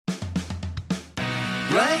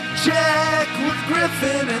Blank check with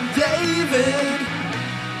Griffin and David.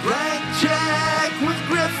 Blank check with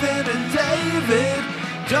Griffin and David.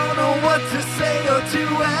 Don't know what to say or to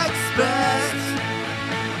expect.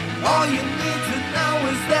 All you need to know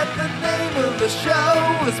is that the name of the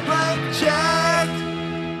show is Blank Check.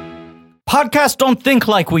 Podcasts don't think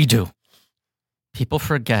like we do. People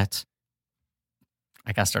forget.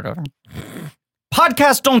 I gotta start over.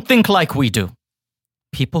 Podcasts don't think like we do.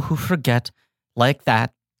 People who forget like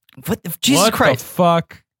that. Jesus what Christ. The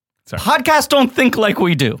fuck? Sorry. Podcasts don't think like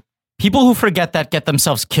we do. People who forget that get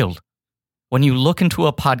themselves killed. When you look into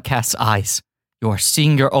a podcast's eyes, you are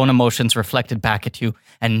seeing your own emotions reflected back at you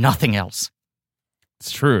and nothing else.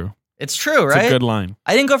 It's true. It's true, right? It's a good line.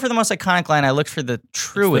 I didn't go for the most iconic line. I looked for the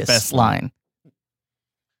truest best line.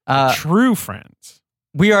 True friends.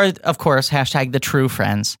 We are, of course, hashtag the true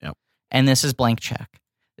friends. Yep. And this is Blank Check.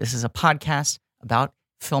 This is a podcast about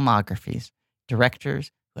filmographies,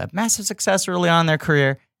 directors who have massive success early on in their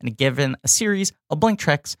career and are given a series of blank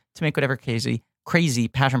checks to make whatever crazy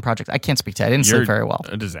passion projects. I can't speak to it. I didn't sleep very well.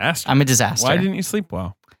 A disaster. I'm a disaster. Why didn't you sleep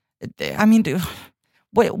well? I mean, dude,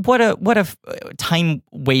 what a time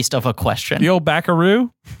waste of a question. The old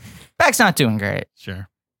Backaroo? Back's not doing great. Sure.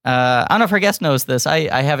 I don't know if our guest knows this.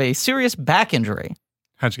 I have a serious back injury.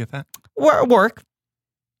 How'd you get that? Work.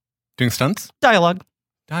 Doing stunts? Dialogue.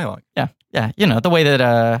 Yeah. You know, the way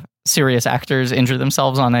that serious actors injure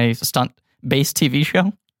themselves on a stunt-based TV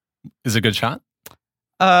show. Is it a good shot?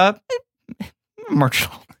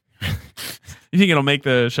 Marginal. You think it'll make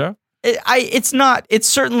the show? It's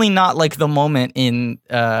certainly not like the moment in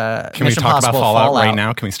Can we Mission talk Impossible about Fallout right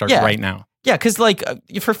now? Can we start right now? Yeah, because like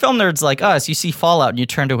for film nerds like us, you see Fallout and you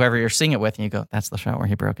turn to whoever you're seeing it with and you go, that's the shot where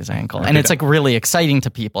he broke his ankle. And it's like really exciting to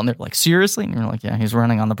people. And they're like, seriously? And you're like, yeah, he's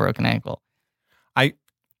running on the broken ankle.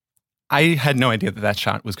 I had no idea that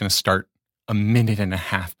shot was going to start a minute and a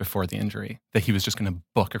half before the injury, that he was just going to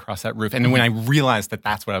book across that roof. And then when I realized that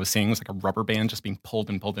that's what I was seeing, was like a rubber band just being pulled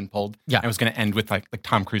and pulled and pulled. Yeah. I was going to end with like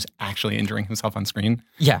Tom Cruise actually injuring himself on screen.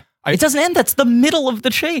 Yeah. It doesn't end. That's the middle of the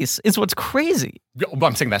chase is what's crazy. Well,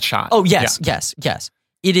 I'm saying that shot. Oh, yes.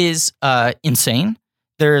 It is insane.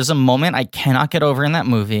 There is a moment I cannot get over in that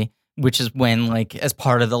movie, which is when like as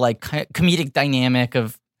part of the like comedic dynamic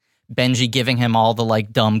of Benji giving him all the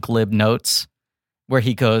like dumb glib notes where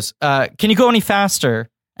he goes, can you go any faster?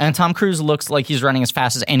 And Tom Cruise looks like he's running as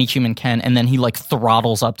fast as any human can. And then he like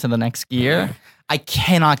throttles up to the next gear. I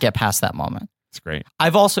cannot get past that moment. It's great.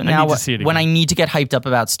 I've also now, when I need to get hyped up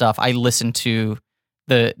about stuff, I listen to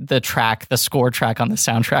the score track on the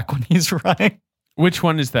soundtrack when he's running. Which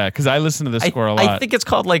one is that? Because I listen to the score a lot. I think it's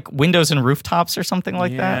called like Windows and Rooftops or something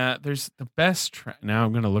like that. Yeah, there's the best track. Now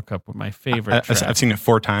I'm going to look up what my favorite track. I've seen it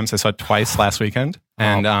 4 times. I saw it twice last weekend.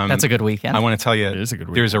 And that's a good weekend. I want to tell you, it is a good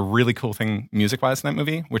weekend. There's a really cool thing music-wise in that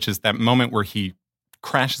movie, which is that moment where he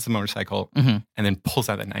crashes the motorcycle and then pulls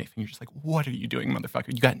out that knife. And you're just like, what are you doing,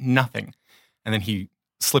 motherfucker? You got nothing. And then he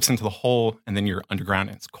slips into the hole, and then you're underground,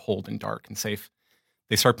 and it's cold and dark and safe.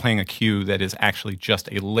 They start playing a cue that is actually just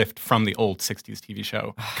a lift from the old 60s TV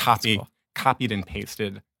show, copied and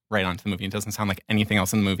pasted right onto the movie. It doesn't sound like anything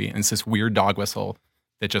else in the movie. And it's this weird dog whistle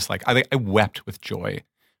that just like, I wept with joy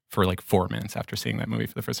for like 4 minutes after seeing that movie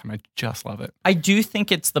for the first time. I just love it. I do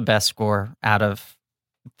think it's the best score out of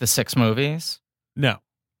the 6 movies. No.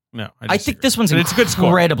 I think this one's it's a good score.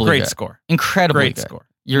 Incredibly Great good. score. Incredibly Great good. score.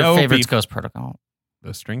 Your No favorite's beef. Ghost Protocol.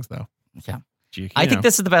 Those strings, though. Yeah. Gee, I think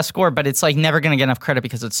this is the best score, but it's like never going to get enough credit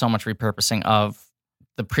because it's so much repurposing of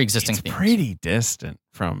the pre-existing It's themes. pretty distant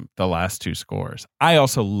from the last 2 scores. I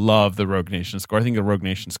also love the Rogue Nation score. I think the Rogue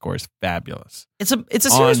Nation score is fabulous. It's a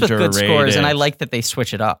series with good scores, Underrated. and I like that they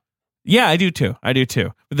switch it up. Yeah, I do too.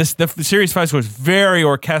 But the Series 5 score is very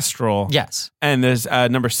orchestral. Yes. And there's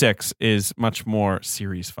number 6 is much more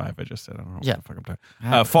Series 5. I just said, I don't know what the fuck I'm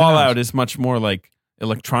talking. Who Fallout knows? is much more like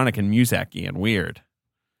electronic and music-y and weird.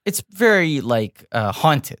 It's very like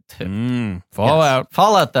haunted too. Fallout. Yes.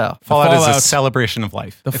 Fallout though. Fallout is a celebration of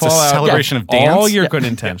life. It's a celebration of dance. All your good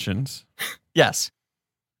intentions. Yes.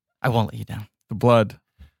 I won't let you down. The blood.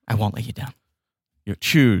 I won't let you down. You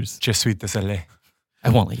choose. Je suis désolé. I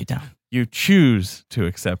won't let you down. You choose to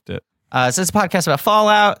accept it. So it's a podcast about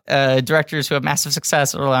Fallout, directors who have massive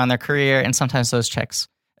success early on in their career, and sometimes those checks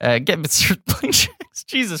get checks.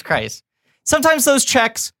 Jesus Christ. Sometimes those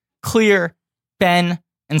checks clear Ben,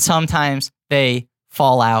 and sometimes they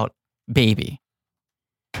fall out baby.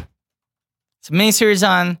 It's a miniseries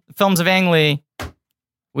on the films of Ang Lee.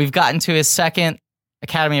 We've gotten to his 2nd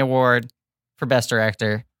Academy Award for Best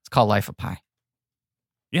Director. It's called Life of Pi.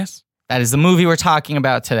 Yes. That is the movie we're talking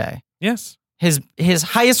about today. Yes. His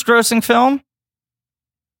highest grossing film,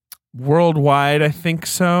 Worldwide, I think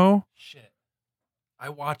so. Shit. I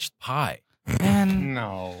watched Pi. Ben,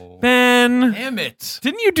 No. Ben, Damn it.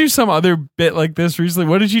 didn't you do some other bit like this recently?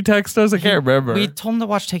 What did you text us? I can't remember. we told him to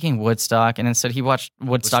watch Taking Woodstock, and instead he watched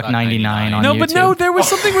Woodstock Woodstock 99 on no, YouTube. but no, there was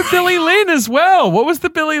something with Billy Lynn as well. What was the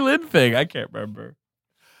Billy Lynn thing? I can't remember.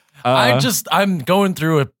 I'm going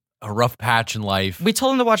through a rough patch in life. We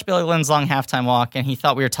told him to watch Billy Lynn's Long Halftime Walk, and he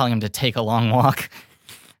thought we were telling him to take a long walk.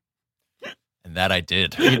 And that I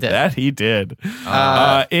did. He did. That he did.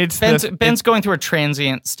 It's Ben's going through a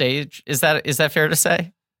transient stage. Is that fair to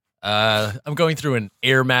say? I'm going through an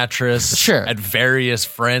air mattress Sure. at various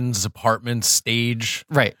friends' apartments stage.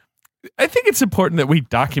 Right. I think it's important that we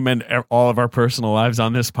document all of our personal lives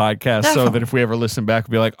on this podcast, so Definitely. that if we ever listen back,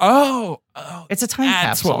 we'll be like, oh, It's a time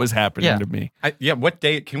that's capsule. what was happening Yeah. to me. What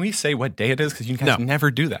day? Can we say what day it is? Because you guys No. never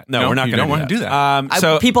do that. No, we're not you going to don't want to do that.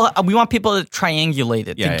 So We want people to triangulate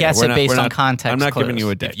it, to guess we're it not- based we're on not- context. I'm not giving clues. you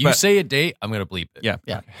a date. If you but- say a date, I'm going to bleep it. yeah.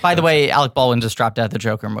 Yeah. By the way, Alec Baldwin just dropped out of the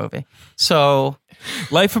Joker movie. So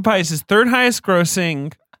Life of Pi is his third highest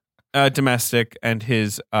grossing domestic and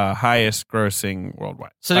his highest grossing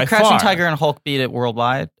worldwide. did By Crouching far. Tiger and Hulk beat it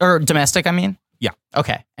worldwide? Or domestic, I mean? Yeah.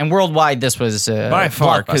 Okay. And worldwide, this was By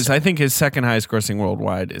far, because blockbuster. I think his second highest grossing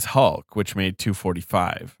worldwide is Hulk, which made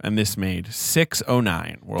 245, and this made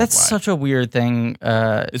 609 worldwide. That's such a weird thing.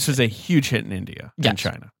 This was a huge hit in India and Yes.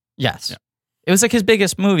 China. Yes. Yeah. It was like his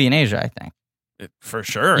biggest movie in Asia, I think. For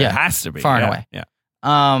sure, Yeah. it has to be Far and yeah. away. Yeah.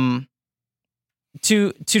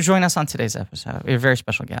 To join us on today's episode, we have a very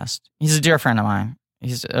special guest. He's a dear friend of mine.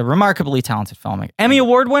 He's a remarkably talented filmmaker. Emmy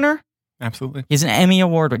Award winner? Absolutely. He's an Emmy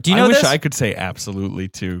Award winner. Do you know I wish this? I could say absolutely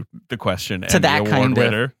to the question. To Emmy that Award kind of-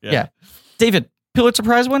 winner. Yeah. David, Pulitzer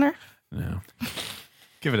Prize winner? No.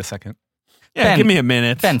 Give it a second. Yeah, Ben. give me a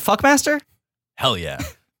minute. Ben, Fuckmaster? Hell yeah.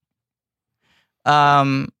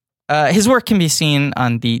 His work can be seen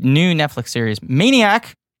on the new Netflix series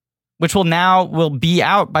Maniac, which will be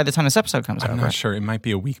out by the time this episode comes I'm out. not right? sure. It might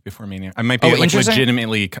be a week before Maniac. I might be interesting.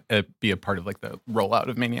 legitimately be a part of the rollout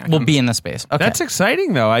of Maniac. We'll be in the space. Okay. That's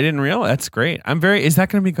exciting, though. I didn't realize. That's great. Is that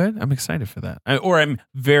going to be good? I'm excited for that. I'm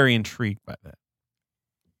very intrigued by that.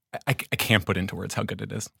 I can't put into words how good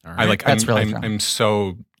it is. All right. That's really fun. I'm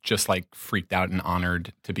so just freaked out and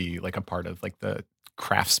honored to be a part of the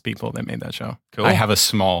crafts people that made that show. Cool. I have a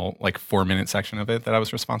small 4-minute section of it that I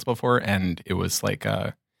was responsible for, and it was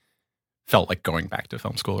felt like going back to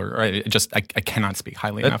film school, or I cannot speak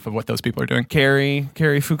highly enough of what those people are doing. Cary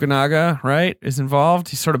Fukunaga, right, is involved.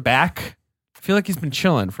 He's sort of back. I feel like he's been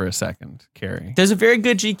chilling for a second, Cary. There's a very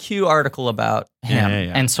good GQ article about him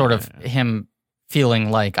Yeah. and sort of him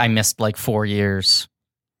feeling like I missed 4 years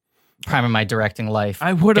prime of my directing life.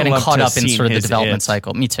 I would have getting loved caught to up have in seen sort of the his development It.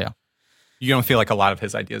 cycle. Me too. You don't feel like a lot of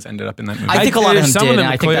his ideas ended up in that movie? I think a lot of there's them some did, of them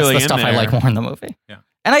and I think that's clearly the in stuff I there. like more in the movie. Yeah.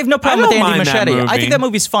 And I have no problem I with don't Andy mind that Machete. I movie. think that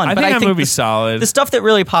movie's fun. I but think I that think movie's solid. the stuff that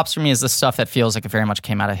really pops for me is the stuff that feels like it very much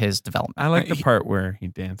came out of his development. I like the part where he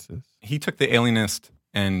dances. He took The Alienist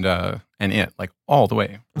and it all the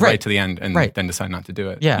way right to the end, and then decided not to do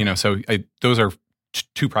it. Yeah. So those are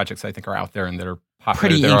two projects I think are out there and that are popular.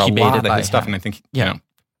 Pretty there are a lot incubated of by his stuff, him. and I think Yeah.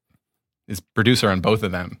 is producer on both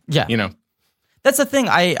of them. Yeah. You know, That's the thing.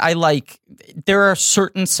 I like. There are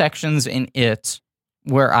certain sections in it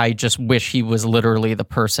where I just wish he was literally the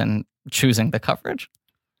person choosing the coverage.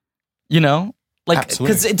 Because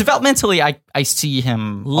Absolutely. developmentally, I see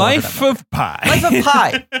him. all over that Life movie. of Pi. Life of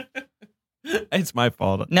Pi. It's my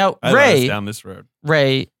fault. Now, I let us Ray, down this road.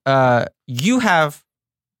 you have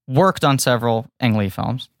worked on several Ang Lee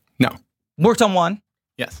films. No. Worked on one.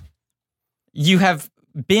 Yes. You have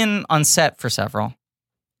been on set for several.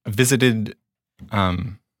 I visited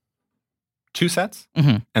 2 sets,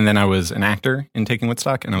 Mhm. and then I was an actor in Taking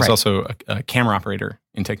Woodstock, and I was Right. also a camera operator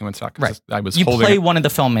in Taking Woodstock. 'Cause Right. I was You holding play it. one of the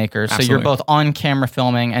filmmakers, so you're Absolutely. both on camera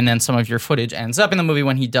filming, and then some of your footage ends up in the movie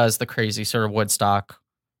when he does the crazy sort of Woodstock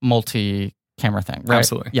multi-camera thing, right?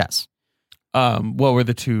 Absolutely. Yes. What were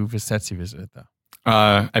the 2 sets you visited, though?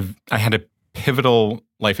 I had a pivotal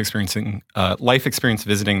life experience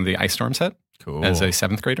visiting the Ice Storm set Cool. as a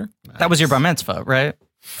 7th grader. That was your bar mitzvah, right?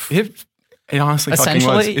 It honestly fucking was.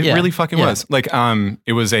 Essentially, It yeah. really fucking Yeah. was.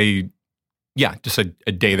 It was just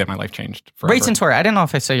a day that my life changed forever. Ray Tintori. I didn't know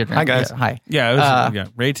if I said your name. Hi, guys. Yeah, hi. Yeah, it was,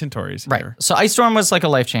 Ray Tintori's Right. here. So Ice Storm was like a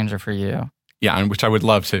life changer for you. Yeah, and which I would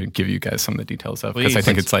love to give you guys some of the details of, because I Please.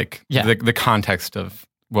 think it's Yeah. the context of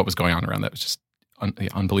what was going on around that was just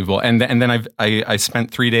unbelievable. And then I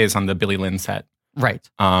spent 3 days on the Billy Lynn set Right.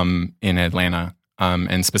 in Atlanta,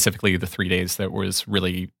 and specifically the 3 days that was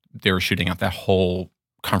really they were shooting out that whole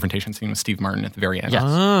confrontation scene with Steve Martin at the very end. Yes.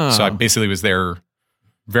 Oh. So I basically was there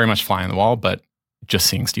very much fly on the wall, but just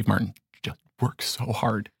seeing Steve Martin just work so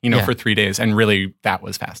hard, you know, Yeah. for 3 days. And really, that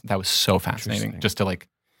was fast. That was so fascinating, just to like,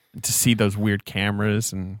 to see those weird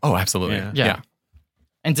cameras and oh, absolutely, Yeah. Yeah. yeah.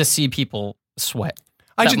 And to see people sweat.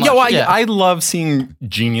 I that just, much. Yeah. I love seeing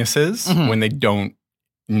geniuses Mhm. when they don't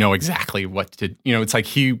know exactly what to, you know, it's like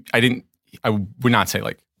I would not say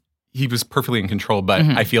like he was perfectly in control, but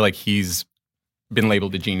Mhm. I feel like he's been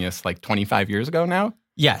labeled a genius like 25 years ago now.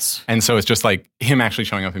 Yes. And so it's just like him actually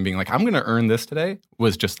showing up and being like, I'm going to earn this today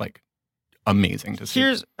was just like amazing to see.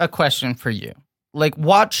 Here's a question for you. Like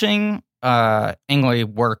watching Ang Lee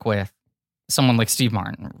work with someone like Steve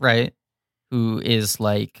Martin, right? Who is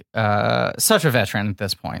like such a veteran at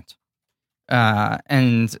this point.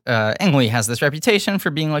 And Ang Lee has this reputation for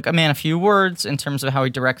being like a man of few words in terms of how he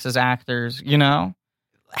directs his actors, you know?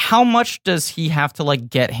 How much does he have to like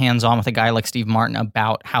get hands-on with a guy like Steve Martin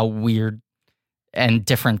about how weird and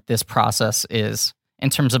different this process is in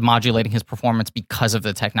terms of modulating his performance because of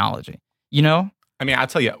the technology? You know? I mean, I'll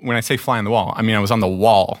tell you, when I say fly on the wall, I mean, I was on the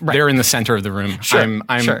wall. Right. They're in the center of the room. Sure,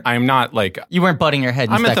 I'm sure. not like, You weren't butting your head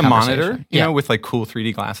into I'm that at the monitor, conversation. you know, with like cool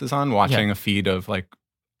 3D glasses on, watching Yeah. a feed of like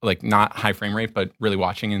not high frame rate, but really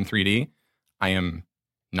watching in 3D. I am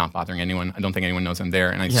not bothering anyone. I don't think anyone knows I'm there.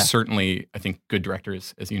 And I think good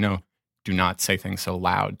directors, as you know, do not say things so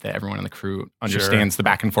loud that everyone on the crew understands the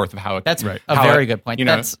back and forth of how it. That's Right. a how very it- good point. you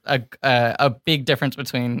know- That's a big difference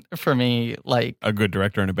between, for me, like a good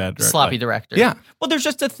director and a bad director. sloppy director. Yeah. Well, there's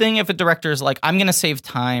just a thing if a director is like, I'm going to save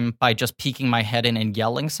time by just peeking my head in and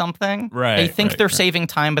yelling something. Right, They think right, they're right. saving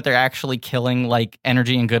time, but they're actually killing like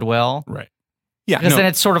energy and goodwill. Right. Yeah, Because no, then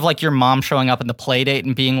it's sort of like your mom showing up in the play date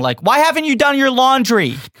and being like, why haven't you done your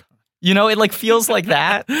laundry? You know, it like feels like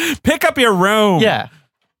that. Pick up your room. Yeah.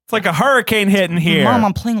 It's like a hurricane hitting here. Mom,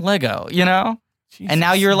 I'm playing Lego, you know? And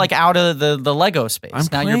now you're like out of the Lego space. I'm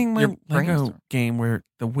now playing your my brain's- Lego game where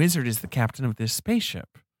the wizard is the captain of this spaceship.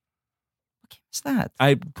 What's that?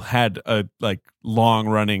 I had a like long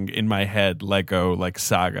running in my head Lego like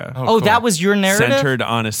saga Oh, cool. that was your narrative? centered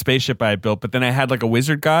on a spaceship I built, but then I had like a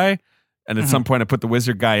wizard guy. And at some point, I put the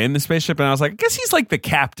wizard guy in the spaceship, and I was like, I guess he's like the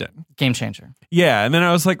captain. Game changer. Yeah. And then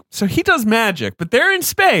I was like, so he does magic, but they're in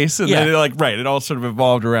space. And then it all sort of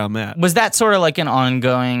evolved around that. Was that sort of like an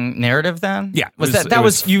ongoing narrative then? Yeah, Was it that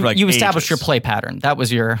was was you for, like, you established your ages. play pattern. That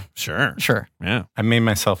was your Sure. sure. Yeah. I made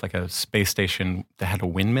myself like a space station that had a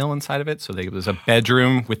windmill inside of it. So there was a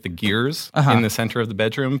bedroom with the gears in the center of the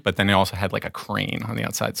bedroom, but then it also had like a crane on the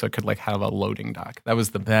outside, so it could like have a loading dock. That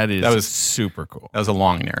was Super cool. that was a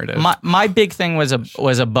long narrative. My big thing was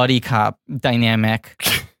a buddy cop dynamic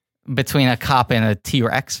between a cop and a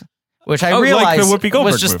T-Rex, which I Oh, like the realized Whoopi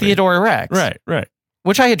Goldberg was just movie. Theodore Rex. Right.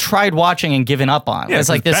 Which I had tried watching and given up on. Yeah, I was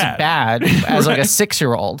like, it's this is bad. bad as like a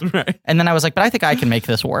 6-year-old. Right. And then I was like, but I think I can make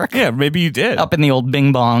this work. Yeah, maybe you did. Up in the old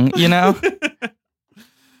Bing Bong, you know?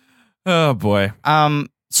 Oh, boy.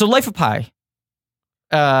 So Life of Pi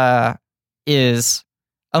is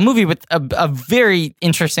a movie with a very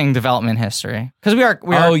interesting development history. Because we are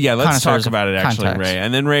Oh, yeah, let's talk connoisseurs of about it, actually, context. Ray.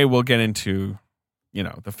 And then, Ray, we'll get into,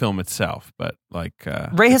 the film itself. But, like...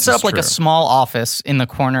 Ray has this set is up like a true. small office in the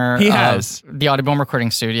corner He of has. the Audubon recording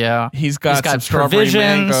studio. He's got some strawberry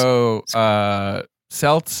provisions, mango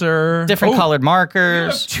seltzer. different Oh, colored you have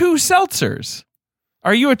markers, 2 seltzers.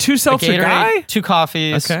 Are you a 2 a seltzer Gatorade, guy? 2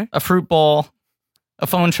 coffees, Okay. a fruit bowl, a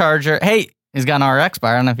phone charger. Hey, he's got an RX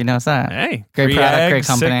bar. I don't know if you noticed that. Hey. Great 3 product, great eggs,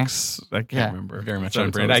 company. 6, I can't Yeah. remember. Very much So on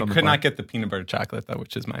it's brand. always I on the could board. not get the peanut butter chocolate though,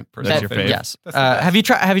 which is my personal your favorite. fave? Yes. That's the best.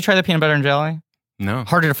 Have you tried the peanut butter and jelly? No.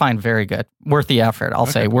 Harder to find, very good. Worth the effort. I'll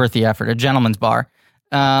say worth the effort. A gentleman's bar.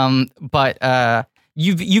 But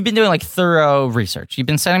you've been doing like thorough research. You've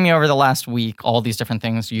been sending me over the last week all these different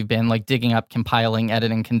things. You've been like digging up, compiling,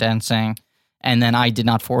 editing, condensing. And then I did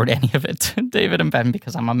not forward any of it to David and Ben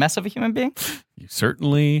because I'm a mess of a human being. You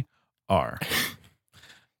certainly are.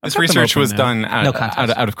 This got them research open was now. done No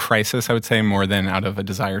contest. out of crisis, I would say, more than out of a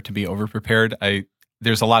desire to be overprepared.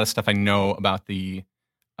 There's a lot of stuff I know about the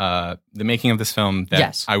making of this film that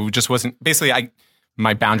Yes. I just wasn't. Basically,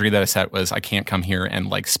 my boundary that I set was I can't come here and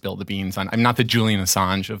like spill the beans on. I'm not the Julian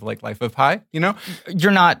Assange of like Life of Pi, you know.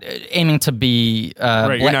 You're not aiming to be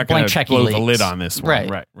Right, you're not going blank to checky blow the leaks. lid on this one.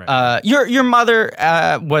 Right. Your mother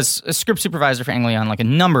was a script supervisor for Ang Lee on like a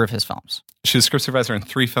number of his films. She was script supervisor in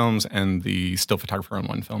 3 films and the still photographer on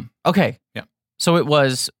 1 film. Okay. Yeah. So it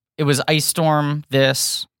was Ice Storm,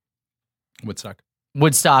 this,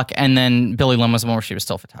 Woodstock, and then Billy Lynn was the one where she was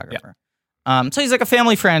still photographer. So he's like a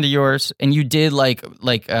family friend of yours, and you did like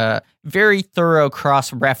very thorough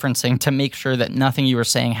cross-referencing to make sure that nothing you were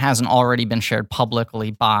saying hasn't already been shared publicly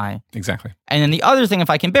by. Exactly. And then the other thing, if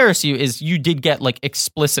I can embarrass you, is you did get like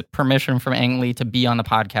explicit permission from Ang Lee to be on the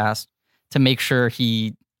podcast to make sure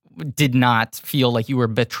he did not feel like you were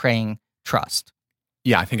betraying trust.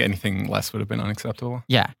 Yeah, I think anything less would have been unacceptable.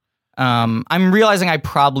 Yeah. I'm realizing I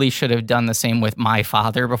probably should have done the same with my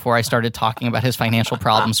father before I started talking about his financial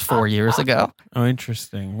problems 4 years ago. Oh,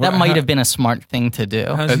 interesting. That might have been a smart thing to do.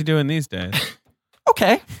 How's he doing these days?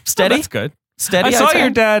 Okay. Steady. Oh, that's good. Steady. I saw I'd say. your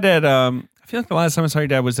dad at, I feel like the last time I saw your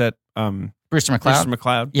dad was at Brewster McLeod. Brewster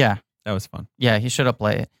McLeod. Yeah. That was fun. Yeah, he showed up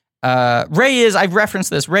late. I've referenced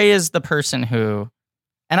this. Ray is the person who,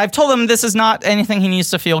 and I've told him this is not anything he needs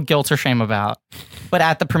to feel guilt or shame about, but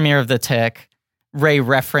at the premiere of The Tick, Ray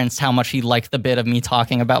referenced how much he liked the bit of me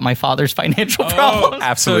talking about my father's financial problems.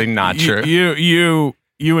 Absolutely not true.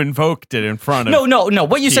 You invoked it in front of No.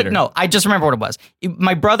 What you Peter. said, no, I just remember what it was.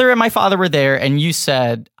 My brother and my father were there, and you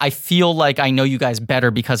said, I feel like I know you guys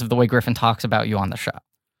better because of the way Griffin talks about you on the show.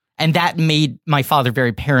 And that made my father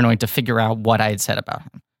very paranoid to figure out what I had said about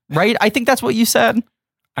him. Right? I think that's what you said.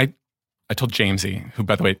 I told Jamesy, who,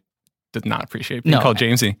 by the way, did not appreciate being called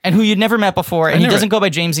Jamesy. And who you'd never met before. And he doesn't go by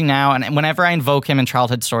Jamesy now. And whenever I invoke him in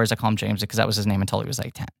childhood stories, I call him Jamesy because that was his name until he was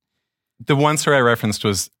like 10. The one story I referenced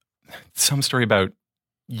was some story about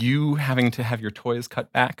you having to have your toys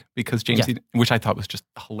cut back because Jamesy, which I thought was just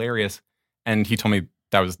hilarious. And he told me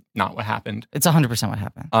that was not what happened. It's 100% what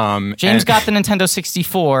happened. James got the Nintendo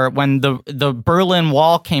 64 when the Berlin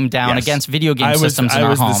Wall came down against video game systems in our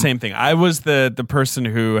home. I was the same thing. I was the person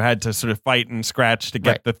who had to sort of fight and scratch to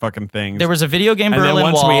get the fucking things. There was a video game and Berlin then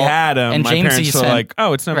once Wall. we had them, and my Jamesy parents were said, like,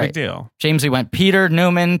 oh, it's no big deal. Jamesy went, Peter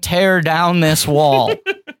Newman, tear down this wall.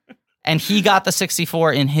 And he got the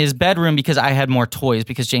 64 in his bedroom because I had more toys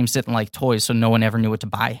because James didn't like toys, so no one ever knew what to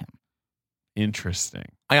buy him.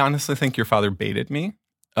 Interesting. I honestly think your father baited me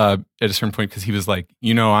at a certain point because he was like,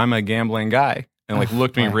 I'm a gambling guy, and like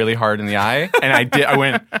looked me really hard in the eye, and I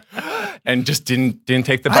went and just didn't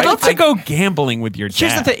take the bite. I'd love to go gambling with your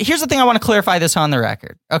dad. Here's the thing I want to clarify this on the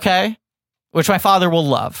record, okay? Which my father will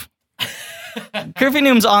love. Griffin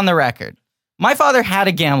Newman's on the record. My father had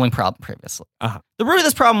a gambling problem previously. The root of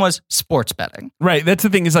this problem was sports betting. Right. That's the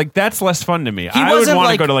thing. Is like that's less fun to me. I would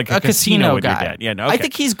want to go to like a casino with guy. your dad. Yeah, no. Okay. I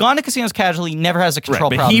think he's gone to casinos casually. Never has a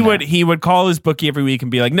control problem. But he would call his bookie every week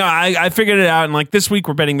and be like, "No, I figured it out. And like this week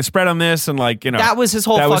we're betting the spread on this." And like that was his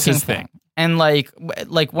whole fucking thing. And like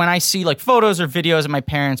when I see like photos or videos of my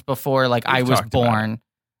parents before like I was born.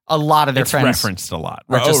 A lot of their friends referenced a lot.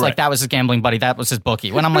 Were just like, that was his gambling buddy. That was his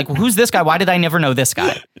bookie. When I'm like, well, who's this guy? Why did I never know this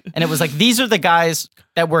guy? And it was like, these are the guys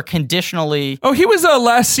that were conditionally. Oh, he was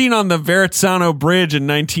last seen on the Verrazzano Bridge in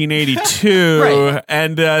 1982. Right.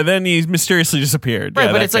 And then he mysteriously disappeared.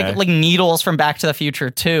 Right, but it's like Needles from Back to the Future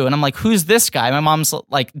too. And I'm like, who's this guy? My mom's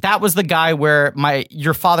like, that was the guy where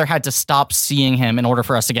your father had to stop seeing him in order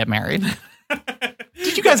for us to get married.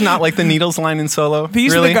 Did you guys not like the Needles line in Solo?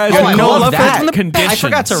 These really? are the guys I who love that. Conditions. I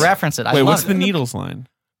forgot to reference it. Wait, what's the Needles line?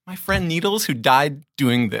 My friend Needles who died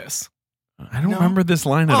doing this. I don't remember this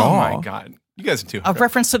line at all. Oh my God. You guys are too. A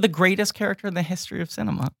reference to the greatest character in the history of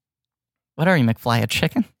cinema. What are you, McFly, a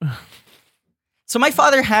chicken? So my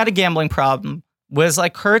father had a gambling problem, was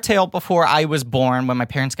like curtailed before I was born when my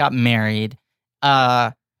parents got married.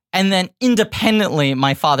 And then independently,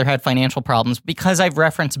 my father had financial problems. Because I've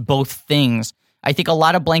referenced both things, I think a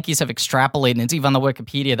lot of blankies have extrapolated, and it's even on the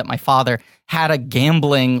Wikipedia, that my father had a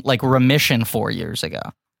gambling like remission 4 years ago.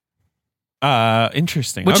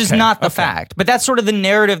 Interesting. Which is not the fact. But that's sort of the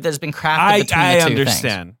narrative that's been crafted between the two I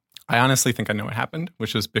understand. things. I honestly think I know what happened,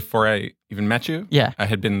 which was before I even met you. Yeah. I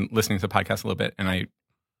had been listening to the podcast a little bit, and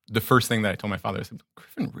the first thing that I told my father, I said,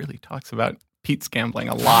 Griffin really talks about Pete's gambling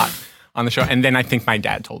a lot on the show. And then I think my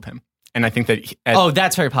dad told him. And I think that...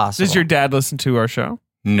 that's very possible. Does your dad listen to our show?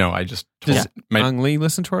 No, I just told Does Ang Lee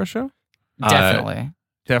listen to our show? Definitely.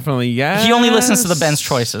 Definitely, yeah. He only listens to the Ben's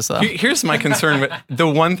Choices, though. Here's my concern with the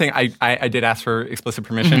one thing I did ask for explicit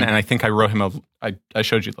permission, and I think I wrote him I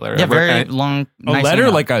showed you the letter. Yeah, very long. A nice letter,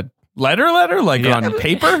 email. like a letter, like on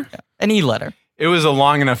paper. An e-letter. It was a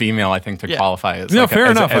long enough email, I think, to qualify as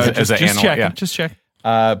fair enough. Just check. Yeah. Just check.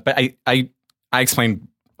 But I explained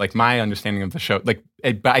like my understanding of the show. Like,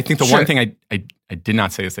 but I think the one thing I did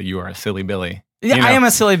not say is that you are a silly Billy. Yeah, I am a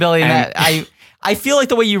silly Billy in that I feel like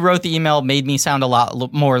the way you wrote the email made me sound a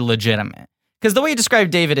lot more legitimate. Because the way you described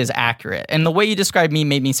David is accurate, and the way you described me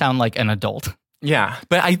made me sound like an adult. Yeah,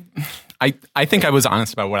 but I think I was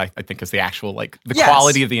honest about what I think is the actual like the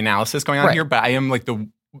quality of the analysis going on here. But I am like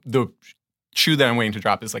the shoe that I'm waiting to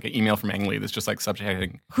drop is like an email from Ang Lee that's just like subject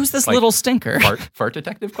heading. Who's this like, little stinker? Fart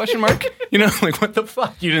detective ? You know, like what the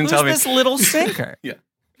fuck? You didn't tell me. Who's this little stinker?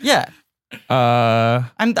 Yeah.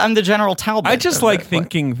 I'm the General Talbot. I just like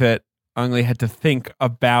thinking that Ang Lee had to think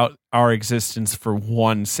about our existence for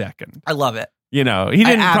 1 second. I love it. You know, he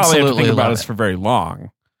didn't probably have to think about us it. for very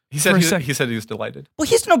long. He said he was delighted. Well,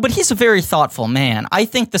 he's a very thoughtful man. I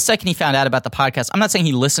think the second he found out about the podcast, I'm not saying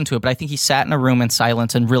he listened to it, but I think he sat in a room in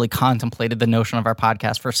silence and really contemplated the notion of our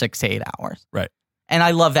podcast for 6 to 8 hours. Right. And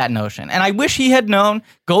I love that notion. And I wish he had known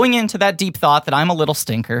going into that deep thought that I'm a little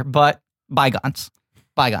stinker, but bygones.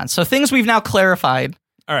 So things we've now clarified.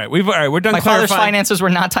 All right, we're done. My father's finances were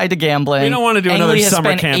not tied to gambling. We don't want to do another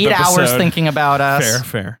summer camp episode. 8 hours episode. Thinking about us.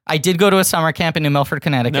 Fair. I did go to a summer camp in New Milford,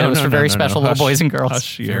 Connecticut. It was for very special little boys and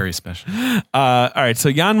girls. Very special. All right,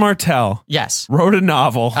 so Jan Martel wrote a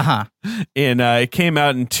novel. It came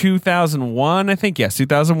out in 2001, I think. Yes,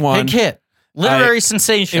 2001. Big hit. Literary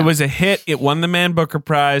sensation. It was a hit. It won the Man Booker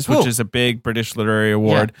Prize, which is a big British literary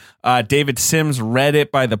award. Yeah. David Sims read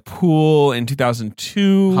it by the pool in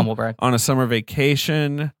 2002. Humble brag. On a summer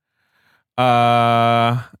vacation.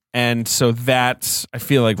 And so that's, I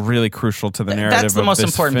feel like, really crucial to the narrative. That's the most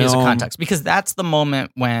important film. piece of context, because that's the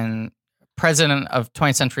moment when president of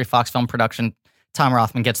 20th Century Fox Film Production, Tom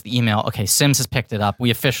Rothman, gets the email. Okay, Sims has picked it up. We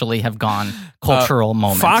officially have gone cultural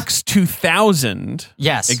moment. Fox 2000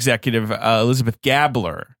 yes. executive Elizabeth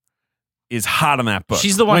Gabler is hot on that book.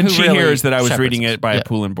 She's the one when who she really hears that I was reading it by yeah. a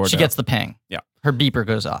pool in Bordeaux. She gets the ping. Yeah. Her beeper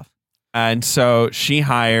goes off. And so she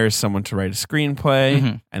hires someone to write a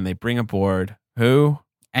screenplay, and they bring aboard who?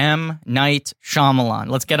 M. Night Shyamalan.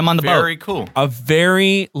 Let's get him on the boat. Very cool. A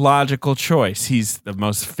very logical choice. He's the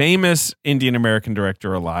most famous Indian American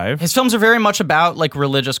director alive. His films are very much about like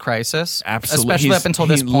religious crisis. Absolutely. Especially up until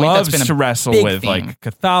this point. He loves that's been to wrestle big with theme. like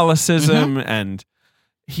Catholicism, and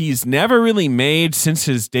he's never really made, since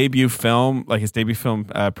his debut film,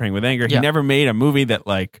 Praying with Anger, he never made a movie that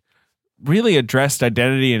like really addressed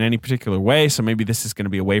identity in any particular way. So maybe this is going to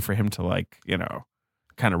be a way for him to like,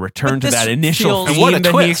 kind of return to that initial theme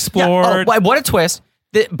that he explored. Yeah. Oh, what a twist.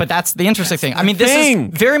 But that's the interesting thing. I mean, this is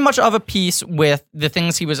very much of a piece with the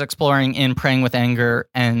things he was exploring in Praying with Anger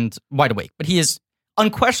and Wide Awake. But he has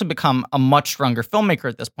unquestionably become a much stronger filmmaker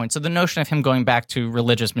at this point. So the notion of him going back to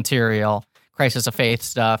religious material, crisis of faith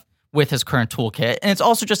stuff with his current toolkit. And it's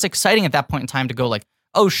also just exciting at that point in time to go like,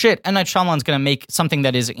 oh shit, M. Night Shyamalan's going to make something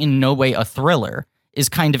that is in no way a thriller is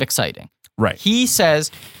kind of exciting. Right. He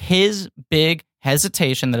says his big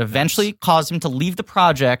hesitation that eventually caused him to leave the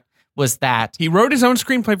project was that he wrote his own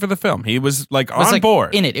screenplay for the film. He was on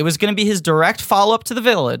board in it. It was going to be his direct follow-up to The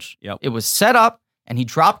Village. Yep. It was set up, and he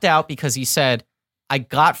dropped out because he said, I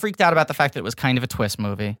got freaked out about the fact that it was kind of a twist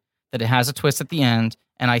movie, that it has a twist at the end,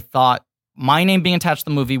 and I thought my name being attached to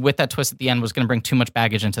the movie with that twist at the end was going to bring too much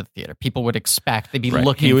baggage into the theater. People would expect, they'd be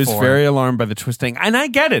looking for... He was very alarmed by the twisting, and I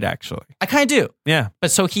get it, actually. I kind of do. Yeah. But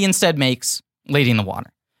so he instead makes Lady in the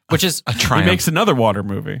Water, which is a triumph. He makes another water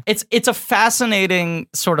movie. It's a fascinating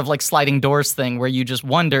sort of like sliding doors thing where you just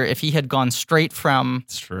wonder if he had gone straight from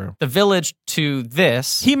The Village to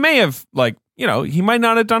this. He may have he might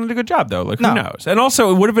not have done a good job though. Like who knows? And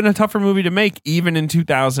also it would have been a tougher movie to make even in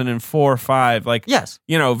 2004 or 5. Like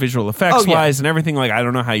visual effects wise and everything. Like I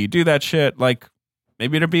don't know how you do that shit. Like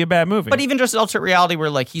maybe it'd be a bad movie. But even just alternate reality where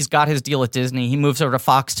like he's got his deal at Disney. He moves over to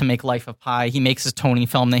Fox to make Life of Pi. He makes his Tony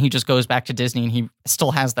film. Then he just goes back to Disney and he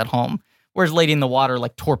still has that home. Whereas Lady in the Water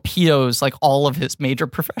like torpedoes like all of his major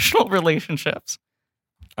professional relationships.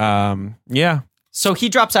 Yeah. So he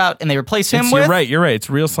drops out and they replace him with... You're right. It's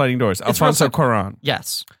real sliding doors. Alfonso Cuarón.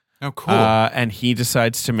 Yes. Oh, cool. And he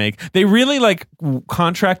decides to make... They really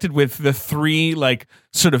contracted with the 3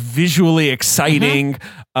 sort of visually exciting,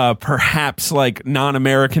 perhaps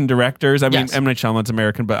non-American directors. I mean, M. Night Shyamalan's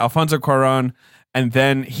American, but Alfonso Cuarón. And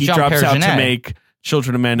then he drops out to make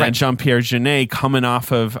Children of Men and Jean-Pierre Jeunet coming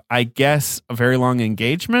off of, I guess, a very long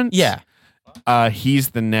engagement. Yeah. He's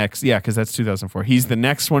the next... Yeah, because that's 2004. He's the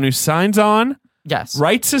next one who signs on. Yes.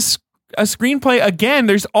 Writes a screenplay again.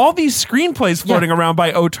 There's all these screenplays floating around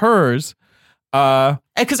by auteurs.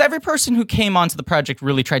 Because every person who came onto the project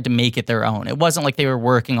really tried to make it their own. It wasn't like they were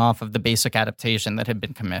working off of the basic adaptation that had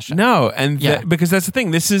been commissioned. No, and because that's the thing.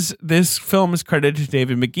 This film is credited to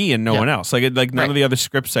David McGee and no one else. None of the other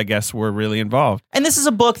scripts, I guess, were really involved. And this is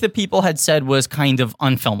a book that people had said was kind of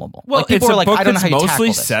unfilmable. Well, people it's were a book I don't know how that's you mostly tackle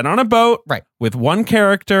this. set on a boat, with one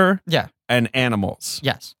character, and animals.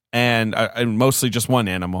 Yes. And mostly just one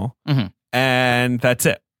animal, and that's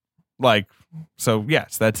it. So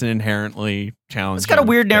yes, that's an inherently challenging. It's got a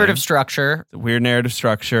weird narrative structure. It's a weird narrative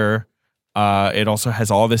structure. It also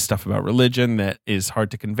has all this stuff about religion that is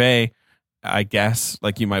hard to convey, I guess.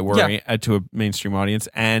 You might worry to a mainstream audience,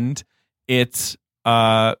 and it's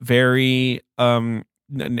very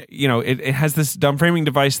it has this dumb framing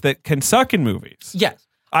device that can suck in movies. Yes.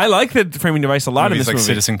 I like the framing device a lot in Movies this like movie.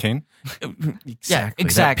 Citizen Kane.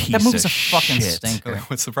 Exactly. That movie's a fucking shit. stinker.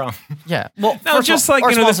 What's the problem? Yeah. Well, No, first just of all,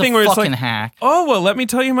 like, you know, Orson the thing Welles where is a it's like, fucking hack. Oh, well, let me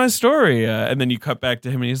tell you my story. And then you cut back to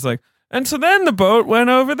him and he's like, and so then the boat went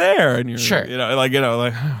over there. And you're Sure. like,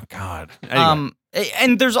 oh, God. Anyway.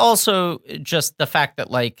 And there's also just the fact that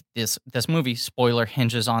like this movie, spoiler,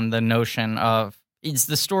 hinges on the notion of, is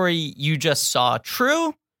the story you just saw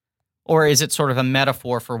true? Or is it sort of a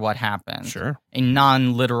metaphor for what happened? Sure. A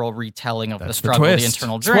non-literal retelling of the That's struggle, the twist.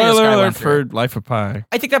 internal journey this Spoiler guy alert went through. for Life of Pi.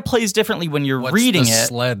 I think that plays differently when you're What's reading the it.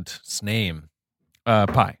 sled's name?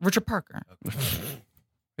 Pi. Richard Parker.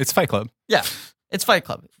 It's Fight Club. Yeah, it's Fight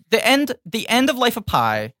Club. The end of Life of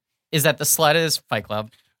Pi is that the sled is Fight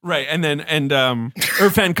Club. Right. And then,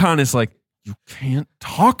 Irfan Khan is like, you can't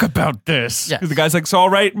talk about this. Yes. The guy's like, so I'll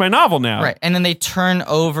write my novel now. Right. And then they turn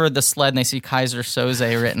over the sled and they see Kaiser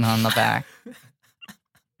Soze written on the back.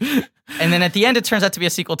 And then at the end, it turns out to be a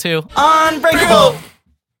sequel to Unbreakable.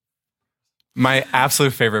 My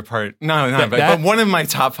absolute favorite part, but one of my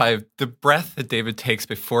top 5, the breath that David takes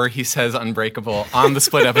before he says Unbreakable on the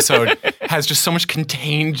Split episode has just so much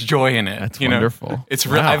contained joy in it. That's wonderful. It's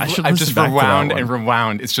Wow, real. I should I've listen just back to that rewound one. and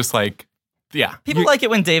rewound. It's just like, yeah. People like it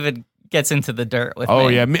when David gets into the dirt with Oh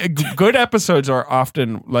me. yeah, good episodes are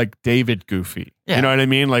often like David goofy. Yeah. You know what I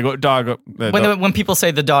mean? Like dog. When people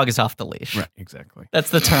say the dog is off the leash. Right, exactly. That's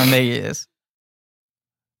the term they use.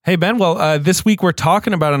 Hey Ben, well, this week we're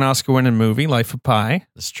talking about an Oscar-winning movie, Life of Pi,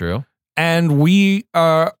 That's true. and we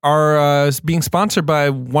are being sponsored by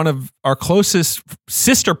one of our closest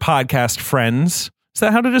sister podcast friends. Is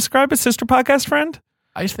that how to describe a sister podcast friend?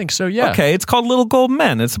 I think so, yeah. Okay, it's called Little Gold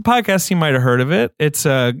Men. It's a podcast, you might have heard of it. It's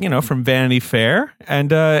from Vanity Fair,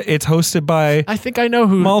 and it's hosted by I think I know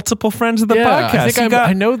who. multiple friends of the yeah, podcast. I You think got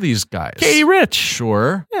I know these guys. Katie Rich.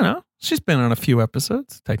 Sure. You know, she's been on a few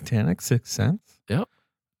episodes. Titanic, Sixth Sense. Yep.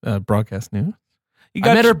 Broadcast News. You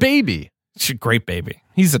I met her baby. She's a great baby.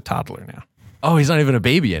 He's a toddler now. Oh, he's not even a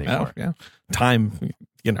baby anymore. Yeah. Time,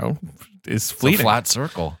 is It's a fleeting. flat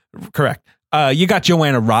circle. Correct. You got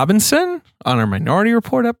Joanna Robinson on our Minority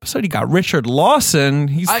Report episode. You got Richard Lawson.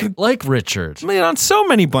 He's I like Richard. on so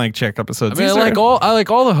many Blank Check episodes. I mean, I like all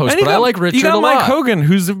the hosts, And you but I got- like Richard You got a Mike lot. Hogan,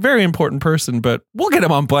 who's a very important person, but we'll get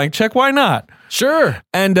him on Blank Check. Why not? Sure.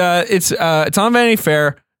 And it's on Vanity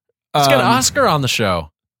Fair. Let's get Oscar on the show.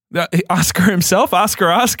 Oscar himself,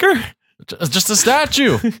 Oscar. Just a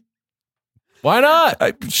statue. Why not?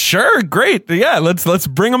 Sure, great. Yeah, let's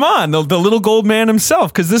bring him on, the little gold man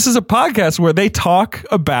himself, because this is a podcast where they talk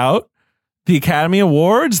about the Academy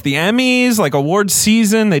Awards, the Emmys, like awards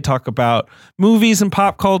season. They talk about movies and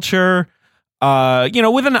pop culture,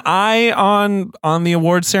 with an eye on the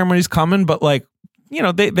award ceremonies coming, but like,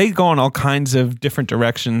 they go in all kinds of different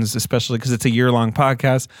directions, especially because it's a year-long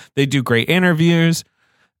podcast. They do great interviews.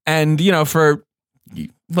 And,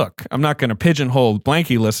 look, I'm not going to pigeonhole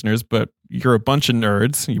Blanky listeners, but you're a bunch of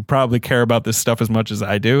nerds. You probably care about this stuff as much as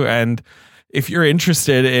I do. And if you're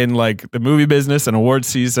interested in like the movie business and award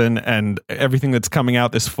season and everything that's coming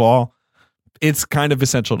out this fall, it's kind of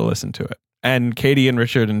essential to listen to it. And Katie and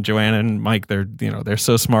Richard and Joanna and Mike, they're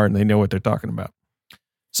so smart and they know what they're talking about.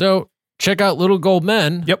 So check out Little Gold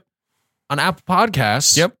Men. Yep. On Apple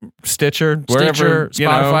Podcasts. Yep. Stitcher, wherever,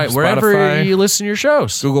 Spotify, wherever Spotify, you listen to your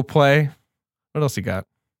shows. Google Play. What else you got?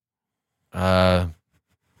 I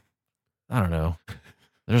don't know.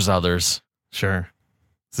 There's others. Sure.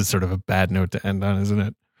 This is sort of a bad note to end on, isn't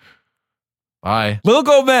it? Bye. Little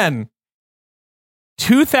Gold Men.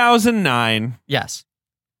 2009. Yes.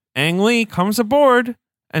 Ang Lee comes aboard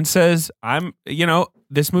and says,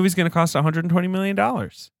 this movie's going to cost $120 million.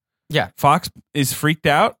 Yeah. Fox is freaked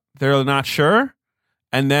out. They're not sure.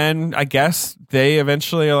 And then I guess they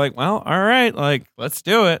eventually are like, well, all right, like, let's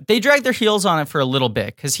do it. They dragged their heels on it for a little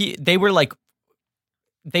bit because they were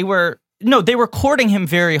courting him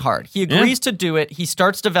very hard. He agrees to do it. He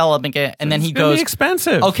starts developing it, and then he It's gonna goes, be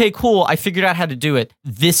expensive. okay, cool. I figured out how to do it.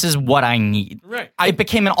 This is what I need. Right. It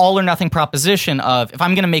became an all or nothing proposition of, if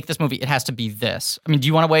I'm going to make this movie, it has to be this. I mean, do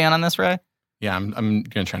you want to weigh in on this, Ray? Yeah, I'm going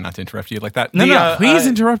to try not to interrupt you like that. No, Please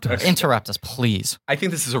interrupt us. Interrupt us, please. I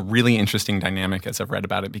think this is a really interesting dynamic as I've read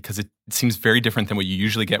about it because it seems very different than what you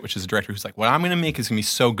usually get, which is a director who's like, what I'm going to make is going to be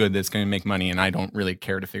so good that it's going to make money, and I don't really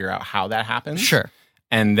care to figure out how that happens. Sure.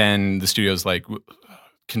 And then the studio's like,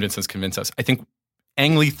 convince us. I think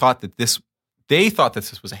Ang Lee thought that this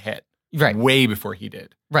was a hit. Right. Way before he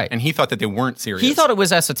did. Right. And he thought that they weren't serious. He thought it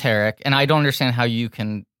was esoteric, and I don't understand how you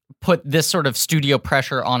can put this sort of studio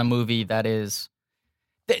pressure on a movie that is...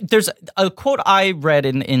 There's a quote I read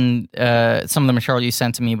in some of the material you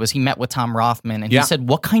sent to me was he met with Tom Rothman and he said,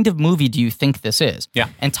 "What kind of movie do you think this is?" Yeah.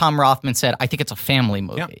 And Tom Rothman said, "I think it's a family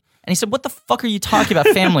movie." Yeah. And he said, "What the fuck are you talking about,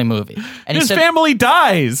 family movie?" And his family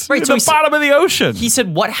dies at the bottom of the ocean. He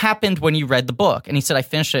said, "What happened when you read the book?" And he said, "I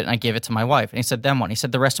finished it and I gave it to my wife." And he said, "Then what?" And he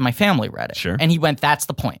said, "The rest of my family read it." Sure. And he went, "That's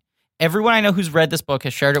the point. Everyone I know who's read this book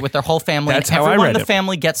has shared it with their whole family. That's and how I everyone read in the it.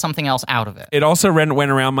 family gets something else out of it." It also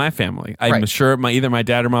went around my family. I'm sure either my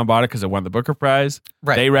dad or mom bought it because it won the Booker Prize.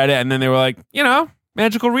 Right. They read it and then they were like,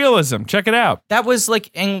 magical realism. Check it out. That was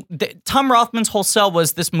like, Tom Rothman's whole sell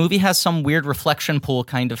was this movie has some weird reflection pool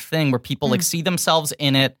kind of thing where people like see themselves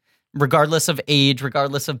in it, regardless of age,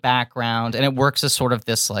 regardless of background, and it works as sort of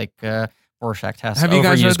this like Rorschach test. Have you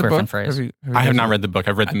guys read the Griffin book? Phrase. I have not read the book.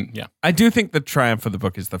 I've read them. Yeah, I do think the triumph of the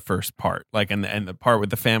book is the first part, like and the part with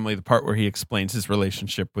the family, the part where he explains his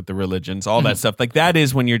relationship with the religions, all that stuff. Like that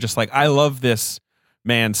is when you're just like, I love this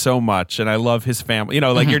man so much, and I love his family.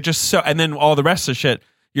 You're just so, and then all the rest of the shit,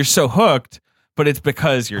 you're so hooked. But it's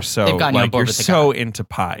because you're so like you're so into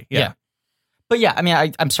pie. Yeah. But yeah, I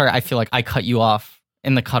mean, I'm sorry. I feel like I cut you off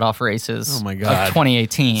in the cutoff races. Oh my God. Of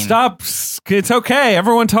 2018. Stop. It's okay.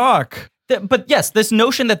 Everyone talk. But yes, this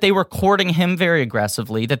notion that they were courting him very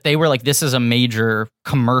aggressively, that they were like, this is a major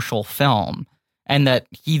commercial film, and that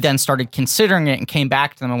he then started considering it and came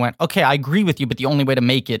back to them and went, okay, I agree with you, but the only way to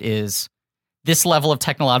make it is this level of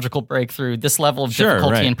technological breakthrough, this level of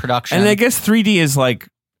difficulty in production. And I guess 3D is like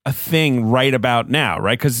a thing right about now,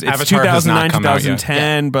 right? Because it's Avatar 2009, has not come out yet.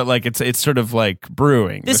 2010, but like it's sort of like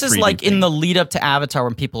brewing. This is like in the lead up to Avatar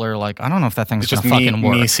when people are like, I don't know if that thing's it's just gonna fucking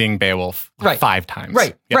work. Me seeing Beowulf 5 times.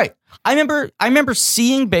 Right, Yeah. right. I remember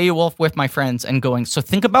seeing Beowulf with my friends and going, so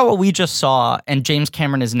think about what we just saw, and James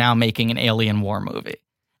Cameron is now making an alien war movie.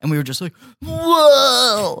 And we were just like,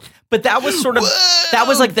 whoa. But that was sort of, that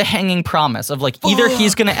was like the hanging promise of like, either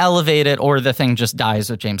he's going to elevate it or the thing just dies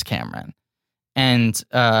with James Cameron. And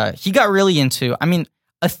he got really into, I mean,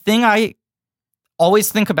 a thing I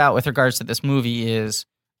always think about with regards to this movie is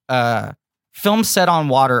films set on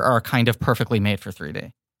water are kind of perfectly made for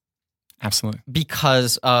 3D. Absolutely.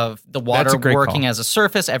 Because of the water working as a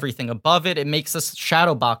surface, everything above it, it makes this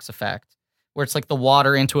shadow box effect where it's like the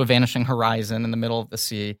water into a vanishing horizon in the middle of the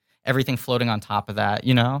sea, everything floating on top of that,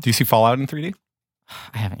 you know? Do you see Fallout in 3D?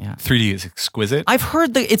 I haven't yet. 3D is exquisite. I've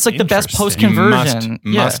heard that it's like the best post-conversion.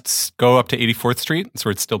 You must go up to 84th Street, that's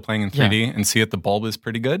where it's still playing in 3D, and see it. The bulb is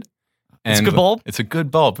pretty good. And it's a good bulb? It's a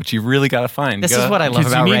good bulb, which you really got to find. This is what I love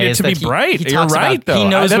about Ray. You need it to be bright. You're right, though. He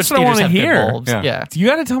knows that's which what I want to theaters have hear. good bulbs. Yeah. You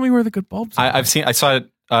got to tell me where the good bulbs are. I saw it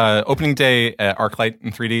opening day at ArcLight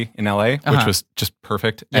in 3D in LA, which was just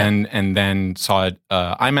perfect. Yeah. And then saw it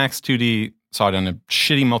IMAX 2D, saw it on a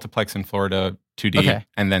shitty multiplex in Florida 2D,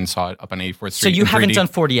 and then saw it up on 84th Street. So you in haven't 3D. done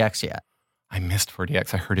 4DX yet? I missed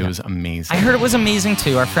 4DX. I heard it was amazing. I heard it was amazing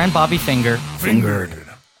too. Our friend Bobby Fingered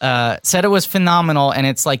said it was phenomenal, and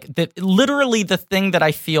it's like literally the thing that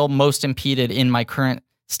I feel most impeded in my current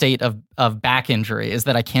state of back injury is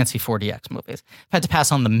that I can't see 4DX movies. I've had to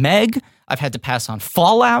pass on The Meg. I've had to pass on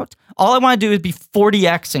Fallout. All I want to do is be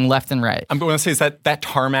 4DXing left and right. I'm going to say is that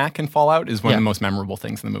tarmac in Fallout is one of the most memorable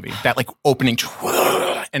things in the movie. That like opening,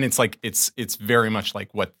 and it's like it's very much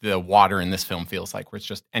like what the water in this film feels like, where it's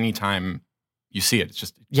just anytime you see it, it's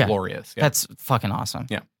just glorious. Yeah. That's fucking awesome.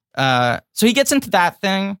 Yeah. So he gets into that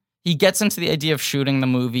thing. He gets into the idea of shooting the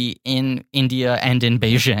movie in India and in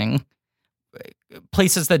Beijing,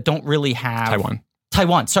 places that don't really have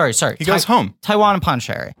Taiwan. Sorry. He goes home. Taiwan and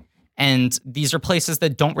Pondicherry. And these are places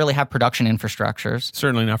that don't really have production infrastructures.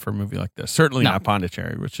 Certainly not for a movie like this. Certainly not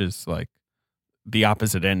Pondicherry, which is like the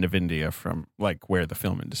opposite end of India from like where the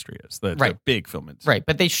film industry is, the big film industry. Right,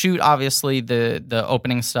 but they shoot obviously the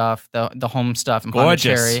opening stuff, the home stuff in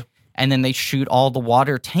Pondicherry, and then they shoot all the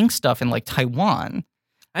water tank stuff in like Taiwan.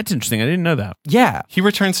 That's interesting. I didn't know that. Yeah. He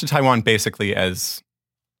returns to Taiwan basically as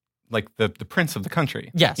like the prince of the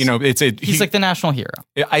country. Yes. You know, he's like the national hero.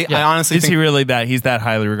 I honestly think he really that he's that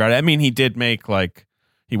highly regarded? I mean, he did make like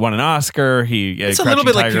he won an Oscar. It's a little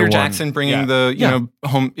bit like Peter Jackson bringing the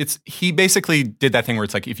home. He basically did that thing where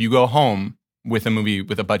it's like if you go home with a movie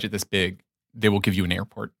with a budget this big, they will give you an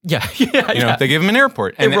airport. Yeah, they give him an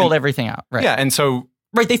airport. They rolled everything out. Right. Yeah, and so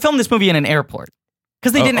they filmed this movie in an airport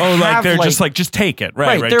because they didn't have like they're just like just take it.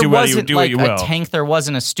 Right. There do wasn't what you will. A tank. There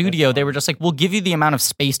wasn't a studio. They were just like, we'll give you the amount of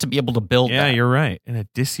space to be able to build. Yeah, that. You're right. In a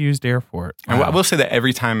disused airport. Wow. And I will say that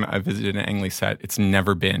every time I visited an Ang Lee set, it's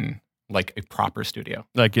never been like a proper studio.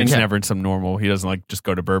 Like it's never in some normal. He doesn't like just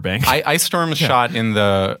go to Burbank. Ice Storm shot in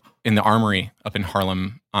the Armory up in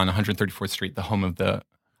Harlem on 134th Street, the home of the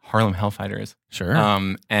Harlem Hellfighters. Sure.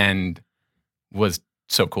 And was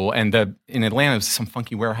so cool. And in Atlanta, it was some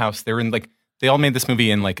funky warehouse. They all made this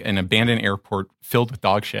movie in like an abandoned airport filled with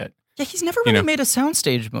dog shit. Yeah, he's never really made a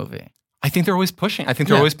soundstage movie. I think they're always pushing. I think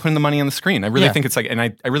they're always putting the money on the screen. I really think it's like, and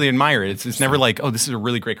I really admire it. It's never like, oh, this is a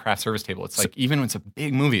really great craft service table. It's like, even when it's a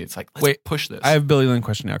big movie, it's like, let's push this. I have a Billy Lynn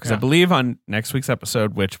question now, because I believe on next week's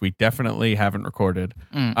episode, which we definitely haven't recorded,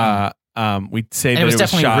 we say that it was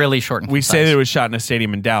definitely shot, really short and concise. We say that it was shot in a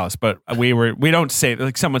stadium in Dallas, but we don't say,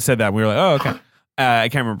 like someone said that, and we were like, oh, okay. I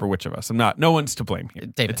can't remember which of us. No one's to blame here.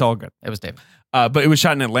 David. It's all good. It was David. But it was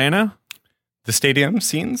shot in Atlanta. The stadium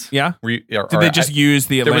scenes? Yeah. Did they just use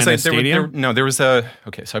the Atlanta stadium? There was the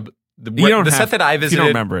set that I visited, if you don't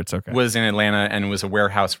remember, it's okay, was in Atlanta, and was a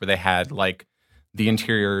warehouse where they had like the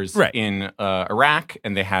interiors in Iraq,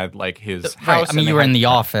 and they had like his house. I mean, you were in the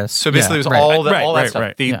office. So basically, it was all that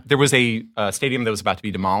stuff. There was a stadium that was about to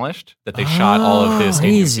be demolished that they shot all of the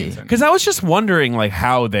stadium scenes in. Because I was just wondering like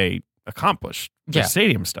how they accomplished the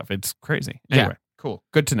stadium stuff. It's crazy. Anyway. Cool.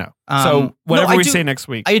 Good to know. So whatever we say next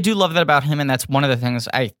week. I do love that about him, and that's one of the things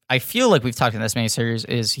I feel like we've talked in this miniseries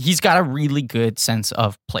is he's got a really good sense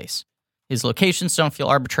of place. His locations don't feel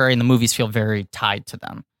arbitrary, and the movies feel very tied to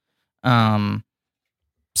them.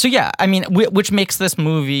 So yeah, I mean, which makes this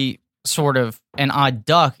movie sort of an odd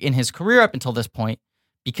duck in his career up until this point,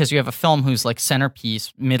 because you have a film whose like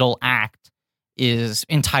centerpiece, middle act, is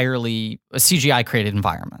entirely a CGI created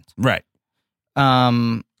environment. Right.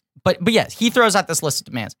 But yes, he throws out this list of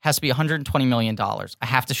demands. Has to be $120 million. I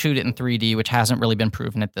have to shoot it in 3D, which hasn't really been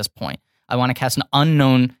proven at this point. I want to cast an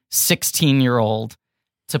unknown 16-year-old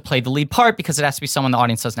to play the lead part because it has to be someone the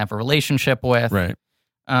audience doesn't have a relationship with. Right.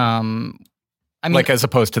 I mean, like as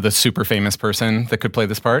opposed to the super famous person that could play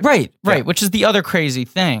this part? Right, which is the other crazy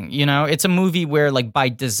thing. You know, it's a movie where like by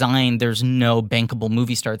design, there's no bankable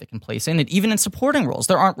movie star that can place in it. Even in supporting roles,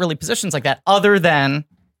 there aren't really positions like that other than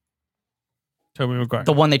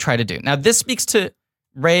the one they try to do. Now, this speaks to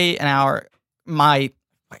Ray and I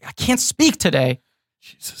can't speak today.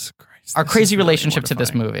 Jesus Christ. Our crazy relationship to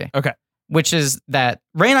this movie. Okay. Which is that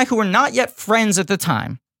Ray and I, who were not yet friends at the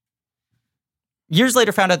time, years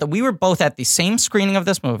later found out that we were both at the same screening of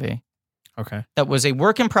this movie. Okay. That was a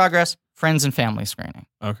work in progress, friends and family screening.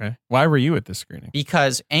 Okay. Why were you at this screening?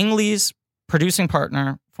 Because Ang Lee's producing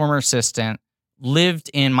partner, former assistant, lived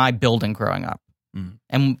in my building growing up.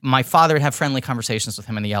 And my father would have friendly conversations with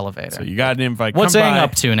him in the elevator. So you got an invite. What's Ang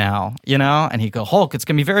up to now? You know? And he'd go, Hulk, it's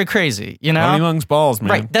going to be very crazy. You know? Tony Lung's balls, man.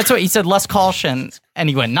 Right. That's what he said, less caution. And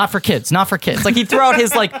he went, not for kids, not for kids. Like he'd throw out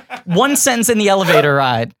his like one sentence in the elevator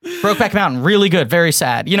ride. Brokeback Mountain, really good, very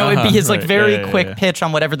sad. You know, it'd be his like very quick pitch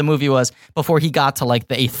on whatever the movie was before he got to like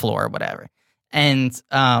the 8th floor or whatever. And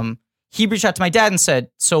he reached out to my dad and said,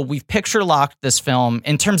 so we've picture locked this film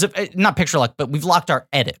in terms of, not picture locked, but we've locked our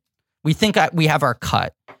edit. We think we have our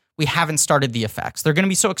cut. We haven't started the effects. They're going to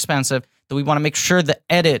be so expensive that we want to make sure the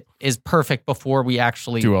edit is perfect before we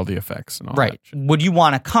actually do all the effects and all right. that. Would you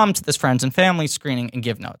want to come to this friends and family screening and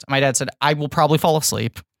give notes? My dad said, I will probably fall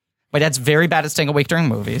asleep. My dad's very bad at staying awake during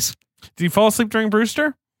movies. Did he fall asleep during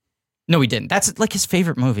Brewster? No, he didn't. That's like his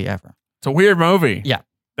favorite movie ever. It's a weird movie. Yeah.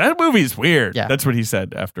 That movie is weird. Yeah. That's what he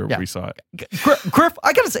said after we saw it. Griff,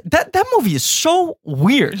 I gotta say, that movie is so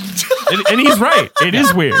weird. and he's right. It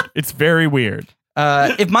is weird. It's very weird.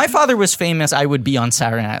 If my father was famous, I would be on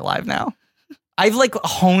Saturday Night Live now. I've like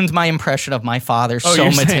honed my impression of my father so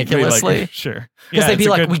meticulously. Sure. Because they'd be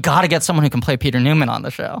like, we got to get someone who can play Peter Newman on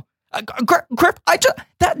the show. Griff,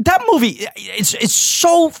 that movie, it's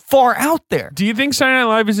so far out there. Do you think Saturday Night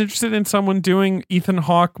Live is interested in someone doing Ethan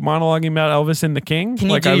Hawke monologuing about Elvis and the King? Can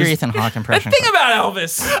you do your Ethan Hawke impression? The thing about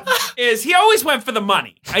Elvis is he always went for the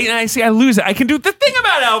money. I lose it. I can do the thing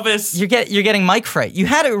about Elvis. You're getting Mike Fright. You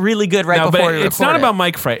had it really good before we recorded. It's not about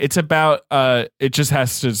Mike Fright. It's about it just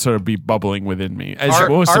has to sort of be bubbling within me.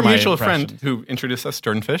 Our mutual friend who introduced us,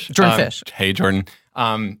 Jordan Fish. Fish. Hey, Jordan.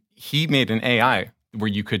 He made an AI where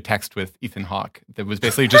you could text with Ethan Hawke that was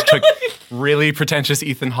basically just took really pretentious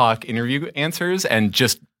Ethan Hawke interview answers and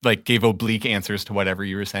just like gave oblique answers to whatever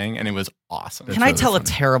you were saying, and it was awesome. Can I tell a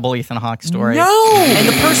terrible Ethan Hawke story? No! And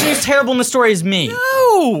the person who's terrible in the story is me. No!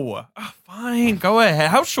 Oh, fine, go ahead.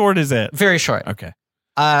 How short is it? Very short. Okay.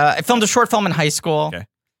 I filmed a short film in high school. Okay.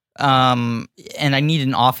 And I needed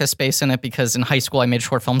an office space in it because in high school I made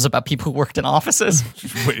short films about people who worked in offices.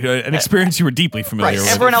 An experience you were deeply familiar with.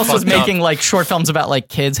 Everyone else was making like short films about like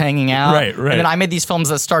kids hanging out. Right. And then I made these films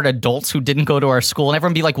that starred adults who didn't go to our school, and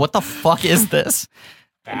everyone would be like, what the fuck is this?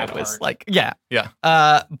 And it was like, yeah.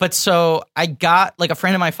 But so I got like a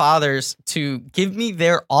friend of my father's to give me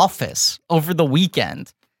their office over the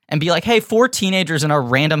weekend and be like, hey, 4 teenagers and a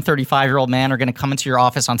random 35-year-old man are going to come into your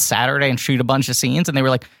office on Saturday and shoot a bunch of scenes. And they were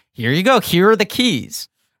like, here you go. Here are the keys.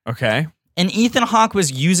 Okay. And Ethan Hawke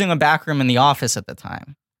was using a back room in the office at the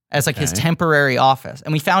time as like his temporary office.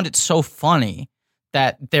 And we found it so funny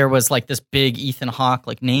that there was like this big Ethan Hawke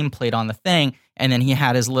like nameplate on the thing. And then he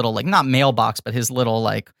had his little like, not mailbox, but his little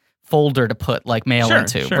like folder to put like mail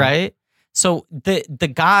into, right? So the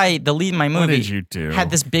guy, the lead in my movie, what did you do? Had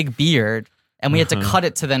this big beard, and we had to cut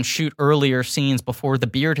it to then shoot earlier scenes before the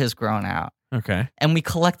beard has grown out. Okay. And we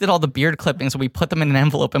collected all the beard clippings, and we put them in an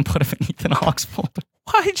envelope and put them in Ethan Hawke's folder.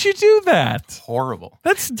 Why'd you do that? Horrible.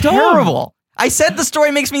 That's dumb. Terrible. I said the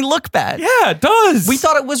story makes me look bad. Yeah, it does. We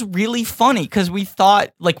thought it was really funny because we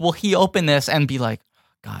thought, like, will he open this and be like,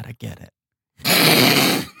 God, I get it.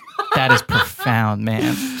 That is profound, man.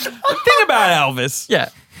 The thing about Elvis. Yeah.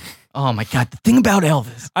 Oh, my God. The thing about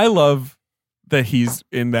Elvis. I love that he's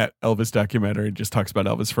in that Elvis documentary and just talks about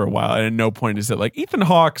Elvis for a while. And at no point is it like Ethan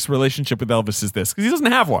Hawke's relationship with Elvis is this because he doesn't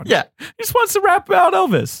have one. Yeah. He just wants to rap about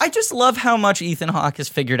Elvis. I just love how much Ethan Hawke has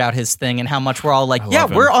figured out his thing and how much we're all like, yeah,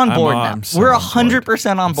 him. we're on board now. I'm so We're on board.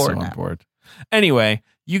 100% on board I'm so now. on board. Anyway,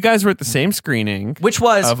 you guys were at the same screening. Which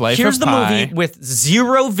was, of Life here's of the Pi. movie with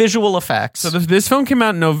 0 visual effects. So this film came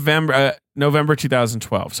out in November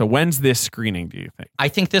 2012. So when's this screening, do you think? I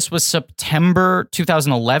think this was September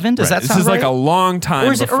 2011. Does that sound right? This is like a long time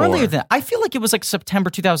Or is it before. earlier than that? I feel like it was like September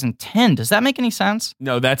 2010. Does that make any sense?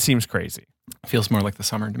 No, that seems crazy. Feels more like the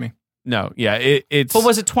summer to me. No, yeah, it's. But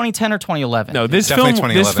was it 2010 or 2011? No, this Definitely film.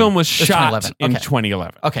 2011. This film was It was shot 2011. in Okay.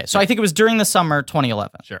 2011. Okay, so I think it was during the summer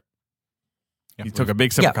 2011. Sure. Yeah, You took a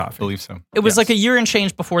big sip of I coffee. believe so. It was Yes. like a year and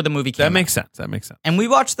change before the movie came That out. makes sense. That makes sense. And we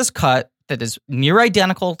watched this cut that is near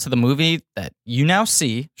identical to the movie that you now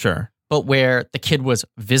see, Sure. but where the kid was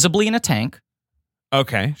visibly in a tank.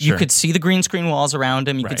 Okay. Sure. You could see the green screen walls around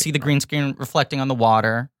him. You could Right, see the green screen reflecting on the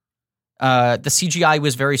water. The CGI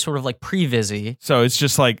was very sort of like pre-Visi. So it's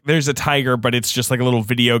just like there's a tiger, but it's just like a little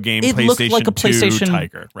video game It looked PlayStation like a 2 PlayStation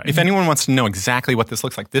tiger. Right. If anyone wants to know exactly what this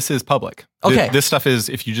looks like, this is public. Okay. This stuff is,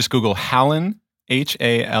 if you just Google Halon,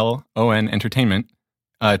 Halon Entertainment,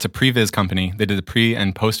 it's a pre-viz company. They did the pre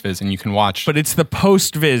and post-viz, and you can watch. But it's the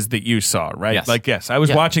post-viz that you saw, right? Yes. Like, yes, I was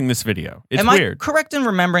Yeah. watching this video. It's Am weird. I correct in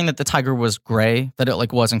remembering that the tiger was gray? That it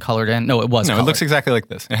like wasn't colored in? No, it was no, colored. it looks exactly like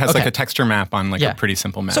this. It has like Okay. a texture map on like Yeah. a pretty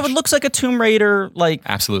simple mesh. So it looks like a Tomb Raider, like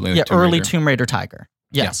absolutely yeah, like Tomb early Raider. Tomb Raider tiger.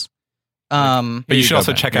 Yes. But Here you you should go,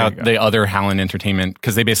 also Ben. check Here out you go. the other Halon Entertainment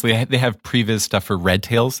because they basically they have pre-viz stuff for Red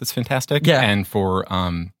Tails that's fantastic. Yeah. And for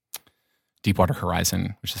Deepwater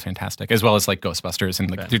Horizon, which is fantastic, as well as like Ghostbusters and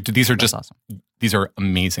like these are That's just awesome. these are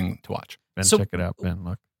amazing to watch. Ben, So- check it out, Ben.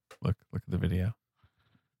 Look at the video.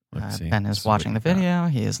 Let's see. Ben This is watching the what you got.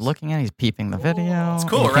 video. He is looking at it. He's peeping the video. It's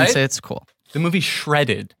cool, He thinks right? It's cool. The movie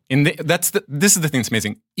shredded. This is the thing that's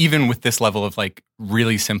amazing. Even with this level of like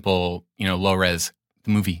really simple, low res, the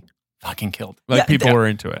movie fucking killed. Like Yeah, people yeah. were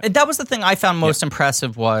into it. That was the thing I found most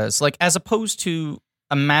impressive was like as opposed to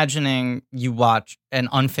imagining you watch an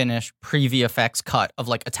unfinished pre-VFX cut of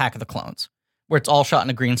like Attack of the Clones, where it's all shot in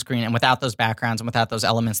a green screen and without those backgrounds and without those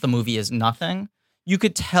elements, the movie is nothing. You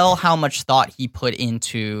could tell how much thought he put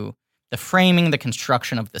into the framing, the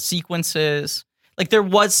construction of the sequences. Like there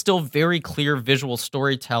was still very clear visual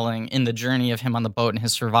storytelling in the journey of him on the boat and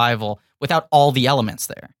his survival without all the elements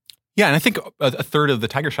there. Yeah, and I think a third of the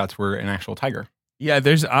tiger shots were an actual tiger. Yeah,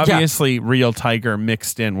 there's obviously real tiger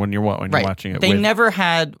mixed in when you're watching it. They with, never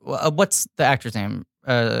had what's the actor's name?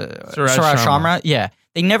 Suraj Sharma. Shamra. Yeah,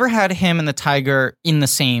 they never had him and the tiger in the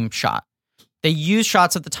same shot. They used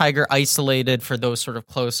shots of the tiger isolated for those sort of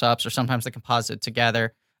close-ups, or sometimes they composite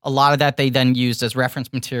together. A lot of that they then used as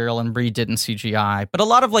reference material and redid in CGI. But a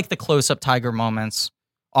lot of like the close-up tiger moments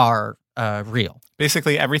are real.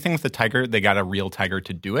 Basically, everything with the tiger, they got a real tiger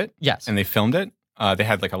to do it. Yes. And they filmed it. They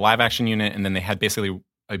had like a live action unit, and then they had basically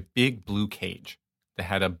a big blue cage that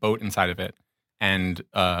had a boat inside of it. And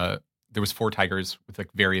there was 4 tigers with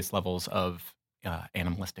like various levels of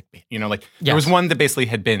animalistic, there was one that basically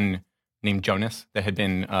had been named Jonas that had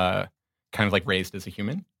been kind of like raised as a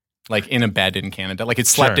human, like in a bed in Canada. Like it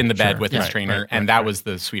slept in the bed with his trainer, and that was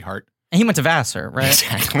the sweetheart. And he went to Vassar, right?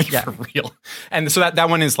 Exactly, Yeah. for real. And so that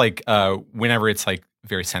one is like whenever it's like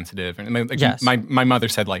very sensitive. And like Yes. my mother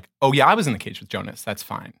said like, oh yeah, I was in the cage with Jonas. That's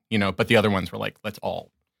fine. But the other ones were like, let's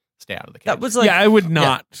all stay out of the cage. That was like yeah, I would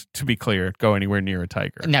not, to be clear, go anywhere near a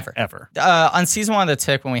tiger. Never. Ever. on season 1 of The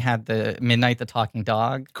Tick when we had the Midnight the Talking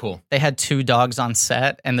Dog. cool. They had 2 dogs on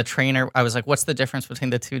set, and the trainer, I was like, what's the difference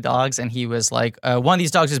between the 2 dogs? And he was like, one of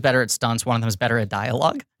these dogs is better at stunts, one of them is better at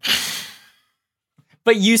dialogue.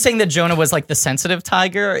 But you saying that Jonah was like the sensitive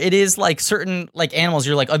tiger, it is like certain like animals,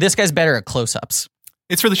 you're like, oh, this guy's better at close-ups.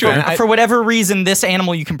 It's really true. For whatever reason, this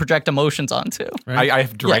animal you can project emotions onto. Right.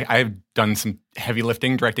 I have done some heavy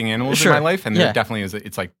lifting directing animals in my life, and there definitely is.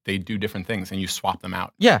 It's like they do different things, and you swap them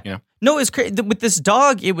out. Yeah. You know? No, it's crazy. With this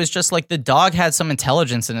dog, it was just like the dog had some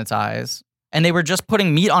intelligence in its eyes, and they were just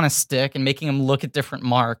putting meat on a stick and making him look at different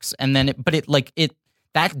marks, and then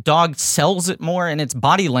that dog sells it more in its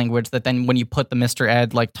body language that then when you put the Mr.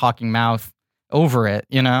 Ed like talking mouth over it,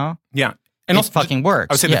 you know? Yeah. And it fucking works.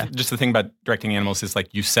 I would say just the thing about directing animals is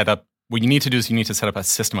like you set up, what you need to do is you need to set up a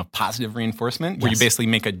system of positive reinforcement where you basically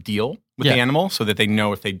make a deal with the animal so that they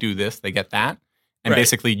know if they do this, they get that. And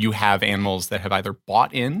basically you have animals that have either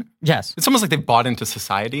bought in. Yes. It's almost like they've bought into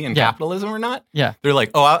society and capitalism or not. Yeah. They're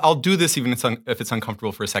like, oh, I'll do this even if it's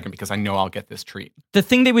uncomfortable for a second because I know I'll get this treat. The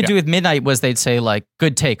thing they would do with Midnight was they'd say like,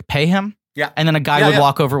 good take, pay him. Yeah. And then a guy would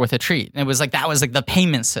walk over with a treat. And it was like, that was like the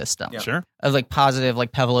payment system. Yeah. Sure. Of like positive,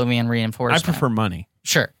 like Pavlovian reinforcement. I prefer money.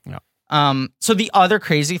 Sure. Yeah. So the other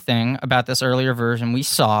crazy thing about this earlier version we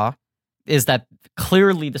saw is that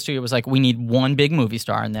clearly the studio was like, we need one big movie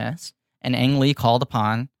star in this. And Ang Lee called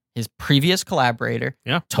upon his previous collaborator,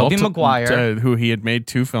 Tobey Maguire. Who he had made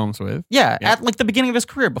 2 films with. Yeah, at like the beginning of his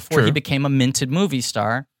career before he became a minted movie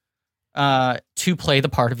star to play the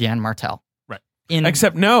part of Yann Martel. Right.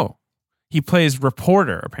 Except no. He plays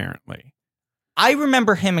reporter, apparently. I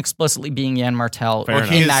remember him explicitly being Yann Martel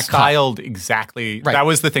in that styled exactly. Right. That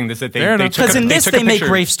was the thing. Is that they because in this they make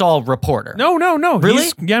Rafe Stahl reporter. No. Really?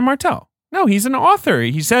 He's Yann Martel. No, he's an author.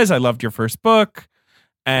 He says, "I loved your first book,"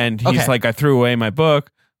 and he's like, "I threw away my book."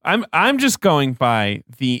 I'm just going by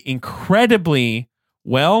the incredibly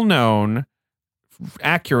well-known,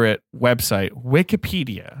 accurate website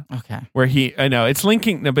Wikipedia. Okay. Where I know it's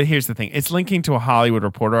linking. No, but here's the thing: it's linking to a Hollywood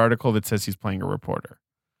Reporter article that says he's playing a reporter.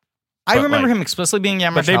 I remember him explicitly being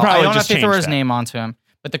Yann Martel. I don't know if they throw his name onto him.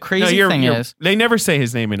 But the crazy thing is, they never say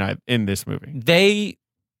his name in this movie. They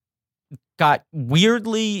got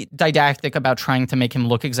weirdly didactic about trying to make him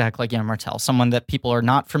look exactly like Yann Martel, someone that people are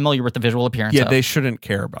not familiar with the visual appearance of. Yeah, they shouldn't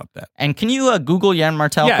care about that. And can you Google Yann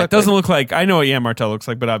Martel quickly? It doesn't look like, I know what Yann Martel looks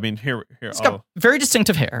like, but I mean, here. He's got very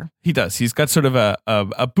distinctive hair. He does. He's got sort of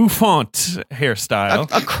a bouffant hairstyle.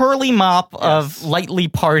 A curly mop of lightly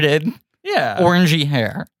parted orangey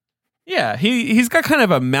hair. Yeah, he's got kind of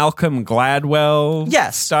a Malcolm Gladwell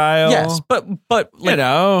style. Yes, but like, you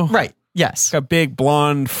know. Right. Yes. A big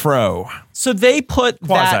blonde fro. So they put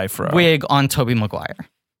that wig on Tobey Maguire.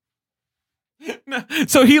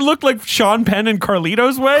 So he looked like Sean Penn and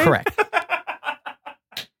Carlito's Way? Correct.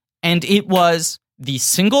 And it was the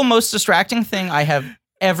single most distracting thing I have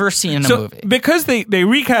ever seen in a movie. Because they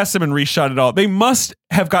recast him and reshot it all, they must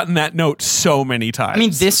have gotten that note so many times. I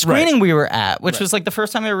mean, this screening we were at, which was like the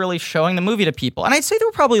first time they were really showing the movie to people. And I'd say there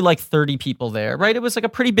were probably like 30 people there, right? It was like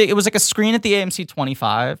it was like a screen at the AMC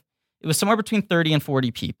 25. It was somewhere between 30 and 40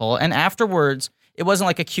 people. And afterwards, it wasn't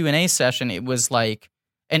like a Q&A session. It was like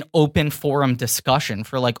an open forum discussion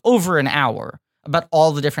for like over an hour about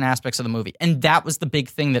all the different aspects of the movie. And that was the big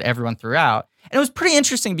thing that everyone threw out. And it was pretty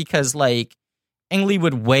interesting because like Ang Lee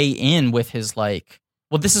would weigh in with his like,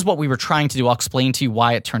 well, this is what we were trying to do. I'll explain to you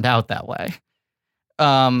why it turned out that way.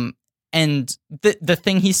 And the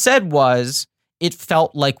thing he said was, it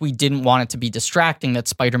felt like we didn't want it to be distracting that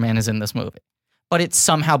Spider-Man is in this movie. But it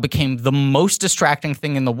somehow became the most distracting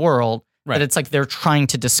thing in the world. Right. That it's like they're trying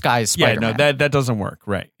to disguise Spider-Man. Yeah, no, that doesn't work.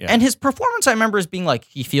 Right. Yeah. And his performance, I remember, as being like,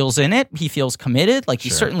 he feels in it. He feels committed. Like,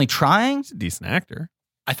 he's certainly trying. He's a decent actor.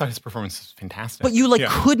 I thought his performance was fantastic. But you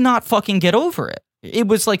could not fucking get over it. It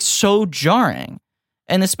was like so jarring.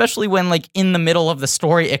 And especially when like in the middle of the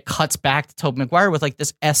story, it cuts back to Tobey Maguire with like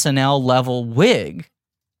this SNL level wig.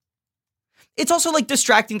 It's also like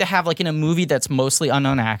distracting to have like in a movie that's mostly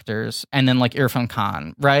unknown actors and then like Irfan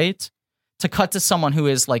Khan, right? To cut to someone who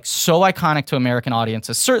is like so iconic to American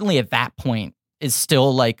audiences, certainly at that point is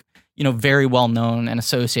still like, you know, very well known and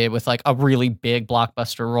associated with like a really big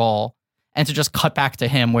blockbuster role, and to just cut back to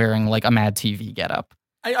him wearing like a Mad TV getup.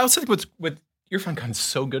 I also think with Irfan Khan's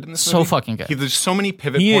so good in this movie. So fucking good. There's so many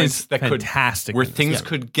pivot points that fantastic where things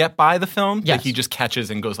could get by the film that he just catches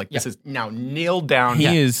and goes like, this is now nailed down.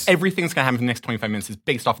 Everything's going to happen in the next 25 minutes is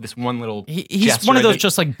based off of this one little He's one of those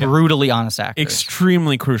just like brutally honest actors.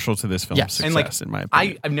 Extremely crucial to this film's success, and like, in my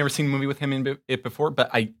opinion. I've never seen a movie with him in it before, but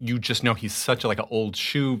you just know he's such a like an old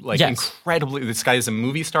shoe, like incredibly, this guy is a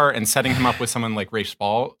movie star, and setting him up with someone like Rafe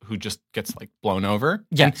Stahl who just gets like blown over.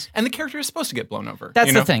 Yes. And the character is supposed to get blown over.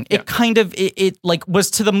 That's the thing. It kind of, it like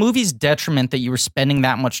was to the movie's detriment that you were spending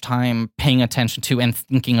that much time paying attention to and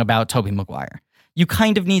thinking about Tobey Maguire. You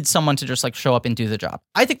kind of need someone to just like show up and do the job.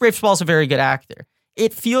 I think Rafe Stahl's a very good actor.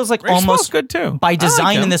 it feels like Ray Spall's almost good too. by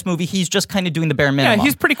design him. in this movie, he's just kind of doing the bare minimum. Yeah,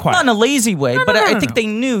 he's pretty quiet. Not in a lazy way, but I think no. they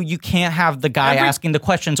knew you can't have the guy asking the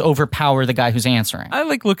questions overpower the guy who's answering. I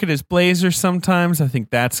look at his blazer sometimes. I think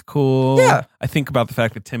that's cool. Yeah. I think about the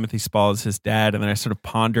fact that Timothy Spall is his dad, and then I sort of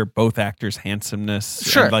ponder both actors' handsomeness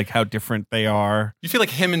Sure. and like how different they are. You feel like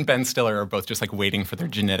him and Ben Stiller are both just like waiting for their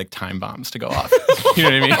genetic time bombs to go off. You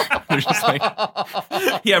know what I mean? They're just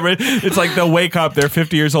like, Yeah, right. It's like they'll wake up, they're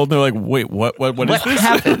 50 years old, and they're like, wait, what is this?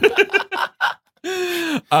 happened?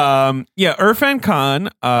 Irfan Khan,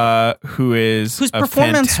 whose Whose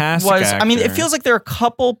performance was, actor. I mean, it feels like there are a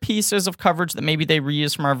couple pieces of coverage that maybe they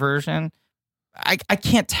reused from our version. I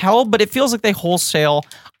can't tell, but it feels like they wholesale.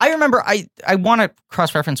 I remember, I want to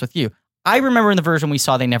cross-reference with you. I remember in the version we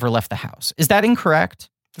saw they never left the house. Is that incorrect?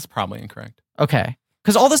 that's probably incorrect. Okay.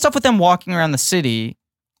 Because all the stuff with them walking around the city,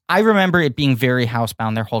 I remember it being very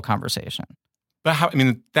housebound, their whole conversation. But how? I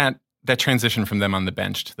mean, that transition from them on the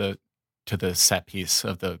bench to the set piece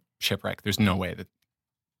of the shipwreck. There's no way that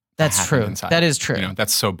That's happened true. inside. That is true. You know,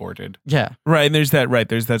 that's so boarded. Yeah. Right, and there's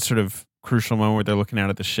that sort of crucial moment where they're looking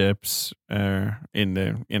out at the ships in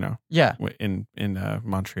the, Yeah. in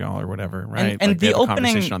Montreal or whatever, right? And like they the have a opening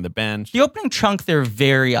conversation on the bench. The opening chunk, they're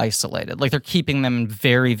very isolated. Like they're keeping them in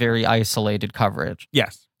very, very isolated coverage.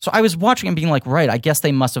 Yes. So I was watching and being like, right, I guess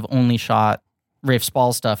they must have only shot Rafe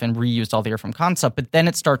Spall stuff and reused all the Irfan Khan stuff. But then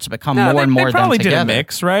it starts to become more and more they them probably together. did a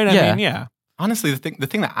mix, right? I mean, yeah. Honestly, the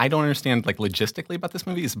thing that I don't understand, like logistically about this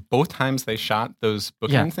movie, is both times they shot those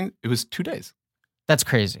bookend things, it was 2 days. That's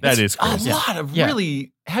crazy. That is A crazy. lot of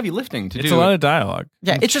really heavy lifting to do. It's a lot of dialogue.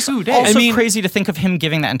 Yeah, it's just 2 days. also crazy to think of him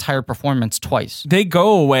giving that entire performance twice. They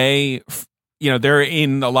go away, they're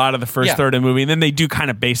in a lot of the first third of the movie, and then they do kind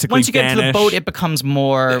of basically Once you get vanish. to the boat, it becomes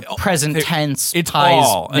more present tense. It's Pies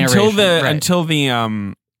all narration. until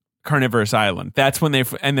the carnivorous island. That's when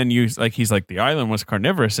and then he's like, the island was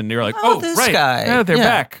carnivorous, and you're like, this right, guy. yeah, they're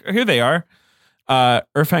back. Here they are.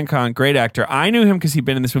 Irfan Khan, great actor. I knew him because he'd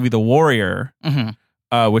been in this movie, The Warrior,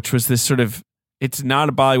 which was this sort of, it's not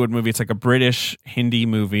a Bollywood movie. It's like a British Hindi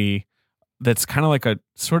movie that's kind of like a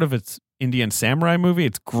sort of its Indian samurai movie.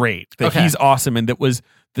 It's great. He's awesome, and that was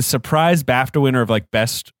the surprise BAFTA winner of like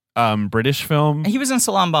best British film. He was in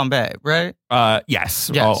Salam Bombay, right?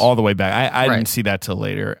 Yes. All the way back. I didn't see that till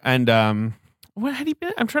later. And what had he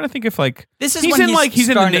been? I'm trying to think if like this is he's when in he's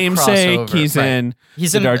in The starting to Namesake. crossover, He's right. in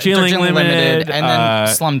He's the in Darjeeling Limited, and then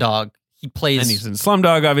Slumdog. He plays and he's in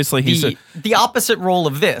Slumdog. Obviously, he's the opposite role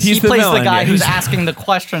of this. He's He the plays villain, the guy yeah. who's He's- asking the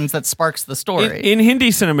questions that sparks the story. in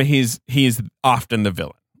Hindi cinema. He's often the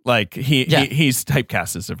villain. Like he's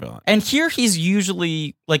typecast as a villain. And here he's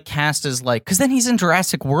usually like cast as like, because then he's in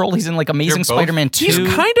Jurassic World. He's in like Amazing Spider-Man 2. He's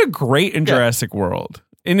kind of great in Jurassic World.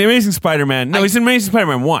 In Amazing Spider-Man, he's in Amazing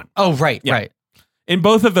Spider-Man 1. Oh, right, right. In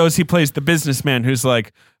both of those, he plays the businessman who's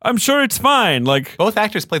like, I'm sure it's fine. Like both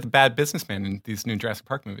actors play the bad businessman in these new Jurassic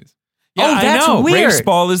Park movies. Yeah, Oh, that's I know. weird. Rafe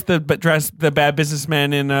Spall is the bad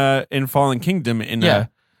businessman in Fallen Kingdom.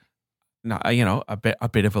 A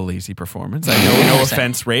bit of a lazy performance. I know, no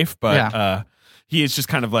offense, Rafe, but he is just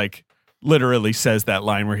kind of like literally says that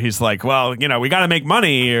line where he's like, "Well, we got to make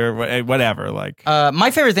money or whatever." Like,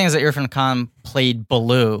 My favorite thing is that Irfan Khan played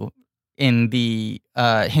Baloo in the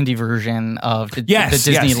Hindi version of the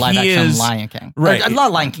Disney live action Lion King. Right.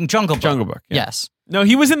 Not Lion King, Jungle Book. Jungle Book. Yeah. Yes. No,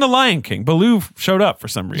 he was in the Lion King. Baloo showed up for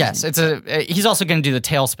some reason. Yes, he's also going to do the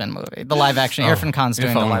Tailspin movie, the live action. Irfan Khan's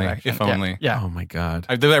doing the live action. If only. Yeah. Oh my god.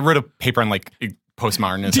 I wrote a paper on like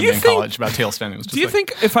postmodernism in college about Tailspin. It was just Do you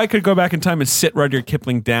think if I could go back in time and sit Rudyard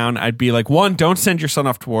Kipling down, I'd be like, 1, don't send your son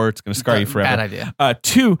off to war. It's going to scar you forever. Bad idea.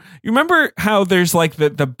 2, you remember how there's like the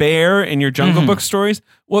bear in your Jungle Book stories?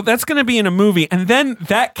 Well, that's going to be in a movie. And then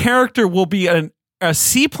that character will be a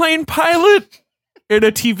seaplane pilot in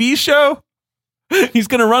a TV show. He's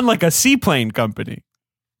going to run like a seaplane company.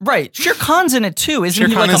 Right. Shere Khan's in it too. Isn't Shere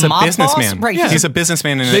he Khan like is a a mob businessman. boss? Right. Yeah. He's a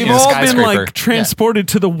businessman in They've a all skyscraper. been like transported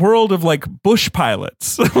to the world of like bush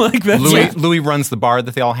pilots. Like that's Louis runs the bar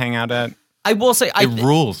that they all hang out at. I will say, It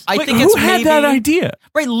rules. I Like, think who it's had maybe, that idea?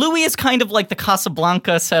 Right. Louis is kind of like the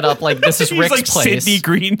Casablanca setup. Like this is He's Rick's like place. Sidney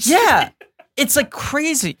Green. Yeah. It's like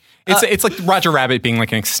crazy. It's like Roger Rabbit being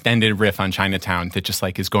like an extended riff on Chinatown that just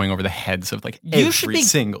like is going over the heads of like every You should be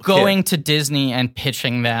single going kid. to Disney and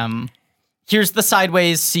pitching them. Here's the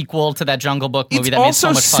Sideways sequel to that Jungle Book movie It's that made so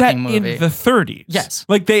also much set fucking movie. in the 30s. Yes.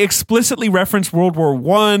 Like they explicitly reference World War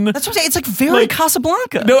One. That's what I'm saying. It's like very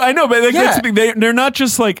Casablanca. No, I know, but like, Yeah. that's the thing. They're not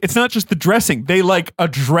just like, it's not just the dressing. They like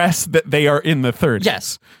address that they are in the 30s.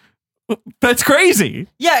 Yes. That's crazy.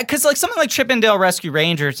 Yeah, because like something like Chippendale Rescue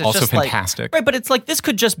Rangers is Also just fantastic. Like, right, but it's like this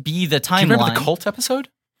could just be the timeline. Do you remember the cult episode?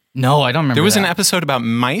 No, I don't remember. There was that. an episode about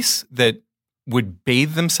mice that would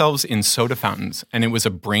bathe themselves in soda fountains, and it was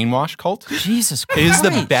a brainwash cult. Jesus Christ. It is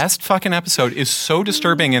the best fucking episode. It's so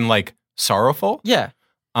disturbing and like sorrowful. Yeah.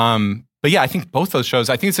 But yeah, I think both those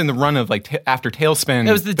shows, I think it's in the run of like after Tailspin.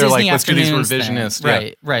 It was the they're Disney like, let's do these Afternoons revisionist.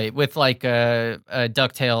 thing. Right. With like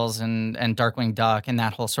DuckTales and Darkwing Duck and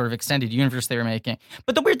that whole sort of extended universe they were making.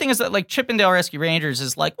 But the weird thing is that like Chippendale Rescue Rangers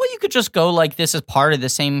is like, well, you could just go like this as part of the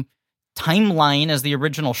same timeline as the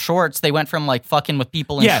original shorts. They went from like fucking with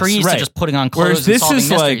people in trees to just putting on clothes and solving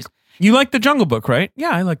mysteries. Like, you like the Jungle Book, right?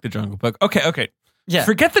 Yeah, I like the Jungle Book. Okay. Yeah.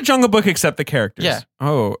 Forget the Jungle Book except the characters. Yeah.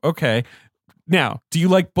 Oh, okay. Now, do you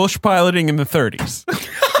like bush piloting in the 30s?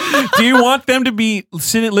 Do you want them to be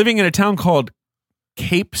living in a town called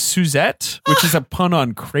Cape Suzette, which is a pun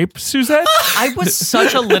on crepe Suzette? I was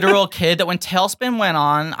such a literal kid that when Tailspin went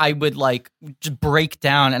on, I would like just break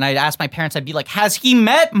down and I'd ask my parents, I'd be like, has he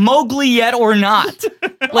met Mowgli yet or not?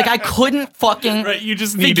 Like I couldn't fucking you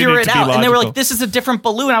just figure it out. And they were like, this is a different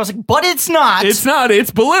Baloo. And I was like, but it's not. It's not.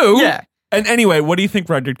 It's Baloo. Yeah. And anyway, what do you think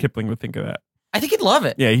Rudyard Kipling would think of that? I think he'd love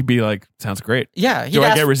it. Yeah, he'd be like, sounds great. Yeah. Do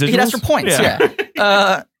I get residuals? He'd ask for points.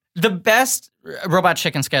 Yeah. The best Robot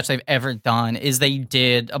Chicken sketch they've ever done is they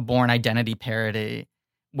did a Bourne Identity parody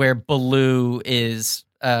where Baloo is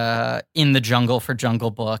in the jungle for Jungle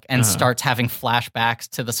Book and starts having flashbacks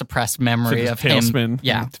to the suppressed memory of Tailspin. him.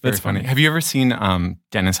 Yeah. It's very funny. Have you ever seen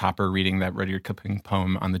Dennis Hopper reading that Rudyard Kipling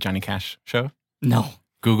poem on the Johnny Cash show? No.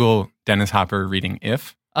 Google Dennis Hopper reading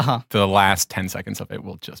If. The last 10 seconds of it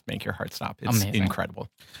will just make your heart stop. It's amazing. Incredible.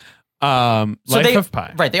 Life of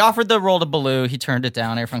Pi. Right. They offered the role to Baloo. He turned it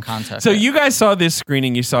down. Everyone contacted. So you guys saw this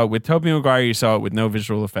screening. You saw it with Tobey Maguire. You saw it with no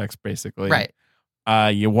visual effects, basically. Right.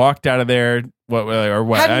 You walked out of there. What?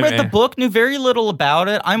 Hadn't read the book. Knew very little about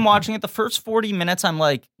it. I'm watching it. The first 40 minutes, I'm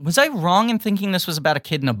like, was I wrong in thinking this was about a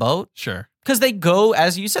kid in a boat? Sure. Because they go,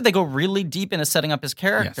 as you said, they go really deep into setting up his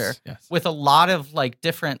character with a lot of like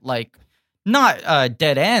different like. Not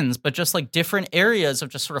dead ends, but just like different areas of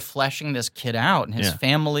just sort of fleshing this kid out and his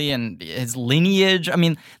family and his lineage. I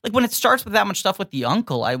mean, like when it starts with that much stuff with the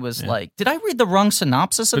uncle, I was like, did I read the wrong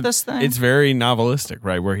synopsis of this thing? It's very novelistic,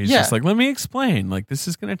 right? Where he's just like, let me explain. Like, this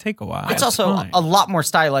is going to take a while. It's also a lot more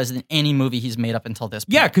stylized than any movie he's made up until this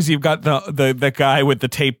point. Yeah, because you've got the guy with the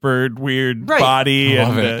tapered, weird body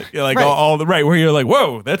and all the where you're like,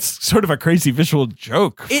 whoa, that's sort of a crazy visual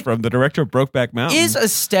joke from the director of Brokeback Mountain. Is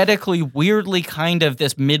aesthetically weirdly kind of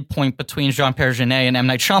this midpoint between Jean-Pierre Jeunet and M.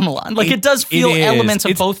 Night Shyamalan. Like it does feel elements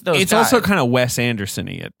of both those It's guys. Also kind of Wes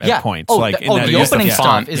Anderson-y at points. The stuff opening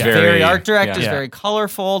stuff is very art direct, is yeah. very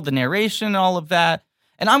colorful, the narration, all of that.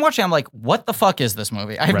 And I'm watching, I'm like, what the fuck is this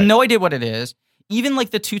movie? I have no idea what it is. Even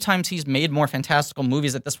like the 2 times he's made more fantastical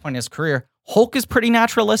movies at this point in his career, Hulk is pretty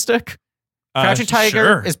naturalistic. Crouching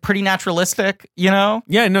Tiger is pretty naturalistic, you know?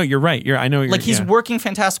 Yeah, no, you're right. I know you're like he's working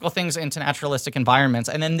fantastical things into naturalistic environments.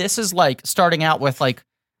 And then this is like starting out with like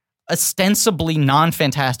ostensibly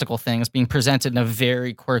non-fantastical things being presented in a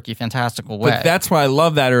very quirky, fantastical way. But that's why I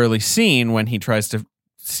love that early scene when he tries to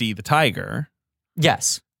see the tiger.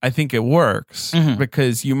 Yes. I think it works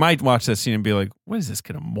because you might watch that scene and be like, what is this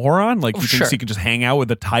kid, a moron? Like he thinks he can just hang out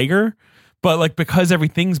with a tiger? But like because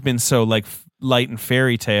everything's been so like light and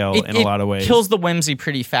fairy tale in a lot of ways, kills the whimsy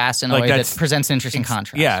pretty fast in a way that presents an interesting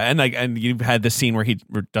contrast. Yeah, and you've had the scene where he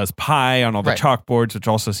does pie on all the chalkboards, which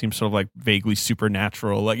also seems sort of like vaguely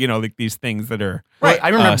supernatural, like like these things that are right. I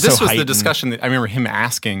remember this was the discussion that I remember him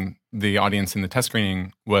asking the audience in the test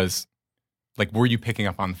screening was like, were you picking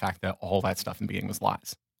up on the fact that all that stuff in the beginning was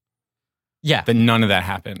lies? Yeah. That none of that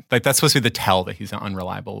happened. Like that's supposed to be the tell that he's an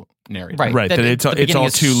unreliable narrator. Right. That it's all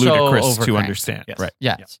too ludicrous to understand. Yes. Right.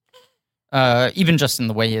 Yes. Even just in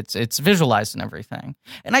the way it's visualized and everything.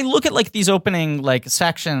 And I look at like these opening like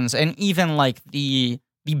sections and even like the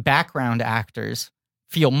background actors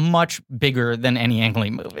feel much bigger than any Ang Lee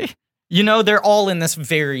movie. You know, they're all in this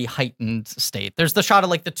very heightened state. There's the shot of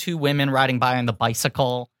like the 2 women riding by on the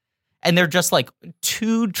bicycle and they're just like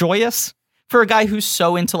too joyous. For a guy who's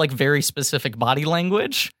so into like very specific body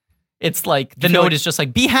language, it's like the note is just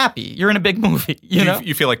like, be happy. You're in a big movie. You know?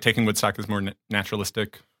 You feel like Taking Woodstock is more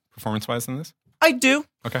naturalistic performance-wise than this? I do.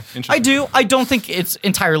 Okay, interesting. I do. I don't think it's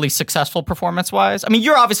entirely successful performance-wise. I mean,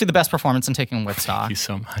 you're obviously the best performance in Taking Woodstock. Thank you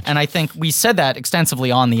so much. And I think we said that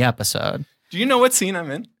extensively on the episode. Do you know what scene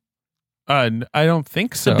I'm in? I don't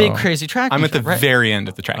think so. The big crazy tracking I'm at the shot, very end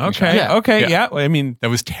of the tracking shot. Yeah. I mean, that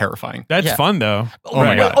was terrifying. That's fun though. Oh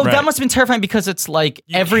my God. That must have been terrifying because it's like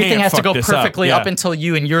everything has to go perfectly up until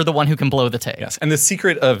you, and you're the one who can blow the tape. Yes. And the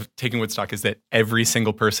secret of Taking Woodstock is that every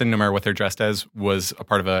single person, no matter what they're dressed as, was a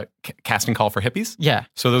part of a casting call for hippies. Yeah.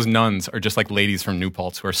 So those nuns are just like ladies from New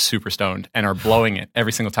Paltz who are super stoned and are blowing it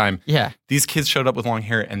every single time. Yeah. These kids showed up with long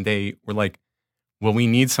hair and they were like, well, we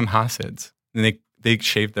need some Hasids. And they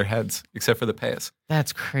shaved their heads, except for the payas.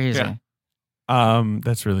 That's crazy. Yeah.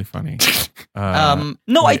 That's really funny.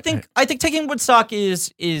 No, I think taking Woodstock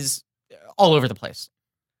is all over the place.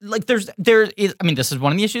 Like there is. I mean, this is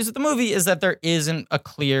one of the issues of the movie is that there isn't a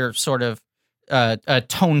clear sort of a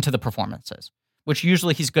tone to the performances, which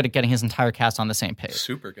usually he's good at getting his entire cast on the same page.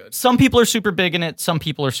 Super good. Some people are super big in it. Some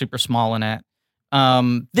people are super small in it.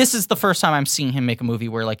 This is the first time I'm seeing him make a movie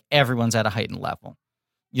where like everyone's at a heightened level,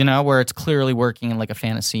 you know, where it's clearly working in like a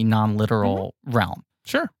fantasy, non-literal realm.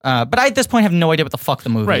 Sure. But I at this point have no idea what the fuck the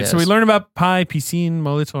movie is. Right. So we learn about Pi, Piscine,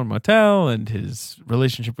 Molitor, Motel, and his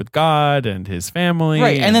relationship with God and his family.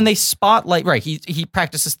 Right. And then they spotlight, right. He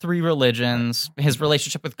practices 3 religions. His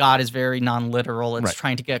relationship with God is very non-literal. It's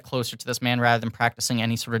trying to get closer to this man rather than practicing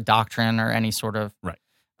any sort of doctrine or any sort of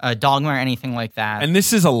dogma or anything like that. And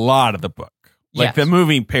this is a lot of the book. Like the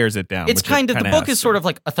movie pares it down. It's kind of, the book is sort of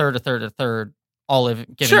like a third, all of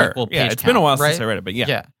it given equal page count. It's been a while since I read it, but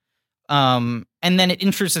yeah. And then it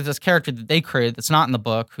introduces this character that they created that's not in the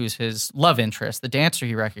book, who's his love interest, the dancer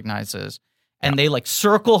he recognizes. And they like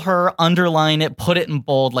circle her, underline it, put it in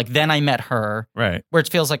bold, like then I met her. Right. Where it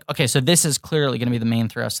feels like, okay, so this is clearly going to be the main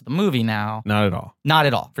thrust of the movie now. Not at all. Not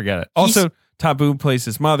at all. Forget it. Also, Taboo plays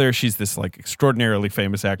his mother. She's this like extraordinarily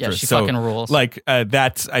famous actress. Yeah, she fucking rules. Like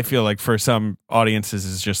that's, I feel like for some audiences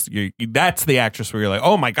is just, that's the actress where you're like,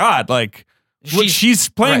 oh my God, like she's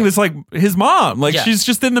playing this like his mom. Like she's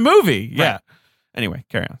just in the movie. Yeah. Anyway,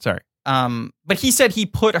 carry on. Sorry. But he said he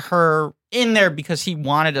put her in there because he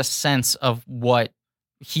wanted a sense of what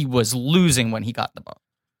he was losing when he got the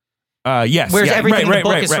boat. Yes. Whereas everything in the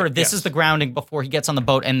book is sort of, this is the grounding before he gets on the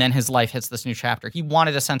boat and then his life hits this new chapter. He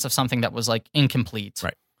wanted a sense of something that was like incomplete.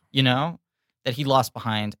 Right. You know? That he lost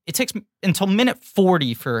behind. It takes until minute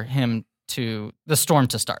 40 for him the storm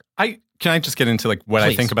to start. Can I just get into like what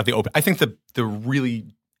I think about the open? I think the really,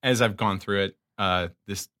 as I've gone through it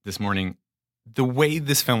this morning, the way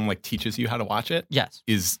this film like teaches you how to watch it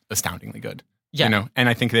is astoundingly good. Yeah. You know, and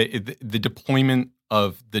I think that the deployment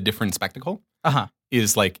of the different spectacle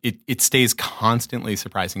is like it stays constantly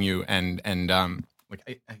surprising you and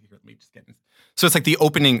like let me just get in. So it's like the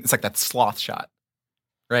opening, it's like that sloth shot.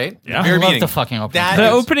 Right? Yeah. I love the fucking opening. The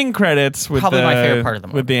opening credits with probably my favorite part of the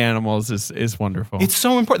movie. With the animals is wonderful. It's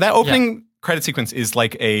so important. That opening credit sequence is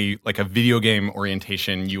like a video game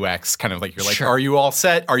orientation UX kind of like you're like, are you all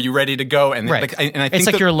set? Are you ready to go? And like, and I think it's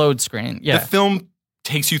like your load screen. Yeah. The film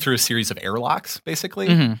takes you through a series of airlocks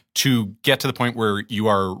basically to get to the point where you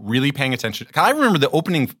are really paying attention. I remember the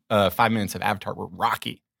opening 5 minutes of Avatar were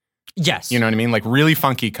rocky. Yes. You know what I mean? Like really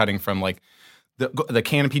funky, cutting from like the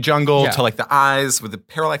canopy jungle to like the eyes with the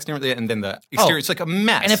parallax and then the exterior. It's like a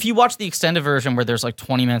mess. And if you watch the extended version where there's like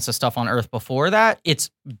 20 minutes of stuff on Earth before that, it's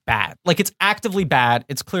bad. Like it's actively bad.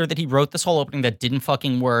 It's clear that he wrote this whole opening that didn't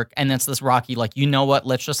fucking work. And then it's this rocky, like, you know what?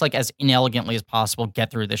 Let's just like as inelegantly as possible get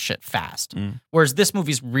through this shit fast. Whereas this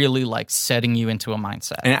movie's really like setting you into a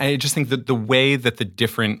mindset. And I just think that the way that the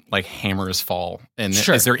different like hammers fall and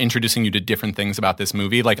as they're introducing you to different things about this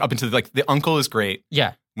movie, like up into like the uncle is great.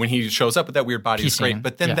 Yeah. When he shows up with that weird body, it's great.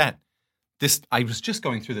 But then I was just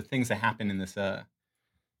going through the things that happen in this,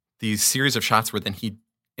 these series of shots where then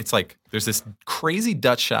it's like there's this crazy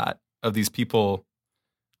Dutch shot of these people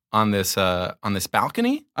on this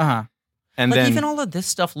balcony. And then even all of this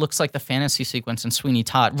stuff looks like the fantasy sequence in Sweeney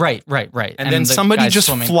Todd. Right. And then somebody just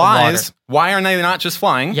flies. Why are they not just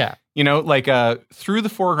flying? Yeah. You know, like through the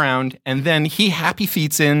foreground, and then he happy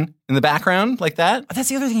feets in the background like that. That's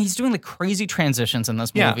the other thing. He's doing like crazy transitions in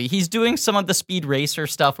this movie. He's doing some of the Speed Racer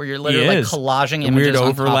stuff where you're literally like collaging images, weird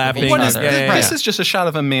overlapping. This is just a shot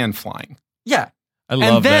of a man flying. Yeah, I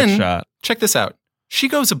love that shot. Check this out. She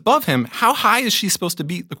goes above him. How high is she supposed to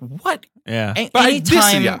be? Like what? Yeah.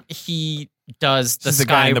 Anytime he does the sky, the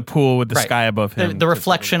guy in the pool with the sky above him, the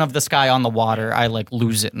reflection of the sky on the water, I like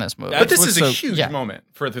lose it in this movie. But this is a huge moment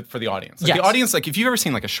for the audience. Like the audience, like if you've ever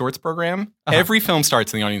seen like a shorts program, every film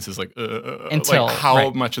starts and the audience is like, until like,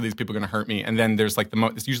 how much are these people going to hurt me? And then there's like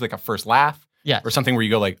it's usually like a first laugh. Or something where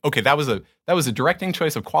you go like, okay, that was a directing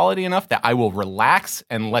choice of quality enough that I will relax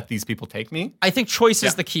and let these people take me. I think choice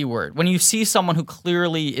is the key word. When you see someone who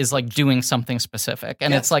clearly is like doing something specific,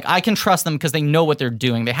 and it's like I can trust them because they know what they're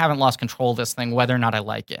doing. They haven't lost control of this thing, whether or not I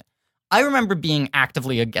like it. I remember being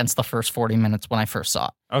actively against the first 40 minutes when I first saw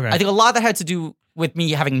it. Okay. I think a lot of that had to do with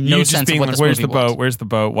me having no You just sense of being what like, this where's movie the boat? was. Where's the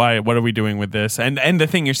boat? Why? What are we doing with this? And the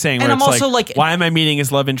thing you're saying, And where I'm it's also like, why am I meeting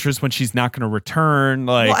his love interest when she's not going to return?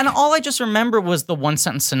 Like, well, and all I just remember was the one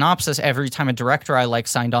sentence synopsis every time a director I like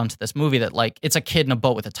signed on to this movie that like it's a kid in a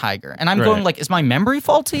boat with a tiger, and I'm Right. going like, is my memory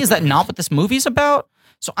faulty? Is that not what this movie's about?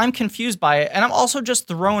 So I'm confused by it, and I'm also just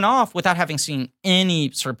thrown off without having seen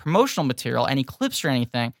any sort of promotional material, any clips or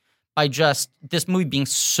anything, by just this movie being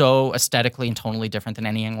so aesthetically and tonally different than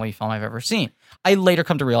any Ang Lee film I've ever seen. I later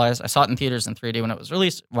come to realize, I saw it in theaters in 3D when it was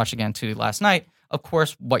released, watched again 2D last night. Of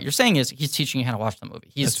course, what you're saying is he's teaching you how to watch the movie.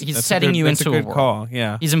 He's setting you into a world. call.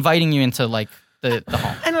 Yeah. He's inviting you into like the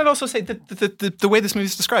home. And I'd also say that the way this movie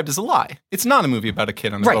is described is a lie. It's not a movie about a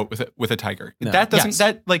kid on a Right. boat with a tiger. No. That doesn't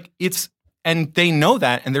Yes. it's and they know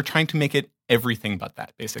that, and they're trying to make it everything but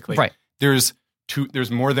that. Basically, Right. There's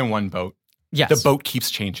more than one boat. Yes. The boat keeps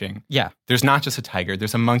changing. Yeah. There's not just a tiger.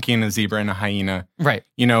 There's a monkey and a zebra and a hyena. Right.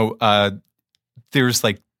 You know, there's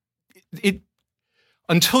like it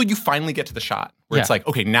until you finally get to the shot where it's Yeah. like,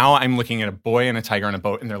 okay, now I'm looking at a boy and a tiger on a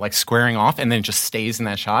boat, and they're like squaring off, and then it just stays in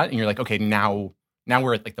that shot, and you're like, okay, now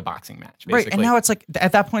we're at like the boxing match, basically. Right. And now it's like,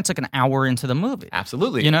 at that point, it's like an hour into the movie.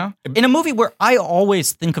 Absolutely. You know? In a movie where I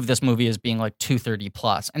always think of this movie as being like 2:30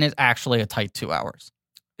 plus, and it's actually a tight 2 hours.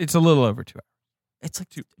 It's a little over 2 hours. It's like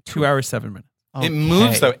 2 hours, 7 minutes. okay. It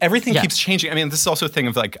moves though. Everything Yeah. keeps changing. I mean, this is also a thing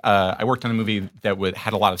of like I worked on a movie that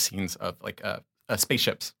had a lot of scenes of like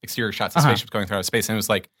spaceships, exterior shots of spaceships going through outer space, and it was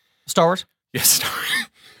like Star Wars? yes,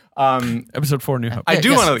 Episode 4, New Hope. I do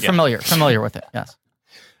Yes, want to familiar with it. Yes.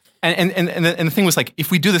 And the thing was like,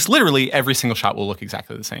 if we do this literally, every single shot will look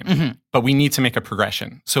exactly the same. Mhm. But we need to make a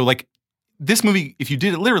progression. So like this movie, if you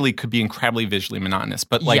did it literally, could be incredibly visually monotonous.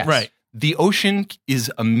 But like Yes. Right. the ocean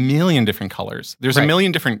is a million different colors. There's a Right.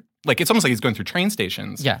 million different, like it's almost like he's going through train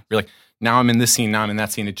stations. Yeah. You're like, now I'm in this scene, now I'm in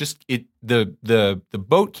that scene. The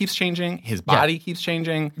boat keeps changing, his body keeps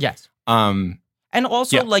changing. Yes. Um And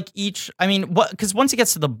also, Yeah. like because once he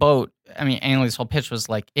gets to the boat, I mean, Ang Lee's whole pitch was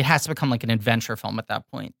like, it has to become like an adventure film at that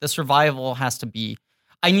point. The survival has to be,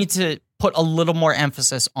 I need to put a little more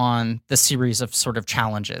emphasis on the series of sort of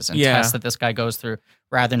challenges and Yeah. tests that this guy goes through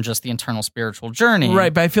rather than just the internal spiritual journey.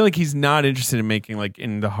 Right, but I feel like he's not interested in making like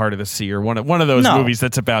In the Heart of the Sea or one of those No. movies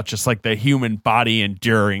that's about just like the human body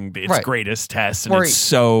enduring its Right. greatest test, and Or- it's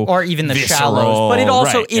so Or even the visceral. shallows. But it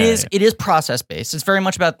also, Right, it is process based. It's very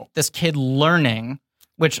much about this kid learning,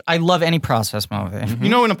 which I love any process movie. You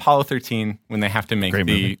know in Apollo 13 when they have to make Great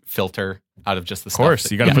the movie. filter out of just the Of course,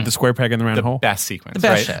 stuff you got to Yeah. put the square peg in the round the hole. best sequence, The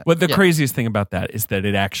best right? shit. But the Yeah. craziest thing about that is that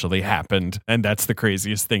it actually happened, and that's the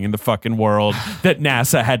craziest thing in the fucking world. That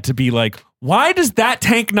NASA had to be like, why does that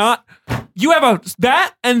tank not? You have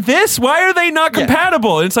that and this. Why are they not Yeah.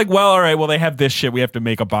 compatible? And it's like, well, all right, well they have this shit. We have to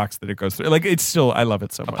make a box that it goes through. Like it's still, I love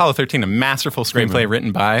it so much. Apollo 13, a masterful Great screenplay movie.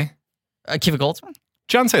 written by Kiva Goldsman?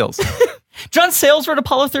 John Sayles. John Sayles wrote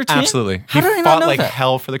Apollo 13? Absolutely. How he did I not fought know like that?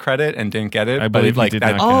 hell for the credit and didn't get it. I but believe he like did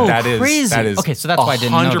that, not get it. that is crazy. that is Okay, so that's why I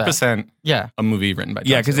didn't know that. 100% Yeah. a movie written by John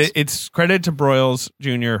Yeah, because Sayles. it's credited to Broyles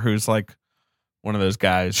Jr., who's like one of those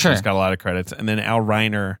guys Sure. who's got a lot of credits, and then Al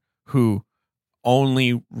Reiner, who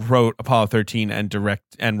only wrote Apollo 13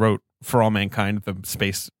 and wrote For All Mankind, the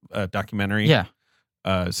space documentary. Yeah.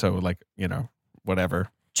 So like whatever.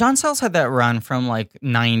 John Sayles had that run from like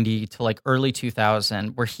 90 to like early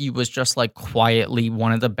 2000 where he was just like quietly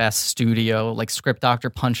one of the best studio like script doctor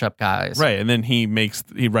punch up guys. Right, and then he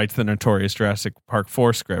writes the notorious Jurassic Park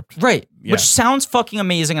 4 script. Right. Yeah. Which sounds fucking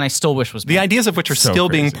amazing and I still wish was the made. ideas of which are So still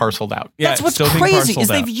being crazy. parceled out. Yeah, That's it's what's still being crazy parceled is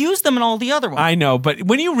they've out. used them in all the other ones. I know, but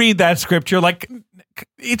when you read that script, you're like,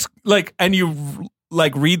 it's like, and you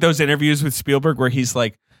like read those interviews with Spielberg where he's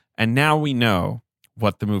like, and now we know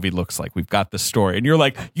what the movie looks like. We've got the story. And you're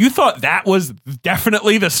like, you thought that was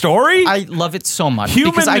definitely the story? I love it so much.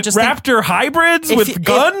 Human because I just think raptor hybrids if with you-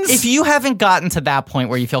 guns? If you haven't gotten to that point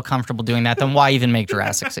where you feel comfortable doing that, then why even make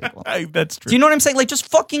Jurassic sequel? That's true. Do you know what I'm saying? Like, just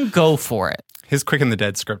fucking go for it. His Quick and the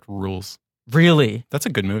Dead script rules. Really? That's a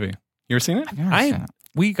good movie. You ever seen it? I've never seen it.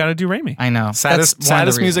 We got to do Raimi. I know. Saddest That's one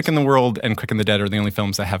of the music reasons. in the world and Quick and the Dead are the only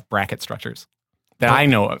films that have bracket structures that I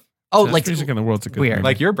know of. Oh, Best like music in the world's a good weird. movie.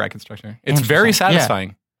 Like your bracket structure. It's very Interesting. Yeah.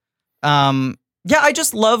 satisfying. Yeah, I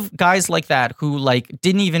just love guys like that who like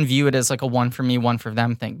didn't even view it as like a one for me, one for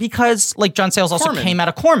them thing. Because like John Sayles also Corman. came out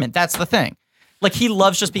of Corman. That's the thing. Like he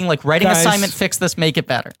loves just being like writing Guys. assignment, fix this, make it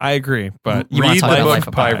better. I agree, but You wanna Read talk the about Life book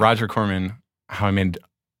of by Pi. Roger Corman, How I Made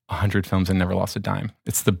 100 Films and Never Lost a Dime.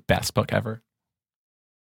 It's the best book ever.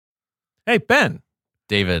 hey, Ben,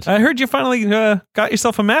 David. I heard you finally got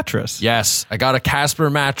yourself a mattress. Yes, I got a Casper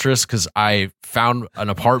mattress because I found an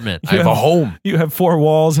apartment. I have a home. You have 4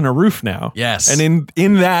 walls and a roof now. Yes. And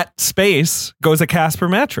in that space goes a Casper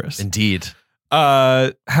mattress. Indeed.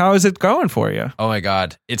 How is it going for you? Oh my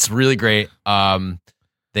God. It's really great.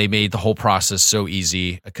 They made the whole process so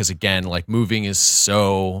easy because, again, like moving is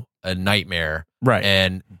so a nightmare. Right.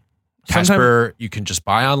 And Casper, you can just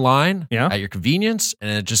buy online at your convenience, and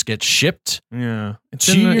it just gets shipped. Yeah, it's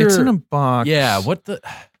in a box. Yeah,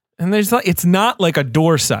 and there's like it's not like a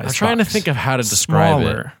door size. I'm trying to think of how to describe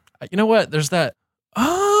it. You know what? There's that in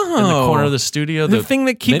the corner of the studio, the thing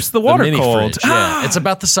that keeps the water cold. Yeah, it's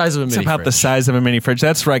about the size of a mini fridge. It's about the size of a mini fridge.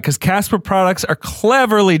 That's right, because Casper products are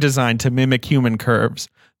cleverly designed to mimic human curves.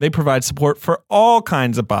 They provide support for all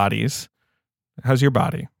kinds of bodies. How's your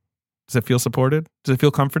body? Does it feel supported? Does it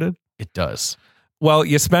feel comforted? It does. Well,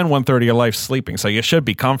 you spend 1/3 of your life sleeping, so you should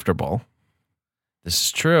be comfortable. This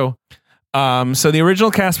is true. So the original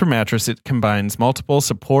Casper mattress, it combines multiple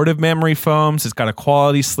supportive memory foams. It's got a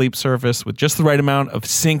quality sleep surface with just the right amount of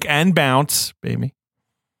sink and bounce, baby.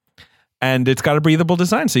 And it's got a breathable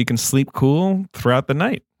design, so you can sleep cool throughout the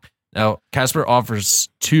night. Now, Casper offers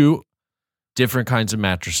 2 different kinds of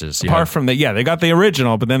mattresses. Apart from they got the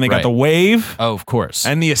original, but then they got the Wave. Oh, of course.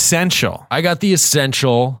 And the Essential. I got the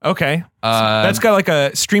Essential. Okay. That's got like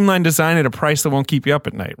a streamlined design at a price that won't keep you up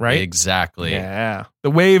at night, right? Exactly. Yeah.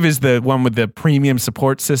 The Wave is the one with the premium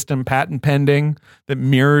support system, patent pending, that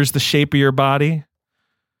mirrors the shape of your body.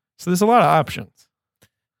 So there's a lot of options.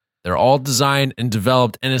 They're all designed and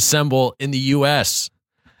developed and assembled in the U.S.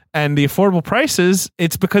 And the affordable prices,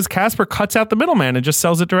 it's because Casper cuts out the middleman and just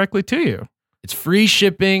sells it directly to you. It's free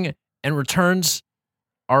shipping, and returns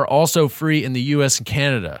are also free in the U.S. and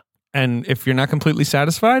Canada. And if you're not completely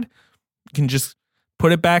satisfied, you can just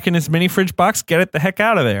put it back in its mini fridge box, get it the heck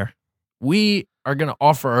out of there. We are going to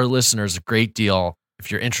offer our listeners a great deal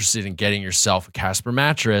if you're interested in getting yourself a Casper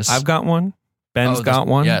mattress. I've got one. Ben's got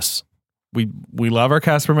one. Yes. We love our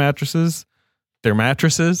Casper mattresses. They're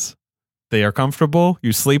mattresses. They are comfortable.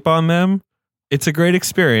 You sleep on them. It's a great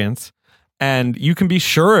experience. And you can be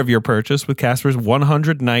sure of your purchase with Casper's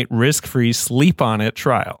 100-night risk-free sleep on it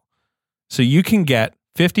trial. So you can get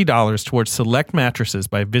 $50 towards select mattresses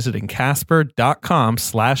by visiting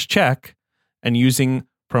casper.com/check and using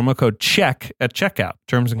promo code CHECK at checkout.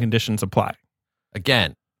 Terms and conditions apply.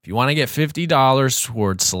 Again, if you want to get $50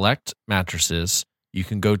 towards select mattresses, you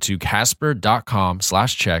can go to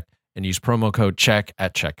casper.com/check and use promo code CHECK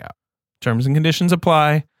at checkout. Terms and conditions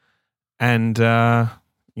apply. And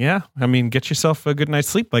yeah, I mean, get yourself a good night's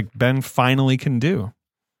sleep like Ben finally can do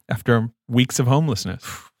after weeks of homelessness.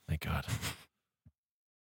 Thank God.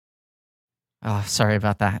 Oh, sorry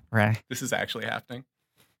about that, Ray. This is actually happening.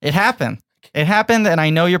 It happened. It happened, and I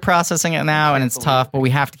know you're processing it now, and it's tough, but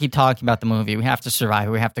we have to keep talking about the movie. We have to survive.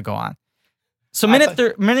 We have to go on. So minute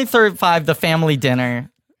 35, the family dinner,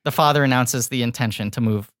 the father announces the intention to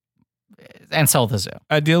move and sell the zoo.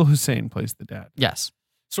 Adil Hussein plays the dad. Yes.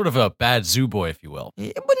 Sort of a bad zoo boy, if you will. But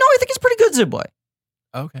no, I think he's a pretty good zoo boy.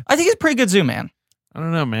 Okay. I think he's a pretty good zoo man. I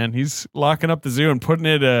don't know, man. He's locking up the zoo and putting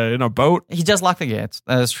it in a boat. He does lock the gates.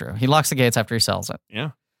 That is true. He locks the gates after he sells it.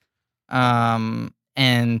 Yeah. And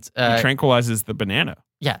he tranquilizes the banana.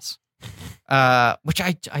 Yes. Which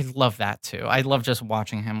I love that too. I love just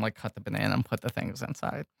watching him like cut the banana and put the things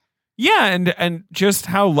inside. Yeah, and just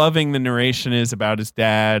how loving the narration is about his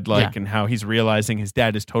dad, and how he's realizing his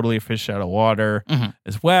dad is totally a fish out of water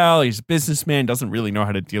as well. He's a businessman, doesn't really know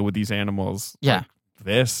how to deal with these animals. Yeah. Like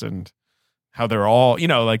this and how they're all,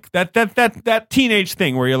 like that teenage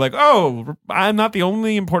thing where you're like, oh, I'm not the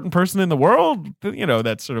only important person in the world.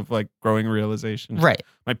 That sort of like growing realization. Right.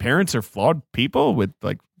 My parents are flawed people with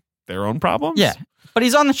like their own problems. Yeah. But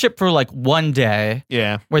he's on the ship for like one day.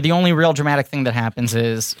 Yeah. Where the only real dramatic thing that happens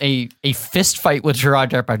is a fist fight with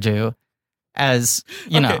Gerard Depardieu as,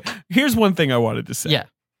 you know. Here's one thing I wanted to say. Yeah.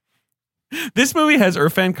 This movie has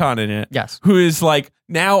Irfan Khan in it. Yes. Who is like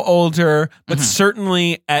now older, but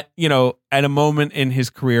certainly at a moment in his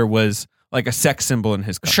career was like a sex symbol in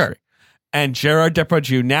his country. Sure. And Gerard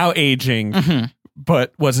Depardieu now aging,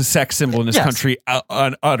 but was a sex symbol in his country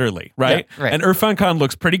utterly, right? Yeah, right? And Irfan Khan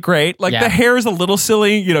looks pretty great. Like the hair is a little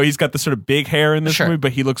silly. He's got the sort of big hair in this movie,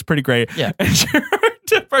 but he looks pretty great. Yeah. And Gerard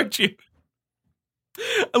Depardieu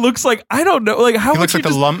looks like, I don't know, like how he looks like the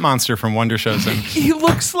lump monster from Wonder Shows. He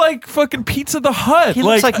looks like fucking Pizza the Hut. He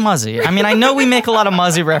looks like Muzzy. I mean, I know we make a lot of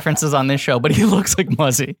Muzzy references on this show, but he looks like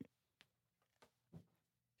Muzzy.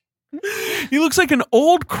 He looks like an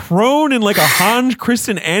old crone in like a Hans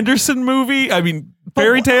Christian Andersen movie. I mean,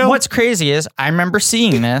 fairy tale. What's crazy is I remember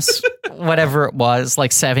seeing this, whatever it was,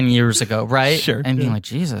 like 7 years ago, right? Sure. And being like,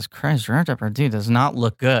 Jesus Christ, Gerard Depardieu does not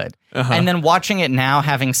look good. And then watching it now,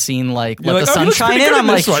 having seen like Let the Sun Shine In, I'm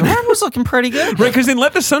like, Gerard was looking pretty good. Right, because in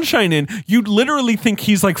Let the Sun Shine In, you'd literally think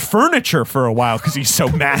he's like furniture for a while because he's so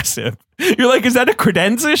massive. You're like, is that a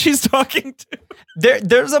credenza she's talking to?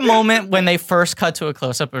 There's a moment when they first cut to a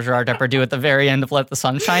close-up of Gerard Depardieu at the very end of Let the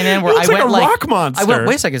Sun Shine In, where I went like a rock monster. I went,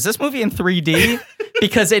 wait a second, is this movie in 3D?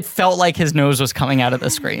 Because it felt like his nose was coming out of the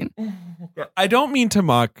screen. I don't mean to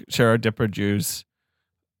mock Gerard Depardieu's,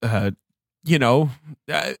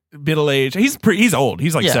 middle age. He's old.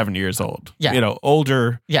 He's like 7 years old. Yeah.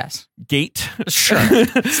 Older. Yes. Gait. Sure.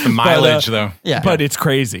 It's the mileage, though. Yeah. But it's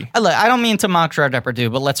crazy. I don't mean to mock Gerard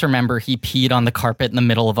Depardieu, but let's remember he peed on the carpet in the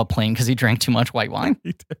middle of a plane because he drank too much white wine.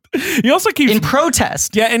 He did. He also keeps... In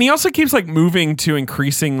protest. Yeah, and he also keeps like moving to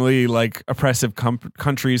increasingly like oppressive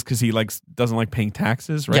countries because he like doesn't like paying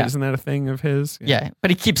taxes, right? Yeah. Isn't that a thing of his? Yeah, but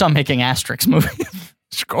he keeps on making Asterix movies.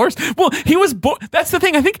 Of course. Well, he was... that's the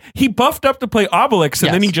thing. I think he buffed up to play Obelix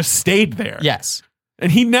and then he just stayed there. Yes.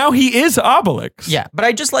 And he is Obelix. Yeah, but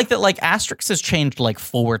I just like that like Asterix has changed like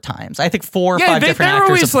 4 times. I think 4 or 5 different they're actors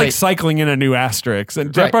always have played. like cycling in a new Asterix.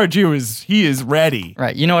 And Right. Depardieu is ready.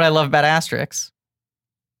 Right. You know what I love about Asterix?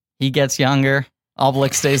 He gets younger.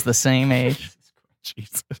 Obelix stays the same age.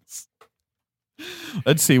 Jesus.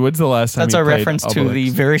 Let's see. When's the last time That's he a played reference to Obelix? the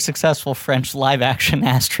very successful French live-action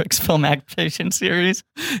Asterix film adaptation series.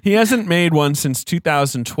 He hasn't made one since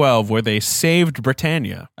 2012 where they saved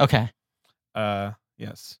Britannia. Okay.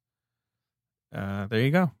 Yes. There you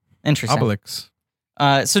go. Interesting. Obelix.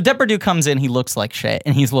 So Depardieu comes in, he looks like shit,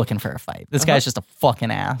 and he's looking for a fight. This guy's just a fucking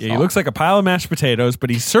ass. Yeah, he looks like a pile of mashed potatoes, but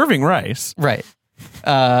he's serving rice. Right.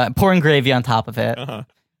 Pouring gravy on top of it.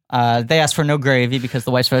 They ask for no gravy because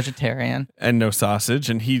the wife's vegetarian. And no sausage,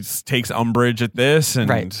 and he takes umbrage at this, and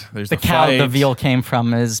there's the a cow fight. the veal came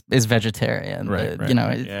from is vegetarian. Right. You know,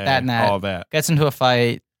 Yeah, that and that. all that. Gets into a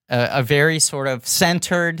fight. A very sort of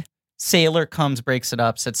centered sailor comes, breaks it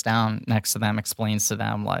up, sits down next to them, explains to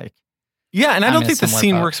them like, yeah, and I don't think the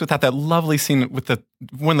scene up. works without that lovely scene with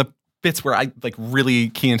one of the bits where I like really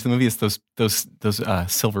key into the movie is those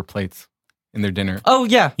silver plates in their dinner. oh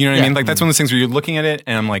yeah, You know what yeah. I mean? Like that's one of those things where you're looking at it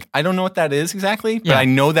and I'm like, I don't know what that is exactly, but Yeah. I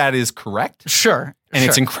know that is correct. Sure, And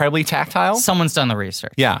it's incredibly tactile. Someone's done the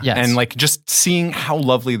research. Yeah. Yes. And like just seeing how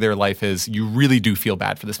lovely their life is, you really do feel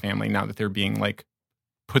bad for this family now that they're being like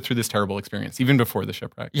put through this terrible experience, even before the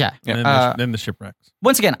shipwreck. Yeah. And then the shipwrecks.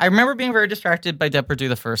 Once again, I remember being very distracted by Depardieu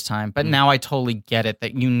the first time, but now I totally get it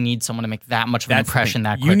that you need someone to make that much of an That's the impression thing.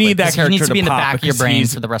 that You quickly. need that 'Cause he character needs to be in the pop back of your because brain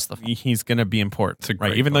he's- for the rest of the film. He's going to be important, a right?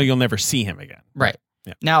 great Even though point. you'll never see him again. Right.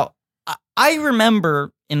 Yeah. Now, I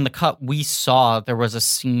remember in the cut we saw there was a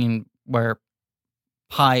scene where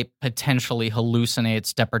Pi potentially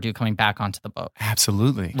hallucinates Depardieu coming back onto the boat.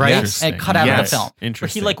 Absolutely. Right? Interesting. And cut out of the Yes. film. Where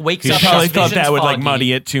Interesting. he like wakes He up. probably his thought vision's that would like foggy,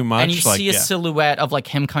 muddy it too much. And you see a silhouette of like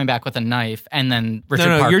him coming back with a knife and then Richard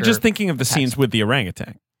No, Parker. you're just thinking of the attacks. scenes with the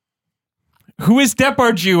orangutan. Who is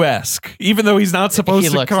Depardieu-esque, even though he's not supposed He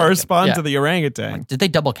to looks like him, correspond yeah. to the orangutan. Did they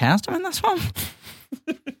double cast him in this one?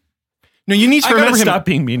 No, you need to I gotta remember him. stop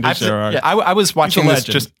being mean to Gerard. I was watching this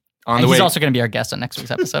legend. just on And the way. he's also going to be our guest on next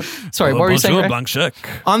week's episode. Sorry, what were you saying? Bonjour, Ray? Blanc-Chuck.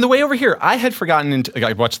 On the way over here, I had forgotten.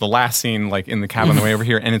 I watched the last scene like in the cab on the way over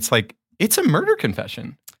here, and it's like it's a murder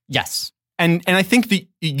confession. Yes. And I think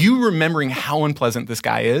you remembering how unpleasant this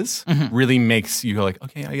guy is Mm-hmm. really makes you go like,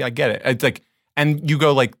 okay, I get it. It's like, and you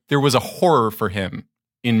go like, there was a horror for him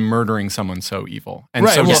in murdering someone so evil and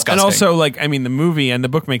so disgusting. And also, like, I mean, the movie and the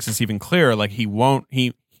book makes this even clearer. Like, he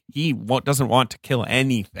doesn't want to kill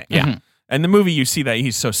anything. Yeah. Mhm. And the movie, you see that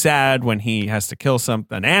he's so sad when he has to kill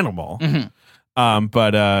an animal. Mm-hmm.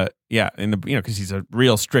 But yeah, because he's a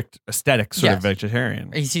real strict aesthetic sort of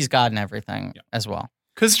vegetarian. He sees God in everything as well.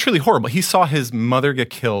 Because it's truly horrible. He saw his mother get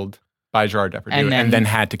killed by Gerard Depardieu and then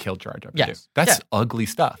had to kill Gerard Depardieu. Yes. That's ugly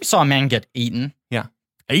stuff. We saw a man get eaten.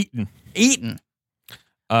 Eaten.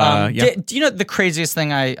 Do you know the craziest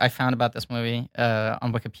thing I found about this movie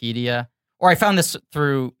on Wikipedia? Or I found this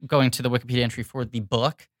through going to the Wikipedia entry for the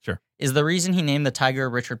book. Sure. Is the reason he named the tiger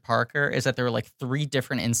Richard Parker is that there were like 3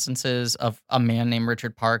 different instances of a man named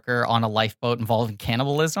Richard Parker on a lifeboat involving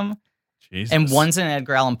cannibalism. Jesus. And one's an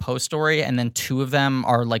Edgar Allan Poe story, and then 2 of them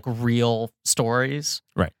are like real stories.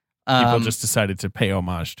 Right. People just decided to pay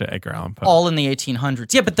homage to Edgar Allan Poe. All in the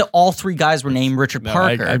 1800s. Yeah, but all 3 guys were named Richard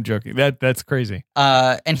Parker. I'm joking. That's crazy.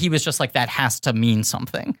 And he was just like, that has to mean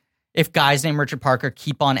something. If guys named Richard Parker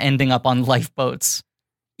keep on ending up on lifeboats,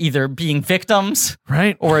 either being victims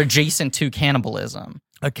Right. or adjacent to cannibalism.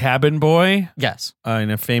 A cabin boy Yes. in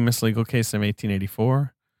a famous legal case in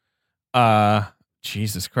 1884.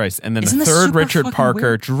 Jesus Christ. And then Isn't the this third super Richard fucking Parker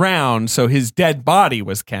weird? drowned, so his dead body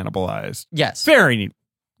was cannibalized. Yes. Very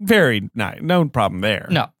nice. No problem there.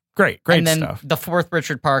 No. Great And then stuff. the fourth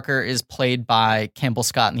Richard Parker is played by Campbell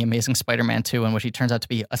Scott in The Amazing Spider-Man 2, in which he turns out to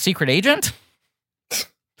be a secret agent.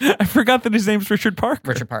 I forgot that his name's Richard Parker.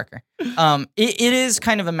 Richard Parker. It is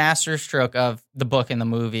kind of a masterstroke of the book and the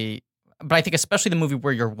movie, but I think especially the movie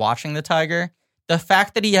where you're watching the tiger, the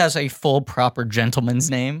fact that he has a full proper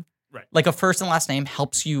gentleman's name, right, like a first and last name,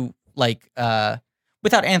 helps you like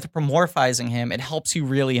without anthropomorphizing him, it helps you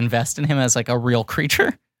really invest in him as like a real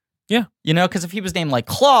creature. Yeah. You know, because if he was named like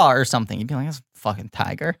Claw or something, you'd be like, that's a fucking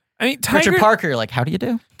tiger. I mean, Richard Parker, you're like, how do you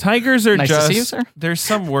do? Tigers are Nice just, to see you, sir. There's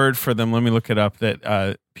some word for them. Let me look it up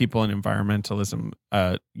that people in environmentalism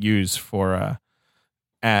use for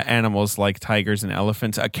animals like tigers and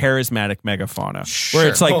elephants, a charismatic megafauna. Where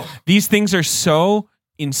it's like, these things are so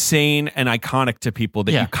insane and iconic to people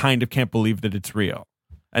that you kind of can't believe that it's real.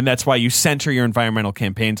 And that's why you center your environmental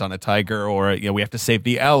campaigns on a tiger, or we have to save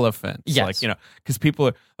the elephants. Yes. Like, because people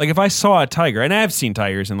are like, if I saw a tiger, and I have seen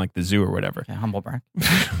tigers in like the zoo or whatever. Yeah, humble brag.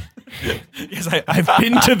 Yes, I've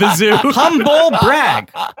been to the zoo. Humble brag.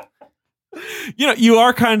 You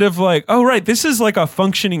are kind of like, oh, right, this is like a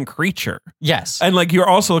functioning creature. Yes. And like, you're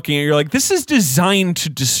also looking at, you're like, this is designed to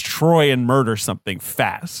destroy and murder something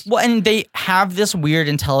fast. Well, and they have this weird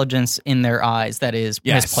intelligence in their eyes that is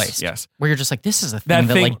misplaced. Yes. Where you're just like, this is a thing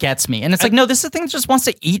that like gets me. And it's like, no, this is a thing that just wants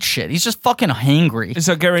to eat shit. He's just fucking hangry.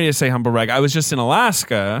 So get ready to say humble brag. I was just in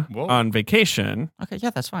Alaska on vacation. Okay,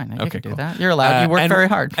 yeah, that's fine. You Okay, can do cool. that. You're allowed. You work very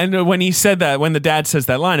hard. And when he said that, when the dad says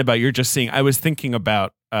that line about you're just seeing, I was thinking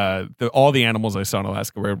about all the animals I saw in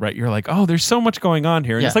Alaska where, right, you're like, oh, there's so much going on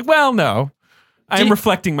here. And it's like, well, no. I'm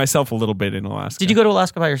reflecting myself a little bit in Alaska. Did you go to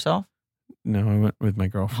Alaska by yourself? No, I went with my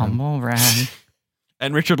girlfriend. Humble brag.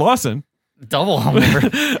 And Richard Lawson. Double humble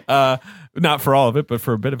brag. Not for all of it, but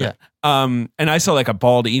for a bit of it. And I saw like a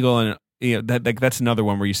bald eagle, and that's another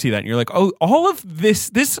one where you see that and you're like, oh, all of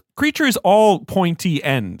this creature is all pointy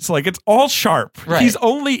ends. Like, it's all sharp. Right.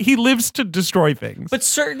 He lives to destroy things. But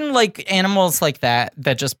certain like animals like that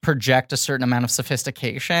just project a certain amount of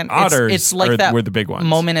sophistication. Otters it's like that were the big ones.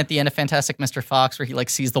 Moment at the end of Fantastic Mr. Fox where he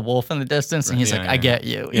like sees the wolf in the distance and he's like, I get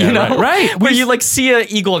you. Yeah, you know? Right. Where you like see an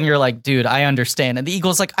eagle and you're like, dude, I understand. And the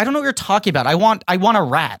eagle's like, I don't know what you're talking about. I want a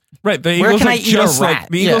rat. Right. The Where eagle's can like, I eat a just rat? like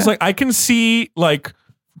the eagle's like, I can see like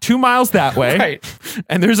 2 miles that way, right,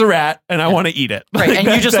 and there's a rat, and I want to eat it. Right, Like and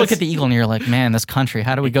you just look at the eagle and you're like, man, this country,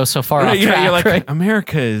 how do we go so far off track? You're like, right?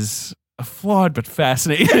 America is a flawed but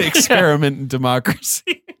fascinating experiment in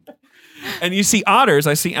democracy. And you see otters.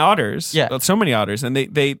 I see otters. Yeah. So many otters, and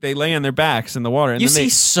they lay on their backs in the water. And You then see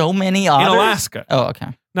so many otters? in Alaska. Oh, okay.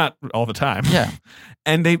 Not all the time. Yeah.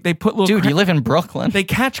 And they put little Dude, you live in Brooklyn. They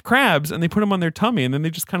catch crabs and they put them on their tummy, and then they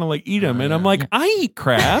just kind of like eat them. And I'm like, I eat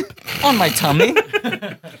crab on my tummy.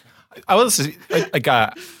 I was like,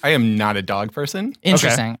 I am not a dog person.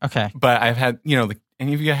 Interesting. Okay. But I've had, like,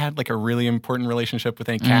 any of you had like a really important relationship with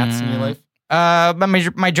any cats in your life? But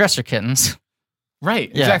my dresser kittens.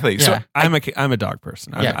 Right. Yeah, Exactly. yeah. So I'm a dog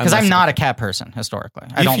person. Yeah, because I'm not a cat person historically.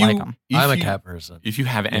 I don't like them. I'm a cat person. If you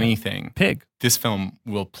have anything, pig, this film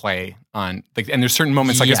will play on. Like, and there's certain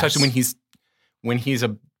moments, like especially when he's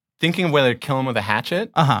thinking of whether to kill him with a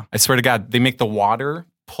hatchet. I swear to God, they make the water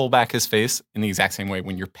pull back his face in the exact same way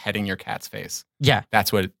when you're petting your cat's face. Yeah,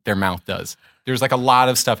 that's what their mouth does. There's like a lot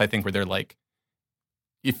of stuff I think where they're like,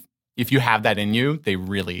 if you have that in you, they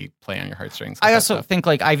really play on your heartstrings. I also think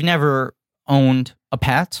like I've never owned a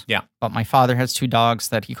pet. Yeah. But my father has 2 dogs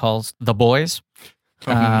that he calls the boys.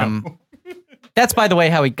 No. That's, by the way,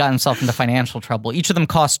 how he got himself into financial trouble. Each of them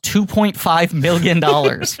cost $2.5 million.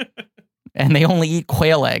 And they only eat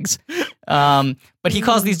quail eggs. But he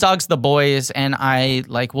calls these dogs the boys, and I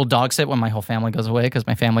will dog sit when my whole family goes away because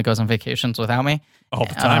my family goes on vacations without me. All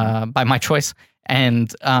the time. By my choice.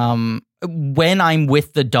 And when I'm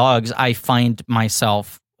with the dogs, I find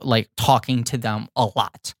myself talking to them a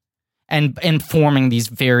lot. And forming these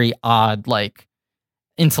very odd,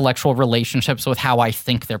 intellectual relationships with how I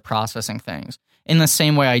think they're processing things. In the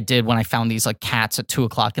same way I did when I found these cats at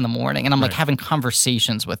 2:00 in the morning, and I'm having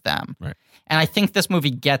conversations with them. Right. And I think this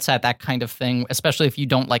movie gets at that kind of thing, especially if you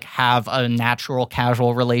don't have a natural,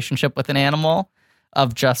 casual relationship with an animal.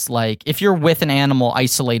 Of just if you're with an animal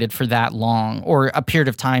isolated for that long, or a period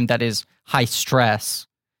of time that is high stress,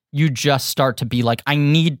 you just start to be I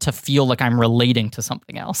need to feel like I'm relating to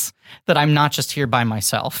something else, that I'm not just here by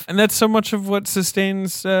myself. And that's so much of what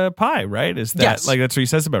sustains Pi, right? Is that Yes. that's what he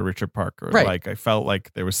says about Richard Parker. Right. I felt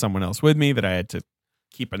like there was someone else with me, that I had to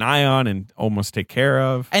keep an eye on and almost take care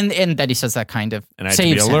of. And that he says that kind of And I have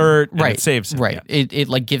saves to be alert. him. And Right. It saves him. Right. Yeah. It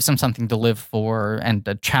like gives him something to live for and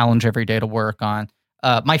a challenge every day to work on.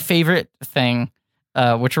 My favorite thing,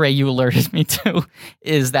 which Ray, you alerted me to,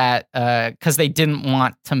 is that because they didn't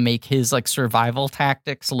want to make his like survival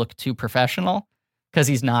tactics look too professional, because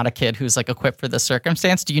he's not a kid who's like equipped for this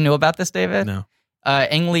circumstance. Do you know about this, David? No.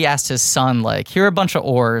 Ang Lee asked his son, like, here are a bunch of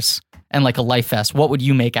oars and like a life vest. What would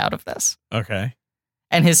you make out of this? Okay.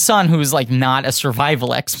 And his son, who's like not a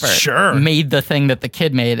survival expert, Sure. made the thing that the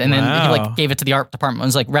kid made, and then he Wow. like gave it to the art department and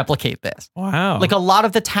was like, replicate this. Wow. Like a lot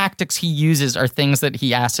of the tactics he uses are things that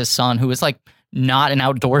he asked his son, who is like not an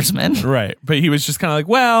outdoorsman. Right. But he was just kind of like,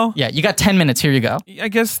 well, Yeah, you got 10 minutes. Here you go. I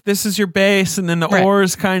guess this is your base, and then the Right.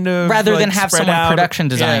 oars kind of Rather like, than have spread someone out. production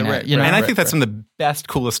design it, you know? And I right, think that's right. some of the best,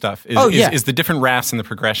 coolest stuff is, Oh, yeah. is the different rafts and the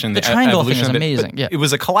progression. The triangle thing evolution is of it. amazing, But yeah. It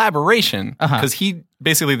was a collaboration Uh-huh. because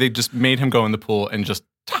they just made him go in the pool and just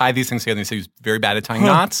tie these things together. And he said he was very bad at tying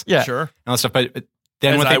knots Yeah. Sure. and all that stuff. But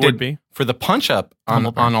then As what I they would did be. for the punch-up on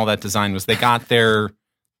all that design was they got their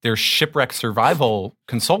shipwreck survival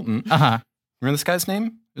consultant. Uh-huh. Remember this guy's name?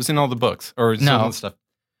 It was in all the books or No. all the stuff.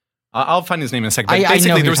 I'll find his name in a second. But I know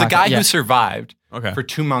basically, who there was you're a guy talking- yeah. who survived Okay. for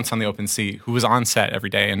 2 months on the open sea who was on set every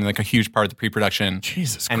day and like a huge part of the pre-production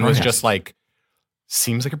Jesus and Christ. was just like,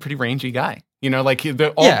 seems like a pretty rangy guy. You know, like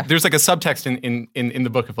Yeah. there's like a subtext in the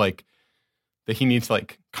book of like that he needs to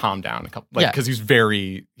like calm down a couple, like Yeah. because he's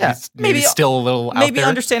very, Yeah. he's maybe still a little out Maybe there.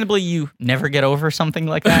 understandably, you never get over something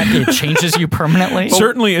like that. It changes you permanently.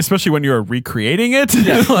 Certainly, especially when you're recreating it.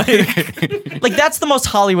 like, Like that's the most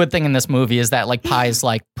Hollywood thing in this movie is that like Pie's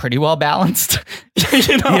like pretty well balanced.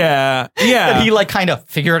 You know? yeah. That Yeah. he like kind of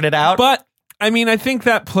figured it out. But I mean, I think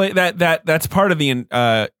that's part of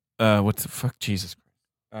the what's the fuck, Jesus,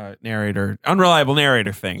 narrator, unreliable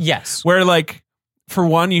narrator thing. yes. Where like, for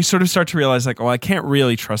one, you sort of start to realize like, well, I can't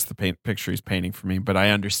really trust the picture he's painting for me, but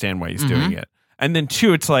I understand why he's doing it. And then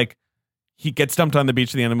two, it's like he gets dumped on the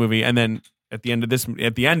beach at the end of the movie, and then at the end of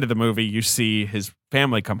the movie, you see his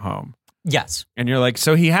family come home, Yes. and you're like,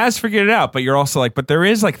 so he has figured it out, but you're also like, but there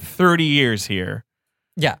is like 30 years here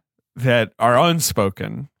Yeah. that are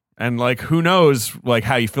unspoken. And like, who knows, like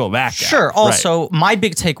how you feel that gap. Sure. Right. Also, my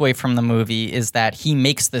big takeaway from the movie is that he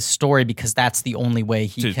makes this story because that's the only way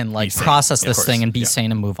he To can be like sane. process Of this course. thing and be Yeah.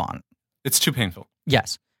 sane and move on. It's too painful.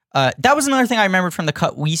 Yes. That was another thing I remembered from the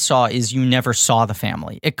cut we saw is you never saw the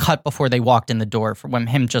family. It cut before they walked in the door for when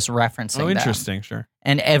him just referencing Oh, them. interesting. Sure.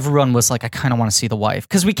 And everyone was like, I kind of want to see the wife.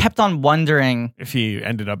 Because we kept on wondering, If he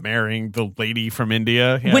ended up marrying the lady from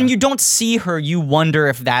India. Yeah. when you don't see her, you wonder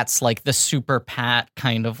if that's like the super pat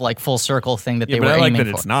kind of like full circle thing that Yeah, they but were I like aiming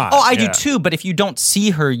that for. it's not. Oh, I Yeah. do too. But if you don't see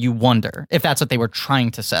her, you wonder if that's what they were trying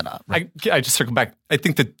to set up. I just circle back. I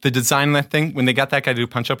think that the design of that thing, when they got that guy to do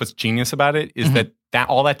punch up, what's genius about it is that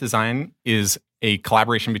all that design is a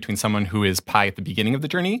collaboration between someone who is Pie at the beginning of the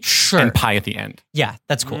journey Sure. and Pie at the end, Yeah,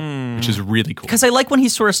 that's cool. which is really cool. Because I like when he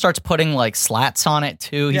sort of starts putting like slats on it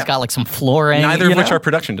too. He's Yeah. got like some flooring. Neither you of which know? are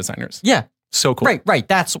production designers. Yeah. So cool. Right.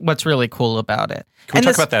 That's what's really cool about it. Can we And talk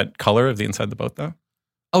this- about that color of the inside of the boat, though?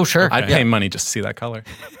 Oh, sure. I'd Yeah. pay money just to see that color.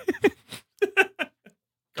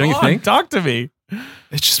 Go Don't you on, think? Talk to me.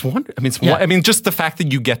 It's just wonder. I mean, Yeah. I mean, just the fact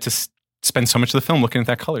that you get to spend so much of the film looking at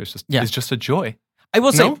that color is Yeah. just a joy. I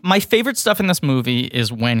will say No? my favorite stuff in this movie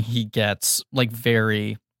is when he gets like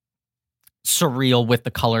very surreal with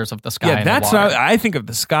the colors of the sky. Yeah, and that's the water. what I think of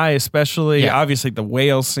the sky, especially. Yeah. Obviously, the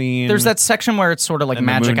whale scene. There's that section where it's sort of like And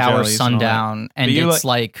the magic moon hour jellies and all that. sundown, and But you it's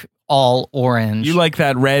like all orange. You like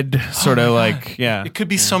that red sort Oh of my like, yeah. It could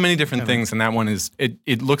be so many different things, and that one is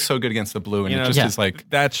it looks so good against the blue, and You know, it just Yeah. is like,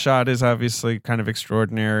 That shot is obviously kind of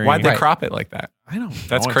extraordinary. why'd they Right. crop it like that? I don't know.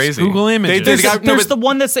 That's It's crazy. Google images. They there's got- no, there's but- the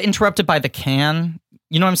one that's interrupted by the can.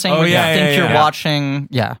 You know what I'm saying? Oh, Where yeah, you think yeah, you're yeah. watching.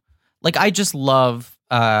 Yeah. Like I just love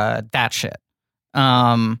that shit.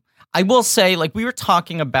 I will say, like we were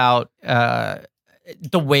talking about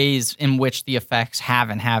the ways in which the effects have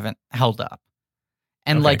and haven't held up.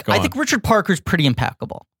 And Okay, like go I on. think Richard Parker's pretty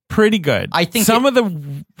impeccable. Pretty good. I think some of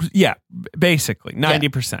the, basically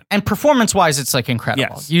 90%. And performance-wise, it's like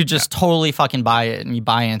incredible. Yes. You just totally fucking buy it and you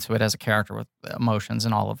buy into it as a character with emotions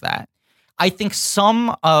and all of that. I think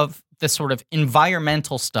some of the sort of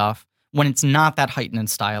environmental stuff, when it's not that heightened and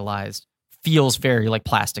stylized, feels very like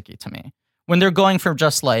plasticky to me. When they're going from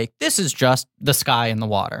just like, this is just the sky and the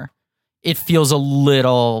water, it feels a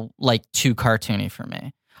little like too cartoony for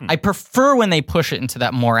me. I prefer when they push it into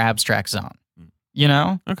that more abstract zone, you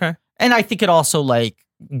know? Okay. And I think it also like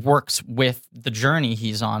works with the journey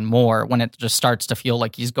he's on more when it just starts to feel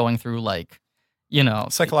like he's going through like, you know,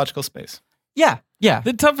 Psychological space. yeah. Yeah.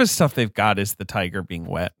 The toughest stuff they've got is the tiger being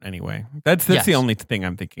wet. Anyway, that's the only thing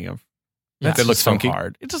I'm thinking of. Yeah. That's It looks so funky.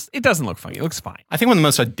 hard. It doesn't look funky. It looks fine. I think one of the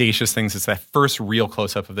most audacious things is that first real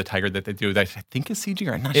close up of the tiger that they do. That I think is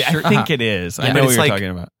CG. I'm not sure. I think it is. Yeah. I But know what it's you're like- talking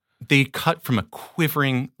about. They cut from a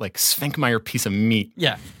quivering like Svankmajer piece of meat.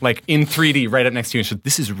 Yeah. Like in 3D right up next to you and so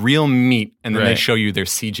this is real meat, and then they Right. show you their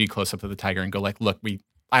CG close up of the tiger and go like, look,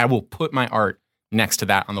 I will put my art next to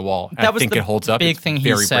that on the wall. And That I was think the it holds up. big It's thing he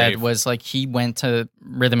very said brave. was like he went to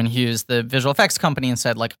Rhythm and Hughes, the visual effects company, and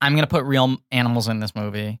said like, I'm going to put real animals in this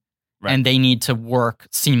movie. Right. And they need to work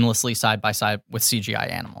seamlessly side by side with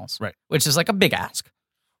CGI animals. Right. Which is like a big ask.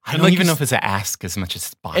 I And don't like even you know if it's an ask as much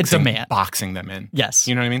as boxing, It's a demand. boxing them in. Yes.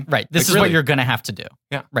 You know what I mean? Right. This Like, is what really. you're going to have to do.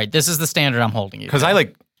 Yeah. Right. This is the standard I'm holding you Because to.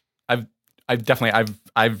 I've definitely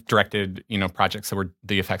I've directed projects that were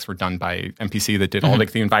the effects were done by MPC that did all Mhm.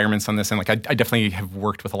 like the environments on this, and like I definitely have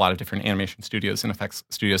worked with a lot of different animation studios and effects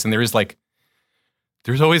studios, and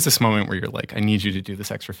there's always this moment where you're like, I need you to do this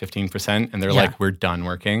extra 15%, and they're Yeah. like, we're done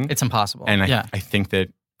working, It's impossible. and yeah. I think that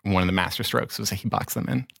one of the master strokes was that he boxed them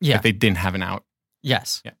in. Yeah. Like, they didn't have an out.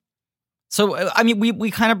 Yes. Yeah. So, I mean, we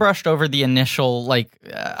kind of brushed over the initial, like,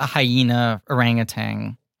 hyena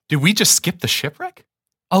orangutan. Did we just skip the shipwreck?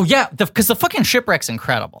 Oh, yeah. Because the fucking shipwreck's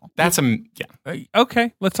incredible. That's yeah.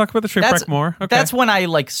 Okay, let's talk about the shipwreck more. Okay. That's when I,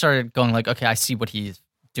 like, started going, like, okay, I see what he's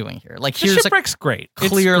doing here. Like, the here's a shipwreck's great. It's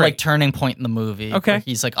clear, great. like, turning point in the movie. Okay. Where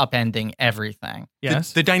he's, like, upending everything.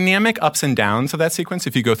 Yes. The dynamic ups and downs of that sequence,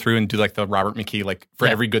 if you go through and do like the Robert McKee, like for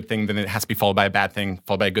Yeah. every good thing, then it has to be followed by a bad thing,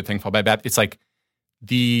 followed by a good thing, followed by a bad. It's like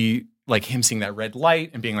like him seeing that red light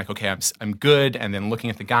and being like, okay, I'm good, and then looking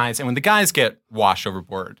at the guys, and when the guys get washed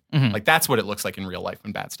overboard, Mhm. like that's what it looks like in real life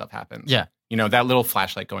when bad stuff happens. Yeah. That little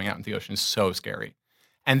flashlight going out into the ocean is so scary.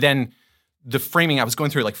 And then the framing, I was going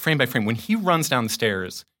through it like frame by frame. When he runs down the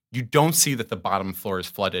stairs, you don't see that the bottom floor is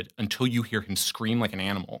flooded until you hear him scream like an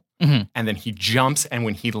animal. Mhm. And then he jumps, and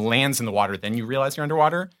when he lands in the water, then you realize you're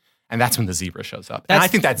underwater. And that's when the zebra shows up. And I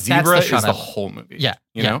think that that's zebra the shot is the of- whole movie. Yeah.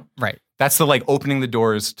 You yeah, know? Right. That's the like opening the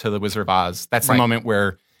doors to the Wizard of Oz. That's the Right. moment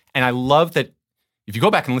where, and I love that if you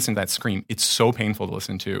go back and listen to that scream, it's so painful to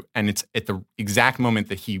listen to. And it's at the exact moment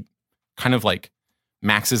that he kind of like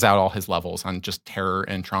maxes out all his levels on just terror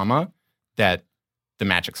and trauma that the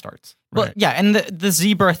magic starts. Well, Right. yeah, and the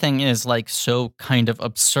zebra thing is like so kind of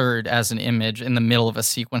absurd as an image in the middle of a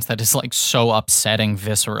sequence that is like so upsetting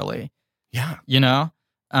viscerally, Yeah. you know?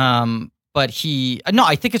 But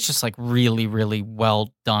I think it's just like really, really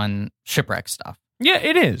well done shipwreck stuff. Yeah,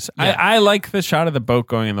 it is. Yeah. I like the shot of the boat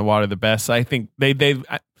going in the water the best. I think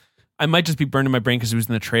I might just be burned in my brain because it was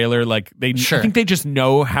in the trailer. Like Sure. I think they just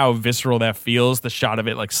know how visceral that feels. The shot of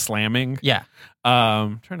it like slamming. Yeah.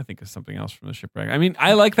 Trying to think of something else from the shipwreck. I mean,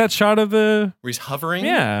 I like that shot of the. Where he's hovering.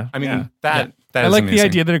 Yeah, I mean, yeah. that I is like amazing. the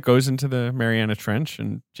idea that it goes into the Mariana Trench,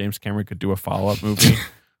 and James Cameron could do a follow-up movie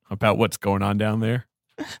about what's going on down there.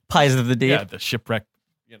 Pies of the Deep. Yeah, the shipwreck.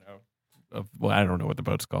 I don't know what the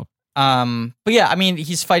boat's called. But yeah, I mean,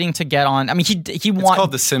 he's fighting to get on. I mean, he It's wants.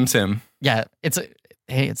 called the Sim Sim. Yeah, it's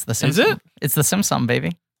the Sim. Is it? It's the Sim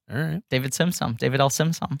baby. All right. David L.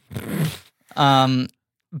 Simsum. I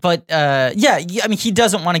mean, he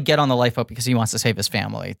doesn't want to get on the lifeboat because he wants to save his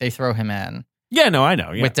family. They throw him in Yeah, no, I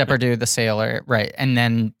know. Yeah. with Depardieu, the sailor, right? And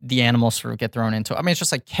then the animals sort of get thrown into. I mean, it's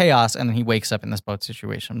just like chaos, and then he wakes up in this boat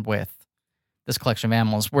situation with this collection of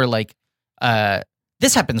animals. Where like,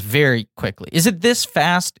 this happens very quickly. Is it this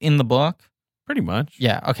fast in the book? Pretty much.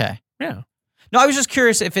 Yeah. Okay. Yeah. No, I was just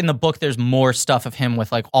curious if in the book there's more stuff of him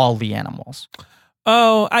with like all the animals.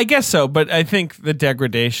 Oh, I guess so. But I think the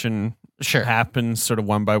degradation Sure. happens sort of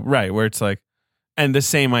one by right, where it's like, and the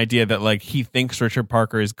same idea that like he thinks Richard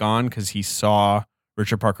Parker is gone because he saw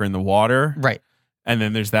Richard Parker in the water, Right. and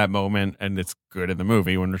then there's that moment, and it's good in the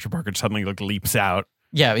movie when Richard Parker suddenly like leaps out,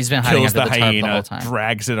 Yeah, he's been hiding kills under the the tarp the hyena, whole time.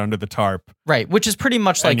 drags it under the tarp, Right, which is pretty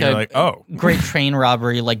much like and you're a like, oh, great train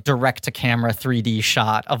robbery, like direct to camera 3D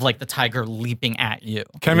shot of like the tiger leaping at you.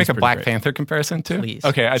 Can I It make is a pretty Black great. Panther comparison too? Please.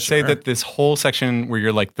 Okay, I'd say Sure. that this whole section where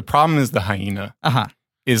you're like, the problem is the hyena Uh-huh.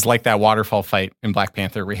 is like that waterfall fight in Black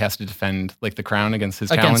Panther where he has to defend like the crown against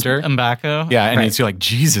his Against challenger. M'Baku. Yeah, and right. it's you're like,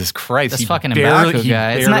 Jesus Christ, This he fucking barely- M'Baku he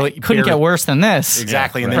guy. barely- Couldn't get worse than this.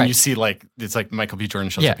 Exactly, Yeah, and then right. you see like it's like Michael B.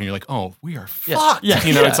 Jordan shows Yeah. up, and you're like, oh, we are Yeah. fucked. Yeah.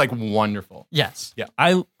 You know, Yeah. it's like wonderful. Yes.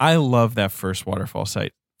 I love that first waterfall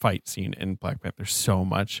fight scene in Black Panther so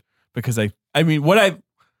much because I mean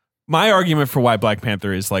my argument for why Black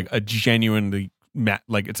Panther is like a genuinely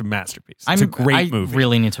it's a masterpiece. It's a great movie. I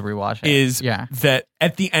really need to rewatch it. Is yeah. that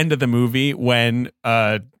at the end of the movie when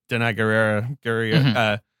Danai Gurira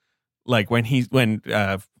Mhm. like when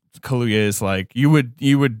Kaluuya is like you would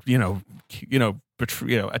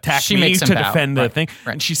attack She me makes him to bow. defend the Right, thing.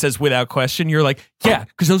 right. And she says, without question, you're like, yeah,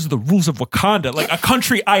 because those are the rules of Wakanda, like a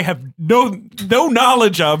country I have no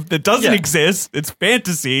knowledge of that doesn't exist. It's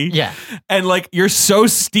fantasy. Yeah. And like you're so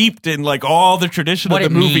steeped in like all the tradition What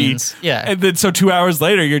of the it movie. means. Yeah. And then so 2 hours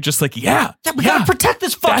later, you're just like, we gotta protect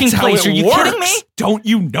this fucking that's how place. it Are you works. kidding me? Don't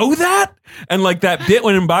you know that? And like that bit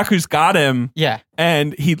when M'Baku's got him. Yeah.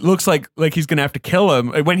 And he looks like he's gonna have to kill him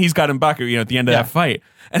when he's got M'Baku, at the end of that fight.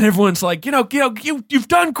 And everyone's like, you've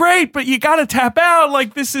done great, but you gotta tap out.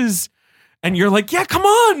 Like this is, and you're like, yeah, come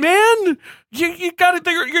on, man. You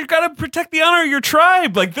gotta protect the honor of your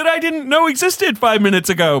tribe, like that I didn't know existed 5 minutes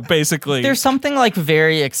ago. Basically, There's something like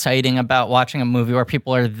very exciting about watching a movie where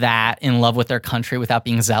people are that in love with their country without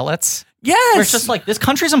being zealots. yes, Where it's just like, this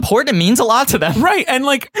country's important. It means a lot to them. right. And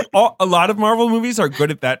like a lot of Marvel movies are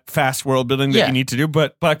good at that fast world building that Yeah. you need to do,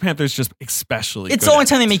 but Black Panther's just especially. It's good the only at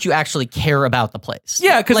time they make you actually care about the place.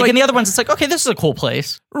 Yeah, 'cause, like like- in the other ones, it's like, okay, this is a cool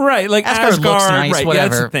place. it. Right, like Asgard Asgard, looks nice, right? whatever. Yeah,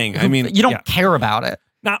 that's the thing. I mean, you don't care about it.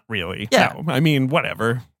 not really. Yeah. No. I mean,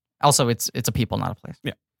 whatever. Also, it's a people, not a place.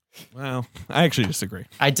 Well, I actually disagree.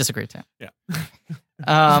 I disagree too. Yeah. It's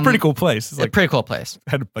a pretty cool place. It's a like pretty cool place.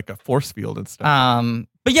 had like a force field and stuff.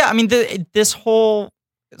 But yeah, I mean, this whole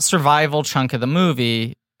survival chunk of the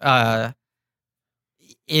movie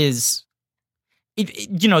is,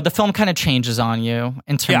 the film kind of changes on you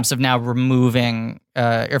in terms of now removing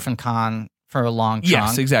Irfan Khan for a long chunk.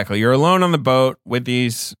 Yes, exactly. You're alone on the boat with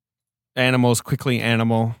these animals, quickly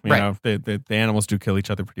animal. You Right. know, the animals do kill each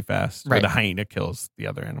other pretty fast. Or Right. the hyena kills the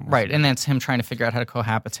other animals. Right, and then it's him trying to figure out how to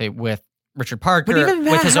cohabitate with Richard Parker But even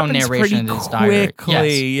that with his own happens narration in pretty his diary.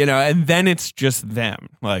 quickly, Yes. and then it's just them.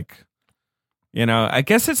 Like, I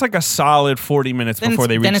guess it's like a solid 40 minutes before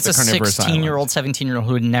they reach then it's the a carnivorous 16-year-old, island. 17-year-old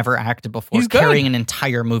who had never acted before, He's good. carrying an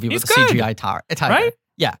entire movie He's with a good. CGI tiger. Right?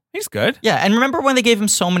 Yeah. He's good. Yeah, and remember when they gave him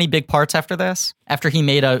so many big parts after this? After he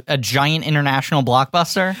made a giant international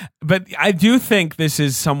blockbuster? But I do think this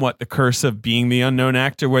is somewhat the curse of being the unknown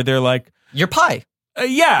actor, where they're like, You're Pi.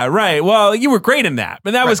 yeah, right. Well, you were great in that,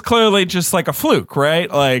 but that was Right. clearly just like a fluke, right?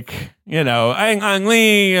 Like, Ang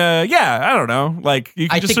Lee, I don't know. Like, you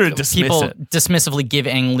can I just think sort of dismiss people it. dismissively give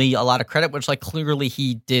Ang Lee a lot of credit, which clearly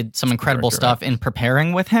he did some incredible director, stuff in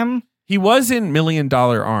preparing with him. He was in $1 Million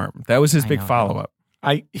Arm. That was his I big know. follow up.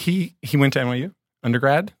 He went to NYU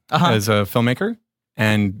undergrad Uh-huh. as a filmmaker,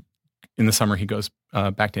 and in the summer he goes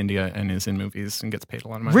back to India and is in movies and gets paid a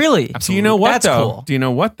lot of money. Really? Do Absolutely. you know what That's though? cool. Do you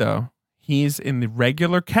know what though? He's in the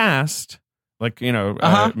regular cast, like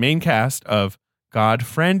main cast of God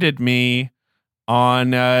Friended Me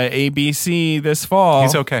on ABC this fall.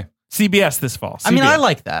 He's okay. CBS this fall. I mean, CBS. I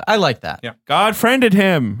like that. I like that. Yeah. God friended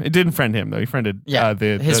him. It didn't friend him though. He friended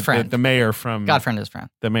his friend. the mayor from God friend his friend.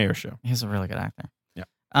 the mayor show. He's a really good actor. Yeah.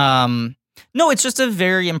 No, it's just a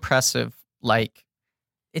very impressive,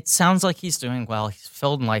 it sounds like he's doing well. He's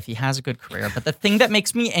filled in life. He has a good career. But the thing that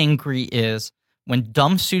makes me angry is when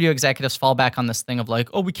dumb studio executives fall back on this thing of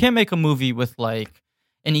we can't make a movie with an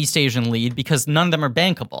East Asian lead because none of them are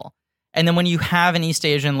bankable. And then when you have an East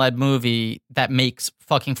Asian led movie that makes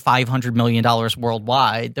fucking $500 million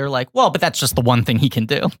worldwide, they're like, well, but that's just the one thing he can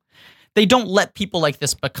do. They don't let people like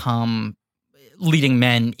this become leading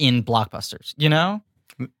men in blockbusters,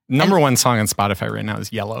 Number one song on Spotify right now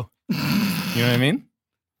is Yellow. You know what I mean?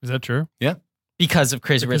 Is that true? Yeah. Because of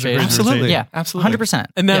Crazy Rich Because of Asians. Crazy Rich Absolutely. Yeah, Absolutely. 100%.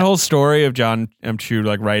 And that Yeah. whole story of John M. Chu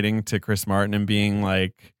writing to Chris Martin and being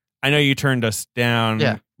like, I know you turned us down.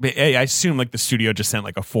 Yeah. But I assume the studio just sent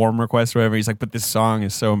a form request or whatever. He's like, but this song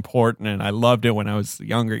is so important and I loved it when I was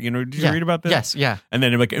younger. Did you read about this? Yes, yeah. And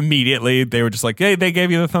then immediately they were just like, hey, they gave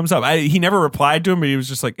you the thumbs up. He never replied to him, but he was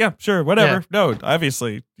just like, yeah, sure, whatever. Yeah. No,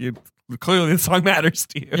 obviously, clearly the song matters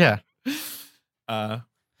to you. Yeah.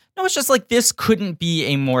 No, it's just this couldn't be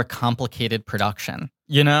a more complicated production,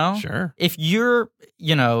 Sure. If you're,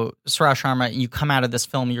 Suraj Sharma, and you come out of this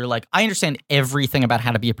film, you're like, I understand everything about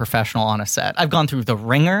how to be a professional on a set. I've gone through the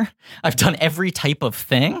ringer. I've done every type of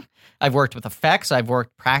thing. I've worked with effects. I've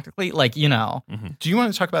worked practically, Mm-hmm. Do you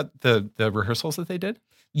want to talk about the rehearsals that they did?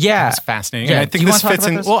 Yeah. It's fascinating. Yeah. And I Do think you this wanna talk fits about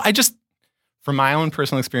in. this? Well, I just, from my own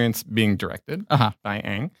personal experience being directed Uh-huh. by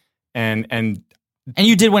Ang, and And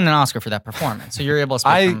you did win an Oscar for that performance, so you're able to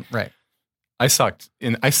speak from, right. I suck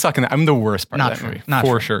in that. I'm the worst part Not of that true. movie. Not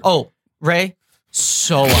for true. sure. Oh, Ray,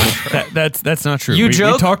 so untrue. That's not true. You we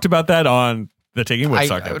joke? talked about that on the Taking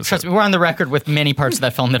Woodstock episode. Trust me, we're on the record with many parts of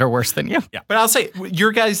that film that are worse than you. But I'll say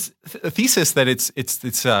your guys' thesis that it's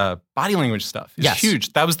body language stuff is Yes.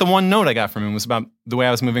 huge. That was the one note I got from him was about the way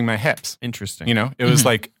I was moving my hips. Interesting. It Mm-hmm. was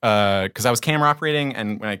because I was camera operating,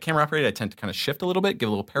 and when I camera operate, I tend to kind of shift a little bit, give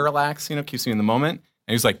a little parallax. Keeps me in the moment.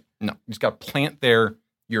 And he was like, "No, you just got to plant there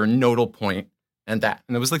your nodal point and that.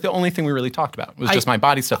 And it was like the only thing we really talked about. It was just my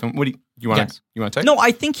body stuff. And what do you want to take? No,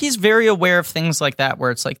 I think he's very aware of things like that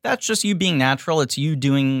where it's like, that's just you being natural. It's you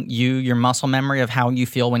doing your muscle memory of how you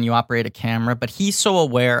feel when you operate a camera. But he's so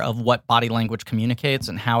aware of what body language communicates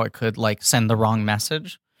and how it could like send the wrong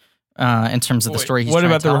message in terms of the story he's What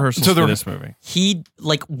trying about to the tell. rehearsals for this movie? He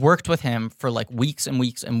like worked with him for like weeks and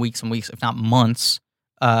weeks and weeks and weeks, if not months,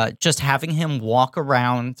 just having him walk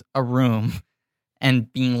around a room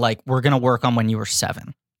and being like, we're going to work on when you were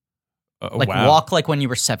 7. Walk like when you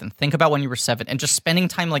were 7. Think about when you were 7. And just spending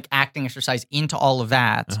time like acting exercise into all of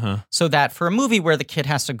that so that for a movie where the kid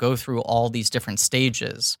has to go through all these different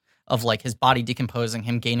stages of like his body decomposing,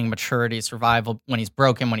 him gaining maturity, survival, when he's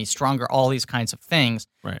broken, when he's stronger, all these kinds of things,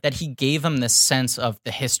 that he gave him this sense of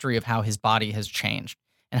the history of how his body has changed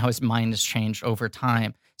and how his mind has changed over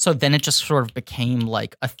time. So then it just sort of became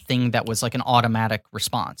like a thing that was like an automatic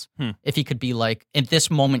response. If he could be like, at this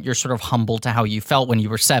moment, you're sort of humble to how you felt when you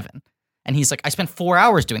were 7. And he's like, I spent 4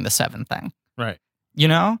 hours doing the 7 thing. Right. You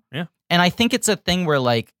know? Yeah. And I think it's a thing where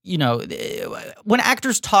like, you know, when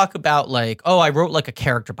actors talk about like, oh, I wrote like a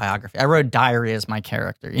character biography. I wrote a diary as my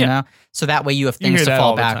character, you know? So that way you have things to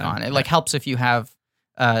fall back on. It like helps if you have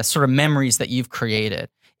sort of memories that you've created.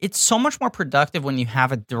 It's so much more productive when you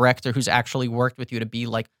have a director who's actually worked with you to be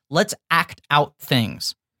like, let's act out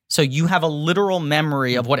things. So you have a literal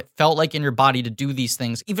memory of what it felt like in your body to do these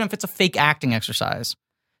things, even if it's a fake acting exercise.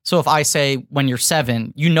 So if I say when you're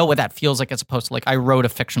 7, you know what that feels like as opposed to like I wrote a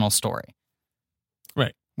fictional story.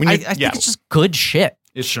 Right. I think it's just good shit.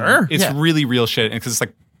 It's really real shit. Because it's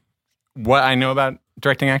like what I know about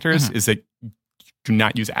directing actors is that you do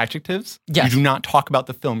not use adjectives. Yes. You do not talk about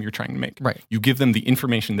the film you're trying to make. Right. You give them the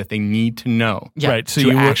information that they need to know Right. So to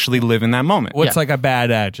you actually live in that moment. What's like a bad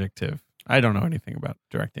adjective? I don't know anything about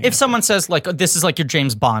directing. If someone says like, this is like your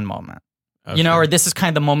James Bond moment. Okay. You know, or this is kind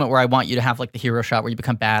of the moment where I want you to have like the hero shot where you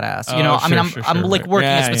become badass. You know, I mean, I'm like working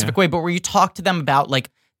a specific way, but where you talk to them about like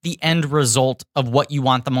the end result of what you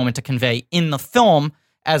want the moment to convey in the film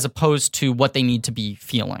as opposed to what they need to be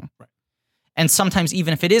feeling. Right. And sometimes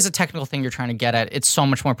even if it is a technical thing you're trying to get at, it's so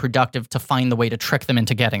much more productive to find the way to trick them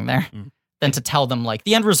into getting there than to tell them like,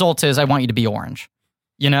 the end result is I want you to be orange.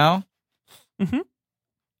 You know? Mm-hmm.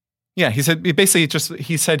 Yeah, he said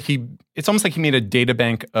it's almost like he made a data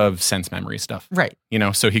bank of sense memory stuff. Right. You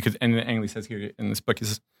know, so he could, and Ang Lee says here in this book, he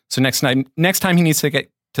says, so next time he needs to get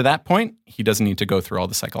to that point, he doesn't need to go through all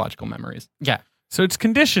the psychological memories. Yeah. So it's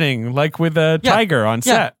conditioning, like with a tiger on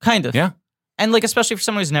set. Yeah, kind of. Yeah. And like, especially for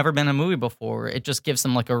someone who's never been in a movie before, it just gives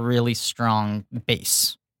them like a really strong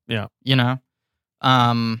base. Yeah. You know?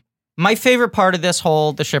 My favorite part of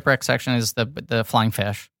the shipwreck section is the flying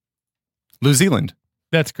fish. New Zealand.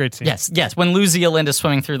 That's a great scene. Yes. When New Zealand is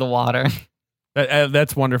swimming through the water.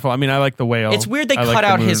 That's wonderful. I mean, I like the whale. It's weird they cut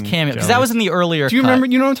out his cameo because that was in the earlier Do you remember?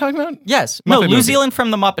 You know what I'm talking about? Yes. No, New Zealand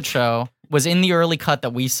from the Muppet Show was in the early cut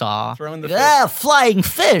that we saw. Throwing the fish. Flying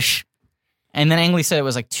fish. And then Ang Lee said it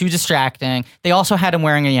was like too distracting. They also had him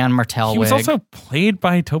wearing a Yann Martel wig. He was also played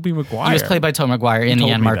by Tobey Maguire. He was played by Tobey Maguire in the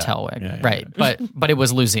Yann Martel wig. Yeah, right. But it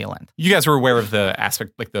was New Zealand. You guys were aware of the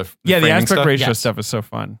aspect, like the the aspect stuff? ratio stuff is so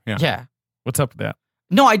fun. Yeah. What's up with that?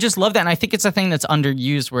 No, I just love that. And I think it's a thing that's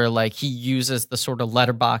underused where like he uses the sort of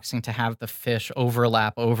letterboxing to have the fish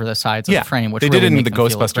overlap over the sides of the frame. Which they really did it in the make them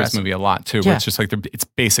feel Ghostbusters aggressive. movie a lot too, where it's just like it's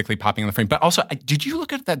basically popping in the frame. But also, did you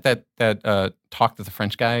look at that talk that the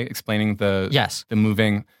French guy explaining the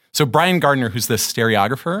moving? So Brian Gardner, who's the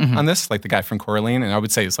stereographer on this, like the guy from Coraline, and I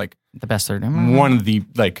would say is like the best third one of the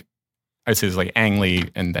like I'd say is like Ang Lee,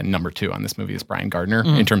 and then number 2 on this movie is Brian Gardner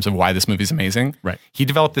in terms of why this movie is amazing. Right. He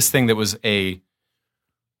developed this thing that was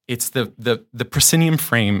it's the proscenium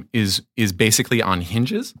frame is basically on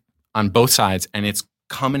hinges on both sides, and it's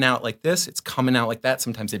coming out like this, it's coming out like that.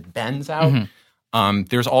 Sometimes it bends out.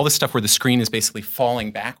 There's all this stuff where the screen is basically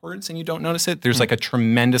falling backwards and you don't notice it. There's like a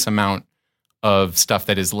tremendous amount of stuff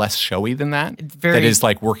that is less showy than that. That is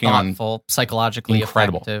like working thoughtful, psychologically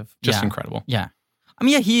incredible. effective. Just incredible. Yeah. I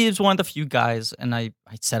mean, he is one of the few guys, and I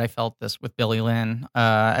said I felt this with Billy Lynn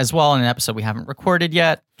as well in an episode we haven't recorded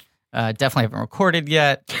yet. Definitely haven't recorded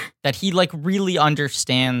yet. That he like really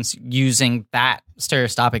understands using that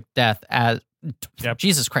stereoscopic depth as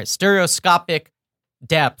Jesus Christ, stereoscopic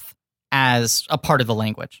depth as a part of the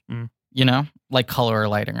language. You know, like color or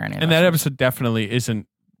lighting or anything. And that episode definitely isn't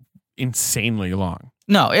insanely long.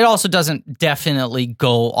 No, it also doesn't definitely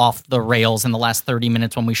go off the rails in the last 30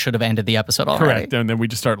 minutes when we should have ended the episode already. Correct. And then we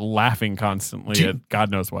just start laughing constantly at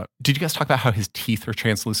God knows what. Did you guys talk about how his teeth are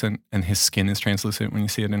translucent and his skin is translucent when you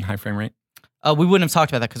see it in high frame rate? We wouldn't have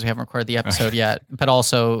talked about that because we haven't recorded the episode yet. But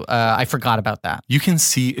also, I forgot about that. You can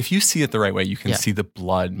see, if you see it the right way, you can see the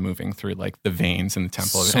blood moving through like the veins in the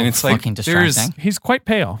temple. So and it's fucking distracting. He's quite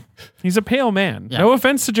pale. He's a pale man. Yeah. No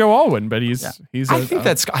offense to Joe Alwyn, but he's. I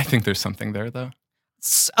think there's something there though.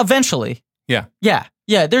 Eventually. Yeah.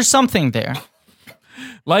 Yeah. There's something there.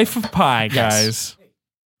 Life of Pi, guys. Yes.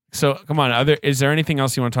 So come on. Is there anything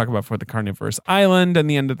else you want to talk about for the Carnivorous Island and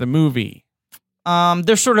the end of the movie?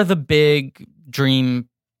 There's sort of the big dream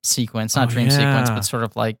sequence, not sequence, but sort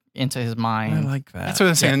of like into his mind. I like that. That's what I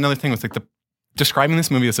was saying. Another thing was like describing this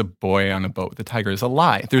movie as a boy on a boat with a tiger is a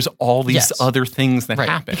lie. There's all these other things that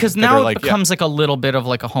happen. Because now it becomes like a little bit of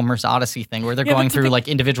like a Homer's Odyssey thing where they're going through like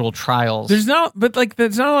individual trials. There's not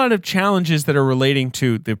a lot of challenges that are relating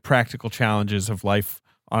to the practical challenges of life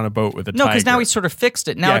on a boat with a tiger. No, because now he sort of fixed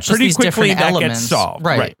it. Now it's just pretty these quickly different that elements. gets solved.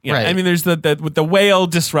 Right. I mean, there's the whale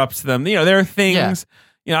disrupts them. You know, there are things.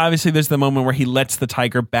 You know, obviously there's the moment where he lets the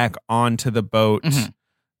tiger back onto the boat. Mm-hmm.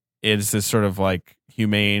 It's this sort of like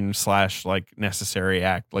humane / like necessary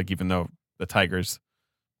act, like even though the tiger's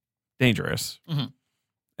dangerous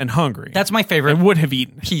and hungry. That's my favorite and would have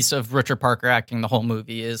eaten piece of Richard Parker acting the whole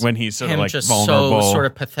movie is when he's sort him of like just vulnerable. so sort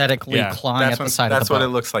of pathetically clawing at the side of the boat. That's what it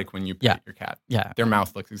looks like when you pet your cat. Yeah. Their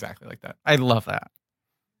mouth looks exactly like that. I love that.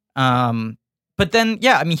 But then,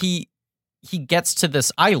 I mean, he gets to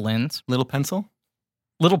this island. Little pencil?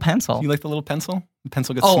 Little pencil. Do you like the little pencil? The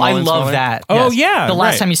pencil gets I smaller and love smaller. that. Oh, yes. yeah. The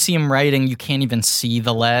last time you see him writing, you can't even see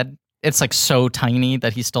the lead. It's like so tiny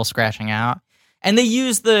that he's still scratching out. And they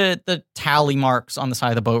use the tally marks on the side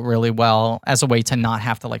of the boat really well as a way to not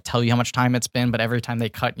have to like tell you how much time it's been. But every time they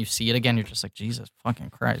cut and you see it again, you're just like, Jesus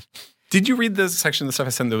fucking Christ. Did you read the section of the stuff I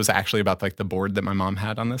sent that was actually about like the board that my mom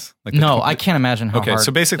had on this? Like no, I can't imagine how hard.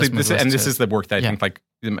 So basically, this is the work that I think like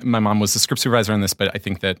my mom was the script supervisor on this, but I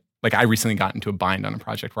think that like I recently got into a bind on a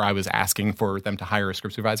project where I was asking for them to hire a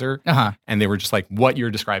script supervisor, and they were just like, "What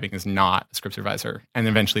you're describing is not a script supervisor." And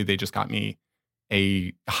eventually, they just got me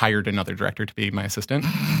hired another director to be my assistant,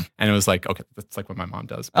 and it was like, okay, that's like what my mom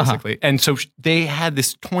does basically. And so they had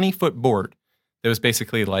this 20-foot board that was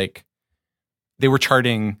basically like they were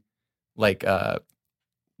charting. Like the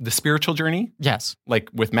spiritual journey. Yes. Like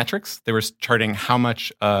with metrics. They were charting how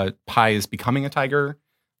much Pi is becoming a tiger.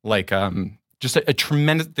 Like just a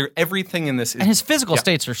tremendous, everything in this is. And his physical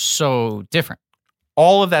states are so different.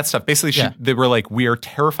 All of that stuff. Basically, they were like, we are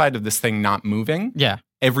terrified of this thing not moving. Yeah.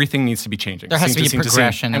 Everything needs to be changing. There has to be a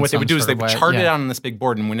progression. And what they would do is they would chart it out on this big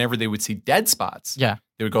board, and whenever they would see dead spots, they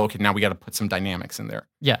would go, okay, now we got to put some dynamics in there.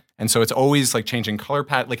 Yeah. And so it's always like changing color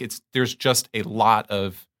pattern. Like there's just a lot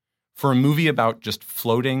of, for a movie about just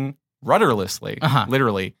floating rudderlessly,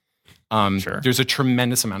 literally, there's a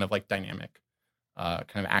tremendous amount of like dynamic kind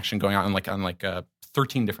of action going on like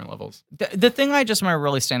 13 different levels. The thing I just remember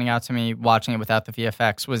really standing out to me watching it without the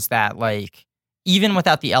VFX was that like even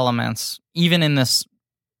without the elements, even in this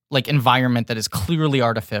like environment that is clearly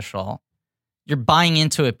artificial, you're buying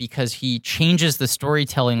into it because he changes the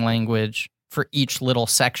storytelling language for each little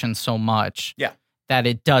section so much that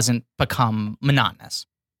it doesn't become monotonous.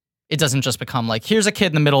 It doesn't just become like, here's a kid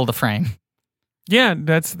in the middle of the frame. Yeah,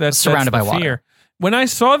 that's surrounded by fear. water. When I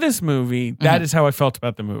saw this movie, that is how I felt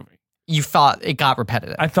about the movie. You thought it got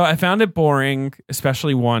repetitive. I found it boring,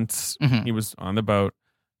 especially once he was on the boat.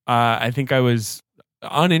 I think I was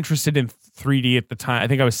uninterested in 3D at the time. I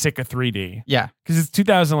think I was sick of 3D. Yeah. Because it's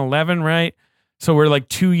 2011, right? So we're like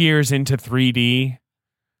 2 years into 3D.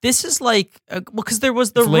 This is like, because there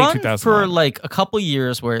was the run for like a couple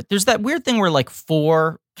years where there's that weird thing where like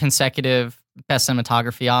 4 consecutive Best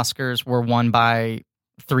Cinematography Oscars were won by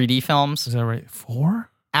 3D films. Is that right? 4?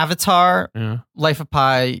 Avatar, Life of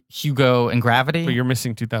Pi, Hugo, and Gravity. But you're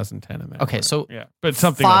missing 2010 in there. Okay, so but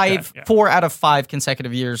something like that. 4 out of 5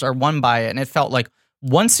 consecutive years are won by it, and it felt like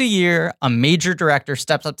once a year, a major director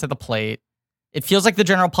steps up to the plate. It feels like the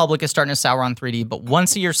general public is starting to sour on 3D, but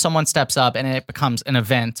once a year, someone steps up and it becomes an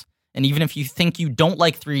event. And even if you think you don't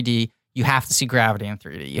like 3D, you have to see Gravity in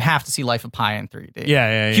 3D. You have to see Life of Pi in 3D.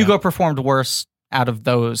 Yeah. Hugo performed worse out of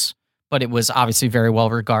those, but it was obviously very well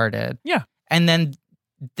regarded. Yeah. And then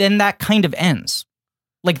that kind of ends.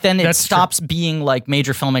 Like then it stops being like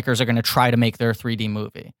major filmmakers are going to try to make their 3D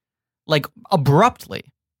movie. Like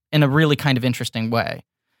abruptly in a really kind of interesting way.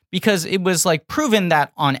 Because it was like proven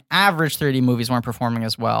that on average 3D movies weren't performing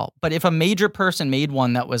as well. But if a major person made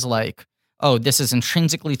one that was like, oh, this is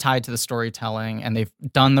intrinsically tied to the storytelling and they've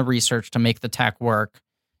done the research to make the tech work,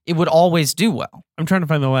 it would always do well. I'm trying to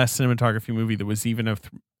find the last cinematography movie that was even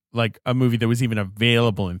a movie that was even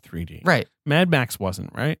available in 3D. Right. Mad Max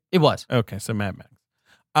wasn't, right? It was. Okay, so Mad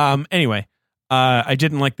Max. Anyway, I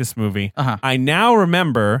didn't like this movie. Uh-huh. I now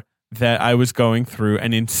remember that I was going through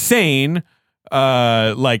an insane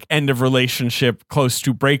like end of relationship close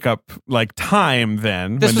to breakup like time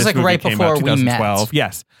then. This was like movie right came before out, we met. 2012.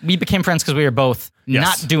 Yes. We became friends because we were both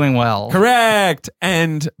Yes. not doing well. Correct.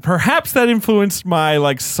 And perhaps that influenced my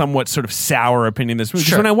like somewhat sort of sour opinion of this movie. Because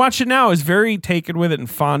Sure. when I watch it now, I was very taken with it and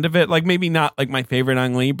fond of it. Like maybe not like my favorite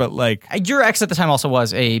Ang Lee, but like Your ex at the time also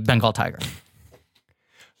was a Bengal tiger.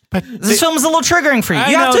 But This film is a little triggering for you. I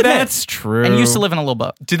You have know to admit. that's true. And you used to live in a little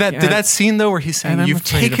boat. did that scene though where he's saying And I'm you've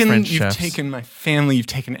afraid of French chefs." taken my family, you've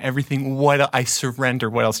taken everything. I surrender.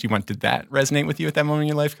 What else do you want? Did that resonate with you at that moment in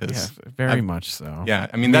your life? Yeah, Because very much so. yeah,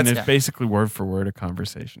 I mean that's it's basically word for word a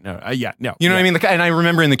conversation. No, yeah, no. you know what I mean. Like, and I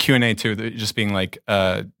remember in the Q&A too, just being like,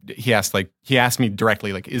 he asked me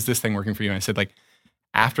directly, like, is this thing working for you? And I said, like,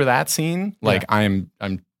 after that scene, like,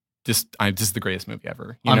 this is the greatest movie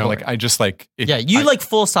ever. You know, like I just like it. Yeah, you like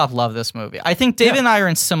full stop love this movie. I think David and I are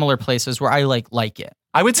in similar places where I like it.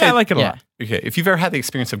 I would say I like it a Yeah. lot. Okay, if you've ever had the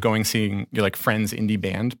experience of seeing your like friend's indie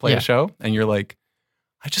band play Yeah. a show, and you're like,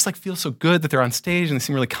 I just like feel so good that they're on stage and they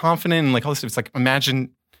seem really confident and like all this stuff. It's like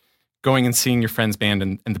imagine going and seeing your friend's band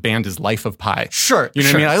and the band is Life of Pi. Sure. You know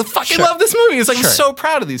what I mean? I fucking Sure. love this movie. It's like Sure. I'm so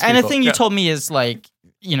proud of these people. And the thing you Yeah. told me is like,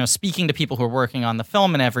 you know, speaking to people who are working on the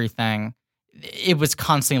film and everything, it was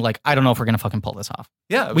constantly like, I don't know if we're going to fucking pull this off.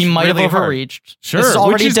 Yeah, it We was might really have hard. overreached. Sure. This is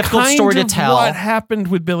already which a difficult kind story to of tell. What happened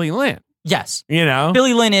with Billy Lynn? Yes. You know?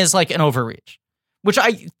 Billy Lynn is like an overreach, which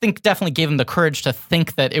I think definitely gave him the courage to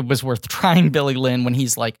think that it was worth trying Billy Lynn when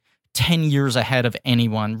he's like 10 years ahead of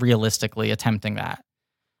anyone realistically attempting that.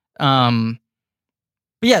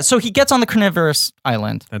 But yeah, so he gets on the carnivorous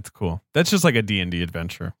island. That's cool. That's just like a D&D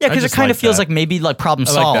adventure. Yeah, I because it just kind of feels that. like maybe like problem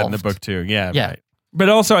I solved. like that in the book too. Yeah. Yeah. Right. But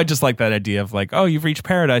also I just like that idea of like, oh, you've reached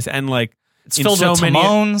paradise and like It's in filled so with many-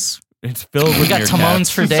 Timons. It's filled with We got meerkats. Timons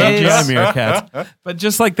for days. Yeah, meerkats. But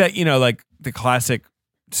just like that, you know, like the classic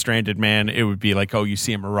stranded man, it would be like, oh, you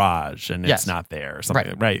see a mirage and Yes. it's not there or something.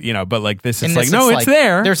 Right. Right. You know, but like this In is this, like, no, it's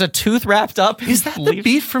there. There's a tooth wrapped up. Is that the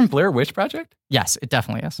beef from Blair Witch Project? Yes, it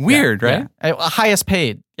definitely is. Weird, Yeah. right? Yeah. Highest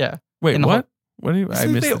paid. Yeah. Wait, in the what? What do you? I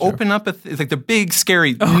Isn't missed they the joke. open up it's like the big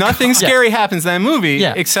scary. Nothing scary happens in that movie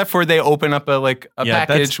Yeah. except for they open up a Yeah,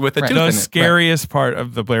 package with a right. tooth The in it. scariest part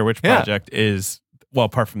of the Blair Witch Yeah. Project is, well,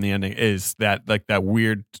 apart from the ending, is that like that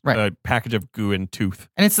weird Right. package of goo and tooth.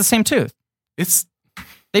 And it's the same tooth. It's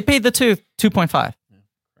They paid the tooth 2.5.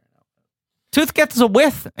 Tooth gets the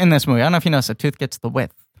width in this movie. I don't know if you noticed it. Tooth gets the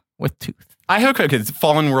width with tooth. I hope it's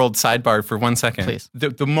Fallen World sidebar for 1 second. Please.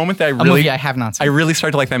 The moment that A movie I have not seen. I really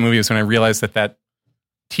started to like that movie was when I realized that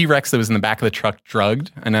T-Rex that was in the back of the truck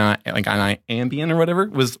drugged and on Ambien or whatever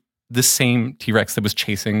was the same T-Rex that was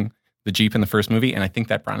chasing the Jeep in the first movie. And I think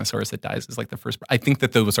that Brontosaurus that dies is like the first. I think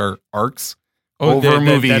that those are arcs over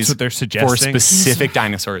movies That's what they're for suggesting. specific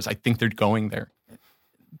dinosaurs. I think they're going there.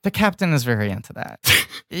 The captain is very into that.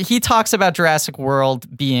 He talks about Jurassic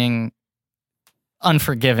World being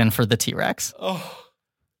unforgiven for the T-Rex. Oh,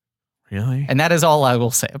 Really? And that is all I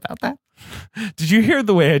will say about that. Did you hear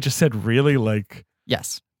the way I just said really like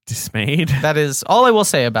Yes. dismayed? That is all I will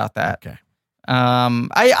say about that. Okay.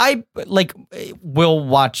 I like will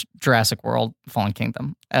watch Jurassic World Fallen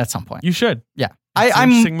Kingdom at some point. You should. Yeah. It's an I'm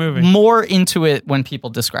interesting movie. more into it when people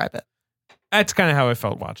describe it. That's kind of how I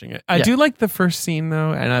felt watching it. I Yeah. do like the first scene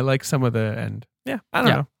though, and I like some of the end. Yeah, I don't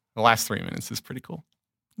Yeah. know. the last 3 minutes is pretty cool.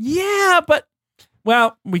 Yeah, but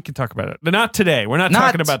well, we can talk about it, but not today. We're not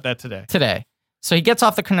talking about that today. Today. So he gets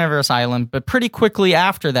off the carnivorous island, but pretty quickly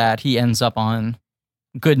after that, he ends up on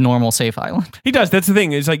good, normal, safe island. He does. That's the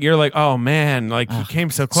thing. It's like you're like, oh man, like he Ugh, came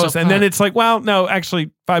so close, so and then close. it's like, well, no,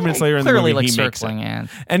 actually, 5 minutes later in the Clearly, movie, like he makes it. circling in.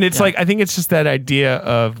 And it's Yeah. like I think it's just that idea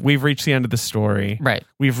of we've reached the end of the story. Right.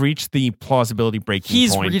 We've reached the plausibility breaking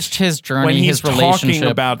He's point. reached his journey, when he's his relationship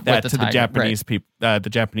talking about that with to the tiger. Japanese people, the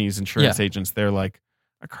Japanese insurance Yeah. agents. They're like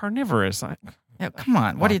a carnivorous. Right. Yeah, come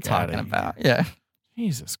on. What are you Fuck outta talking here. about? Yeah.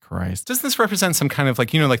 Jesus Christ. Doesn't this represent some kind of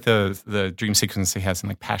like, like the dream sequence he has in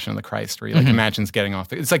like Passion of the Christ where he like imagines getting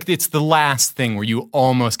off? It's like it's the last thing where you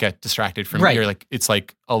almost get distracted from Right. You're like it's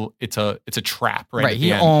like it's a trap right, Right. at the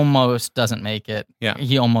He end. almost doesn't make it. Yeah.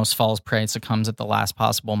 He almost falls prey, succumbs at the last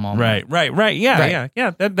possible moment. Right. Yeah, Right.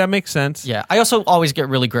 yeah. That makes sense. Yeah. I also always get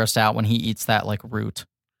really grossed out when he eats that like root.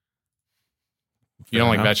 You don't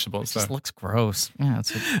like enough. vegetables. It just So. looks gross. Yeah.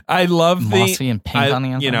 It's like I love mossy and pink on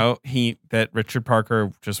the inside. that Richard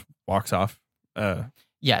Parker just walks off.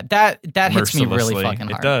 Yeah. That hits me really mercilessly. fucking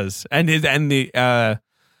hard. It does, and the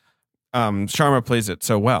Sharma plays it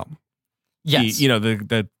so well. Yes.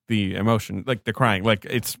 the the emotion, like the crying. Like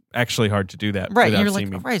it's actually hard to do that. Right. without You're like,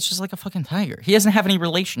 seeming- right, it's just like a fucking tiger. He doesn't have any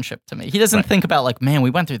relationship to me. He doesn't think about like, man, we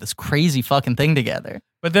went through this crazy fucking thing together.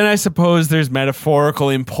 But then I suppose there's metaphorical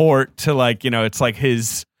import to like, it's like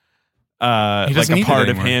his like a part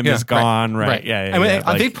of him is gone. Right. Yeah. I mean,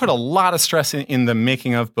 like, they put a lot of stress in the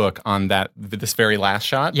making of book on this very last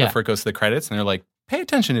shot before it goes to the credits. And they're like, pay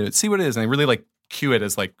attention to it, see what it is. And they really like cue it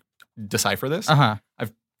as like, decipher this.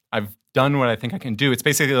 I've done what I think I can do. It's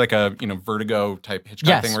basically like a Vertigo type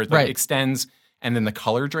Hitchcock thing where it like extends and then the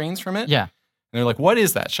color drains from it. Yeah. And they're like, what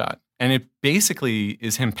is that shot? And it basically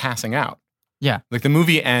is him passing out. Yeah. Like the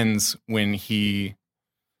movie ends when he,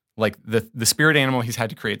 like the spirit animal he's had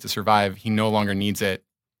to create to survive, he no longer needs it.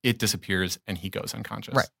 It disappears and he goes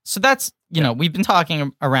unconscious. Right. So that's, we've been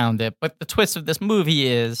talking around it, but the twist of this movie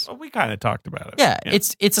is... Well, we kind of talked about it. Yeah,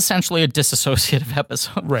 it's essentially a dissociative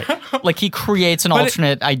episode. Right. Like he creates an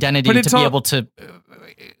alternate identity to be able to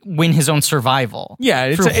win his own survival. Yeah,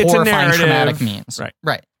 it's through a horrifying narrative. traumatic means.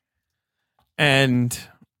 Right. And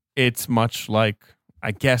it's much like,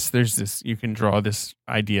 I guess there's this, you can draw this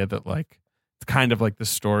idea that like, it's kind of like the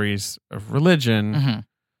stories of religion. Mm-hmm.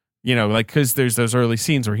 Like, because there's those early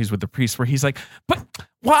scenes where he's with the priest where he's like, but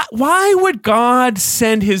why would God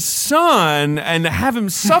send his son and have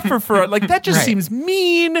him suffer for it? Like, that just seems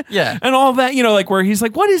mean. Yeah. And all that, like where he's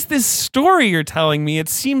like, what is this story you're telling me? It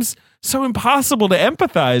seems so impossible to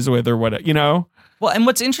empathize with or what, Well, and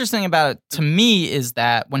what's interesting about it to me is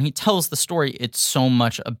that when he tells the story, it's so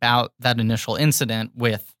much about that initial incident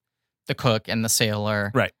with the cook and the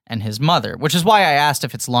sailor and his mother, which is why I asked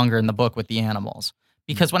if it's longer in the book with the animals.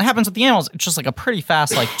 Because when it happens with the animals, it's just like a pretty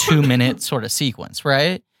fast, like 2-minute sort of sequence,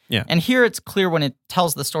 right? Yeah. And here it's clear when it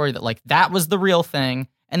tells the story that like that was the real thing.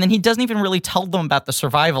 And then he doesn't even really tell them about the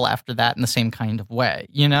survival after that in the same kind of way,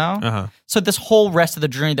 So this whole rest of the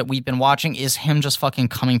journey that we've been watching is him just fucking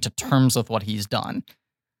coming to terms with what he's done.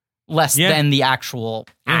 Less than the actual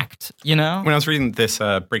act, When I was reading this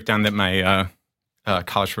breakdown that my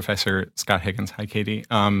college professor, Scott Higgins, hi Katie,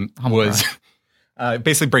 was...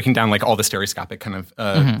 basically breaking down like all the stereoscopic kind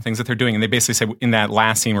of things that they're doing. And they basically say in that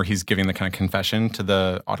last scene where he's giving the kind of confession to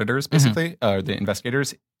the auditors, basically, the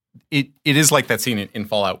investigators, it is like that scene in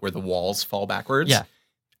Fallout where the walls fall backwards. Yeah.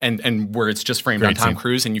 And where it's just framed on Tom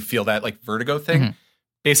Cruise and you feel that like vertigo thing.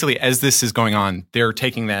 Basically, as this is going on, they're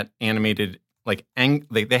taking that animated, like,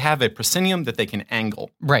 they have a proscenium that they can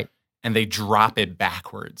angle. Right. And they drop it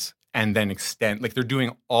backwards. And then extend, like they're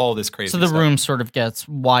doing all this crazy stuff. So the stuff. room sort of gets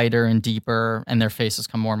wider and deeper and their faces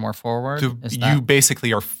come more and more forward? You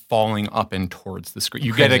basically are falling up and towards the screen.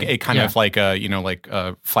 You get a kind of like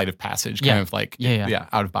a flight of passage, kind of like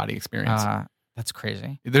out of body experience. That's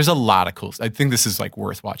crazy. There's a lot of cool stuff. I think this is like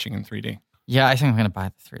worth watching in 3D. Yeah, I think I'm going to buy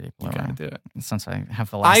the 3D Blu-ray. You gotta do it. Since I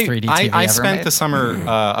have the last 3D TV I ever spent made. the summer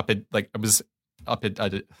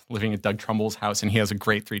living at Doug Trumbull's house, and he has a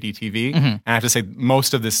great 3D TV. And I have to say,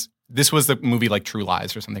 most of this was the movie like True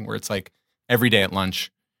Lies or something, where it's like every day at lunch,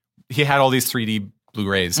 he had all these 3D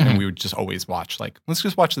Blu-rays, and we would just always watch, like, let's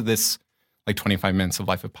just watch this, like 25 minutes of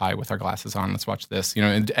Life of Pi with our glasses on. Let's watch this,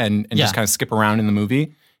 and just kind of skip around in the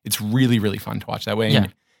movie. It's really, really fun to watch that way. Yeah.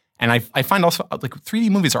 And I find also, like,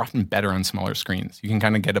 3D movies are often better on smaller screens. You can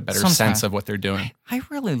kind of get a better sense of what they're doing. I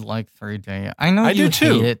really like 3D. I know I you do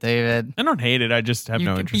too. hate it, David. I don't hate it. I just have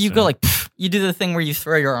no interest. You go like, pff, you do the thing where you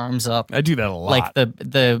throw your arms up. I do that a lot. Like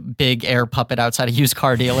the big air puppet outside a used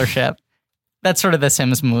car dealership. That's sort of the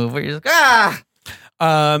Sims move where you're like, ah!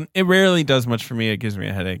 It rarely does much for me. It gives me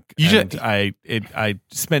a headache. I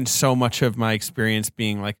spend so much of my experience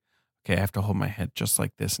being like, okay, I have to hold my head just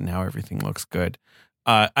like this, and now everything looks good.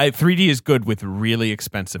 3D is good with really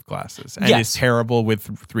expensive glasses, and it's terrible with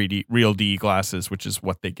 3D real D glasses, which is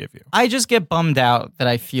what they give you. I just get bummed out that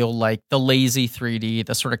I feel like the lazy 3D,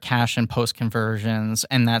 the sort of cash in post conversions,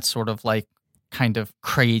 and that sort of like kind of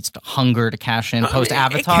crazed hunger to cash in post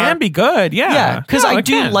Avatar. It can be good, yeah. Because I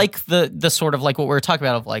do like the sort of like what we were talking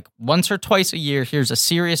about of like once or twice a year, here's a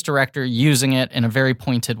serious director using it in a very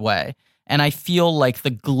pointed way. And I feel like the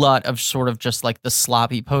glut of sort of just like the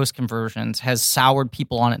sloppy post conversions has soured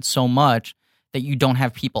people on it so much that you don't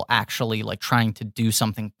have people actually like trying to do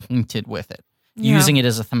something pointed with it, using it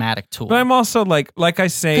as a thematic tool. But I'm also like I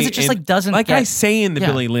say, because it just like doesn't. Like I say in the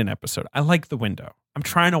Billy Lynn episode, I like the window. I'm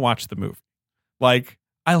trying to watch the movie. Like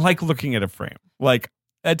I like looking at a frame. Like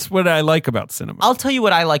that's what I like about cinema. I'll tell you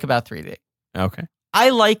what I like about 3D. Okay.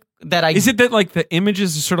 I like that Is it that like the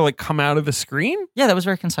images sort of like come out of the screen? Yeah, that was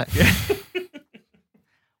very concise.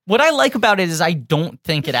 What I like about it is I don't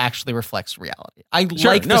think it actually reflects reality. I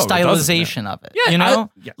like the stylization of it. Yeah,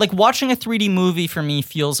 Like watching a 3D movie for me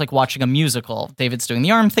feels like watching a musical. David's doing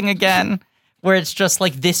the arm thing again. where it's just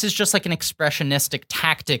like, this is just like an expressionistic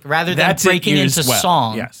tactic rather than That's it breaking used into well.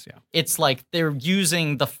 song. Yes, yeah. It's like they're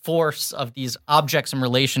using the force of these objects in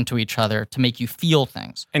relation to each other to make you feel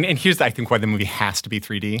things. And here's, I think, why the movie has to be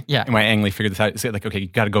 3D. Yeah. And why Ang Lee figured this out. Is like, okay, you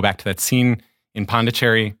got to go back to that scene in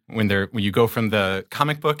Pondicherry when you go from the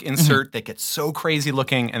comic book insert that gets so crazy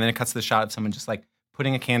looking, and then it cuts to the shot of someone just like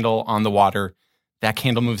putting a candle on the water. That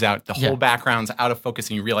candle moves out. The whole background's out of focus,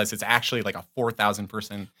 and you realize it's actually like a 4,000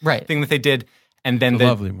 person thing that they did. And then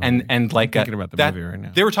lovely movie. and like I'm thinking about the movie right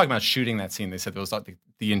now. They were talking about shooting that scene. They said there was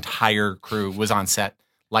the entire crew was on set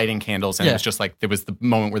lighting candles, and it was just like there was the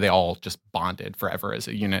moment where they all just bonded forever as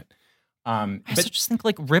a unit. I just think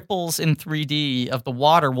like ripples in 3D of the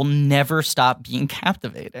water will never stop being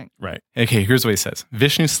captivating. Right. Okay, here's what he says: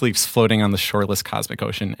 Vishnu sleeps floating on the shoreless cosmic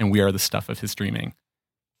ocean, and we are the stuff of his dreaming.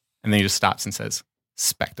 And then he just stops and says,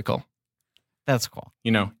 "Spectacle." That's cool.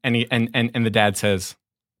 You know, and the dad says,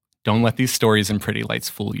 "Don't let these stories and pretty lights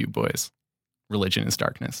fool you, boys. Religion is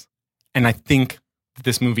darkness." And I think that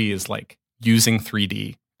this movie is like using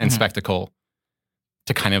 3D and spectacle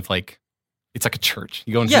to kind of like, it's like a church.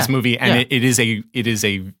 You go into this movie, and it is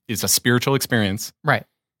a spiritual experience, right?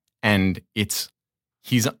 And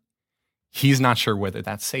he's not sure whether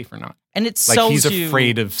that's safe or not. And it's like he's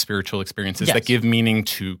afraid of spiritual experiences that give meaning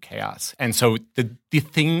to chaos. And so the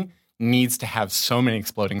thing needs to have so many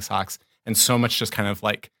exploding socks and so much just kind of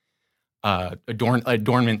like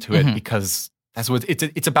adornment to it, because that's what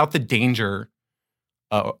it's about, the danger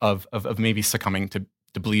of maybe succumbing to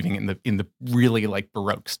believing in the really like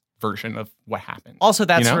Baroque version of what happened. Also,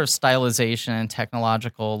 that sort of stylization and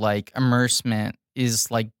technological like immersement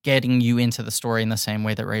is like getting you into the story in the same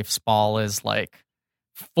way that Rafe Spall is like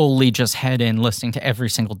fully just head in listening to every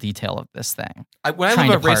single detail of this thing. What I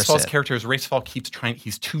love about Rafe Spall's character is Rafe Spall keeps trying.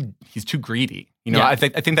 He's too greedy. You know, I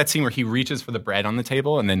think that scene where he reaches for the bread on the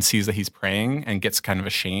table and then sees that he's praying and gets kind of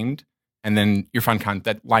ashamed, and then Irfan Khan,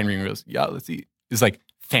 that line where he goes, "Yeah, let's eat," is like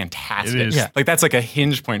fantastic. It is. Yeah. Like that's like a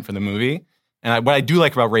hinge point for the movie. And what I do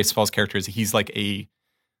like about Rafe Spall's character is he's like a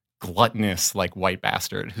gluttonous like white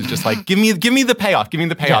bastard who's just like, give me the payoff, give me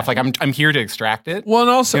the payoff. Like I'm here to extract it. Well, and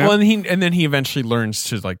also, you know? and then he eventually learns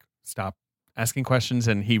to like stop asking questions,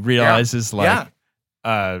 and he realizes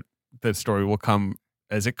the story will come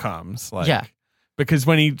as it comes. Like, because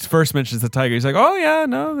when he first mentions the tiger, he's like, "Oh yeah,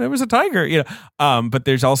 no, there was a tiger," you know. But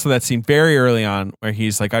there's also that scene very early on where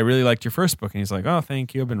he's like, "I really liked your first book," and he's like, "Oh,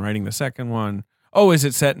 thank you. I've been writing the second one." "Oh, is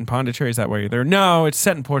it set in Pondicherry? Is that why you're there?" "No, it's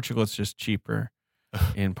set in Portugal. It's just cheaper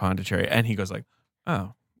in Pondicherry." And he goes like,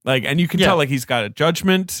 "Oh," like, and you can tell like he's got a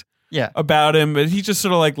judgment about him, but he just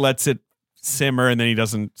sort of like lets it simmer, and then he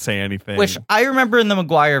doesn't say anything. Which I remember in the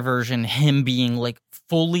Maguire version, him being like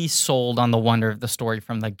fully sold on the wonder of the story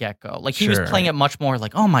from the get-go. Like he was playing it much more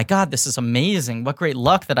like, "Oh my God, this is amazing. What great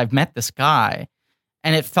luck that I've met this guy."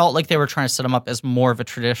 And it felt like they were trying to set him up as more of a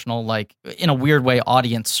traditional, like in a weird way,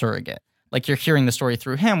 audience surrogate. Like you're hearing the story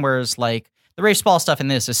through him, whereas like the Rafe Spall stuff in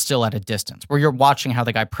this is still at a distance, where you're watching how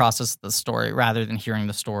the guy processes the story rather than hearing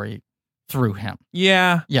the story through him.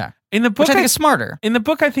 Yeah. In the book, which I think is smarter. In the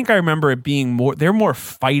book, I think I remember it being more. They're more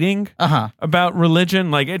fighting about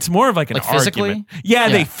religion. Like it's more of like an physically? argument. Yeah,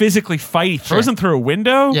 they physically fight. He throws him through a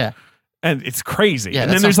window. Yeah. And it's crazy. Yeah,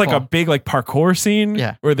 and then there's like a big like parkour scene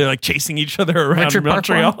where they're like chasing each other around Richard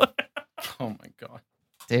Montreal. Oh my God.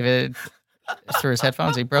 David threw his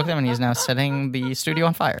headphones, he broke them, and he's now setting the studio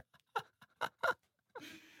on fire.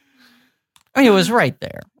 I mean, it was right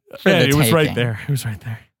there. It was right there. It was right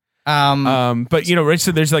there. But you know, right,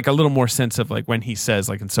 so there's like a little more sense of like when he says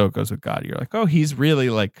like, "And so it goes with God," you're like, oh, he's really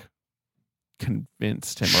like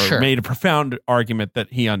convinced him or made a profound argument that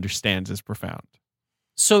he understands as profound.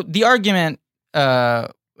 So the argument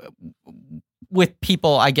with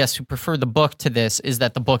people, I guess, who prefer the book to this is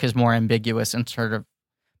that the book is more ambiguous and sort of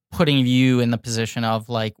putting you in the position of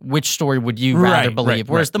like, which story would you rather believe?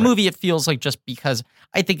 Whereas the movie, it feels like, just because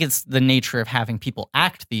I think it's the nature of having people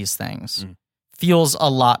act these things, feels a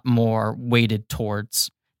lot more weighted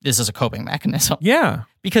towards this is a coping mechanism. Yeah.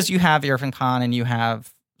 Because you have Irfan Khan and you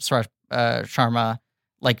have Suresh Sharma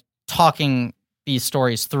like talking these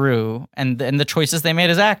stories through, and the choices they made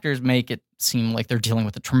as actors make it seem like they're dealing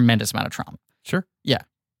with a tremendous amount of trauma. Sure. Yeah.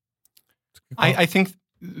 I think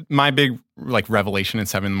my big like revelation at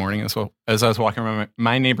 7 a.m. as I was walking around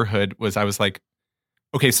my neighborhood was, I was like,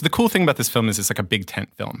 okay, so the cool thing about this film is it's like a big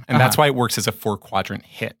tent film. And that's why it works as a 4-quadrant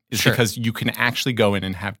hit, is because you can actually go in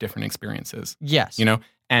and have different experiences. Yes. You know?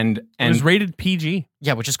 And it was rated PG.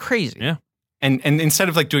 Yeah, which is crazy. Yeah. And instead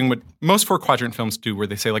of like doing what most 4-quadrant films do, where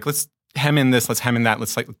they say like, let's hem in this, let's hem in that,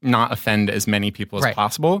 let's like not offend as many people as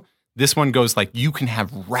possible, This one goes like, you can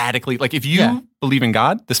have radically, like if you believe in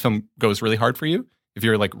God, this film goes really hard for you. If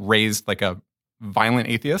you're like raised like a violent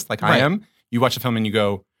atheist, like I am, you watch the film and you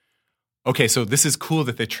go, okay, so this is cool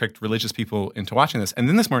that they tricked religious people into watching this. And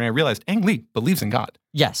then this morning I realized Ang Lee believes in God.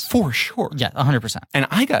 Yes. For sure. Yeah, 100%. And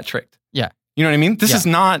I got tricked. Yeah. You know what I mean? This is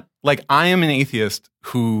not like I am an atheist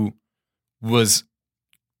who was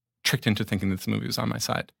tricked into thinking that this movie was on my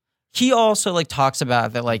side. He also like talks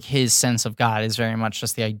about that like his sense of God is very much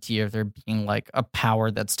just the idea of there being like a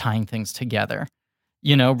power that's tying things together,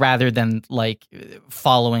 you know, rather than like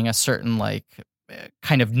following a certain like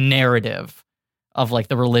kind of narrative of like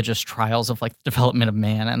the religious trials of like the development of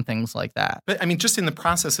man and things like that. But I mean, just in the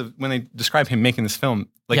process of when they describe him making this film,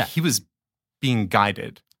 like he was being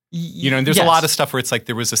guided. You know, and there's a lot of stuff where it's like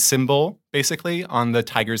there was a symbol basically on the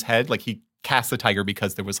tiger's head. Like he cast the tiger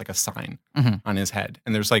because there was like a sign on his head.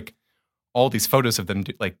 And there's like all these photos of them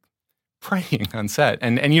like praying on set.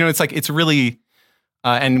 And you know, it's like, it's really,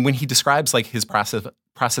 and when he describes like his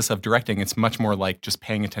process of directing, it's much more like just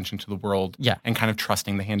paying attention to the world and kind of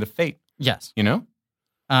trusting the hand of fate. Yes. You know?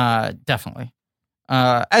 Definitely.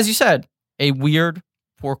 As you said, a weird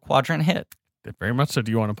 4-quadrant hit. Very much so.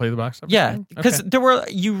 Do you want to play the box office? Yeah, because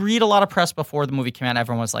you read a lot of press before the movie came out.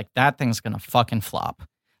 Everyone was like, that thing's going to fucking flop.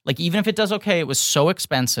 Like, even if it does okay, it was so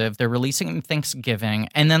expensive. They're releasing it in Thanksgiving.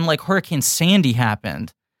 And then, like, Hurricane Sandy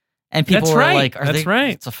happened. And people were like,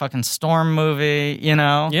 it's a fucking storm movie, you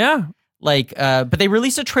know? Yeah. Like, but they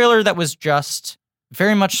released a trailer that was just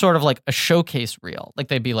very much sort of like a showcase reel. Like,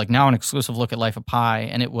 they'd be like, now an exclusive look at Life of Pi.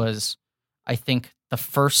 And it was, I think, the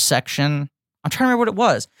first section. I'm trying to remember what it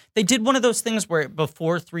was. They did one of those things where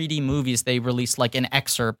before 3D movies, they released like an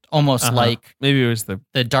excerpt, almost like maybe it was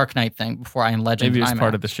the Dark Knight thing before Iron Legend. Maybe it was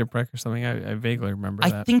part of the shipwreck or something. I vaguely remember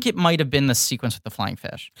that. I think it might have been the sequence with the flying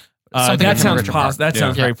fish. That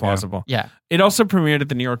sounds very plausible. Yeah. It also premiered at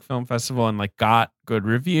the New York Film Festival and like got good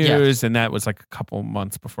reviews, and that was like a couple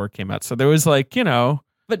months before it came out. So there was like, you know,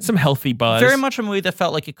 but some healthy buzz. Very much a movie that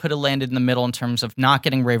felt like it could have landed in the middle in terms of not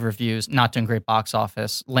getting rave reviews, not doing great box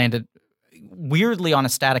office, landed weirdly on a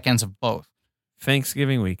static ends of both.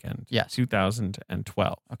 Thanksgiving weekend. Yes.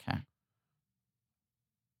 2012. Okay.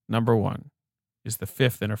 Number 1 is the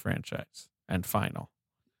 5th in a franchise and final.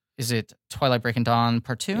 Is it Twilight Breaking Dawn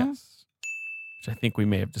Part 2? Yes. Which I think we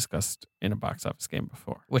may have discussed in a box office game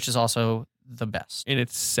before. Which is also the best. In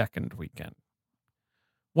its second weekend.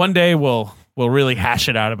 One day we'll really hash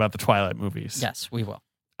it out about the Twilight movies. Yes, we will.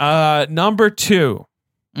 Number 2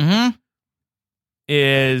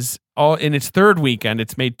 is all in its third weekend.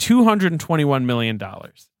 It's made $221 million.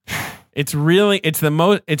 It's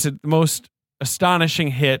the most astonishing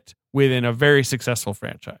hit within a very successful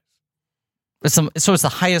franchise. So it's the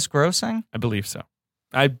highest grossing? I believe so.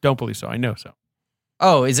 I don't believe so. I know so.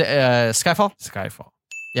 Oh, is it Skyfall? Skyfall.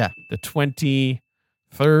 Yeah. The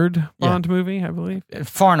 23rd Bond movie, I believe.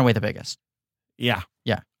 Far and away the biggest. Yeah.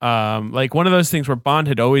 Yeah. Like one of those things where Bond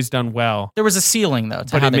had always done well. There was a ceiling, though,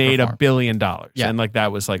 to but how it they made performed. $1 billion. Yeah. And like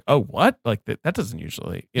that was like, oh, what? Like that doesn't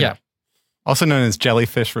usually. You know. Also known as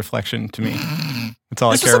jellyfish reflection to me. That's all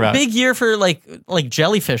this I care about. This was a big year for like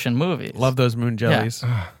jellyfish in movies. Love those moon jellies.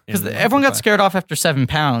 Because everyone got scared off after 7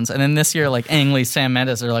 pounds. And then this year, like Ang Lee, Sam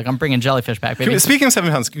Mendes are like, I'm bringing jellyfish back, baby. Speaking of 7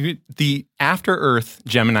 pounds, the After Earth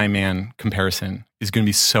Gemini Man comparison is going to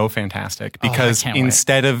be so fantastic because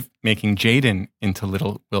instead of making Jaden into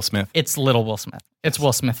little Will Smith, it's little Will Smith. It's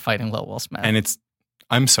Will Smith fighting little Will Smith. And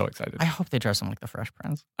I'm so excited. I hope they dress him like the Fresh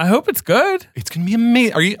Prince. I hope it's good. It's going to be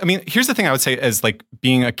amazing. Here's the thing I would say as like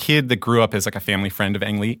being a kid that grew up as like a family friend of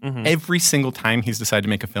Ang Lee, every single time he's decided to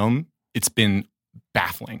make a film, it's been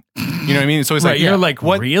baffling. You know what I mean? It's always like, you're like,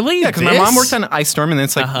 what? Really? Yeah, because my mom worked on Ice Storm and then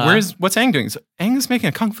it's like, what's Ang doing? So Ang is making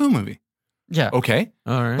a Kung Fu movie. Yeah. Okay.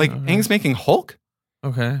 All right. Like Ang's making Hulk.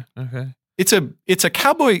 Okay. It's a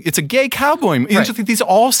cowboy, it's a gay cowboy. Right. These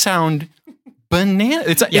all sound banana.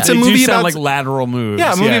 It's a movie about like lateral moves.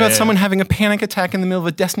 Yeah, a movie about someone having a panic attack in the middle of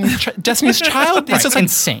a Destiny's Child. It's just like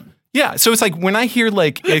insane. Yeah, so it's like when I hear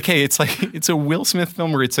like, okay, it's like it's a Will Smith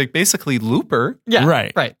film where it's like basically Looper. Yeah,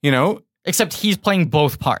 right. You know, except he's playing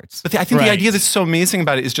both parts. But I think the idea that's so amazing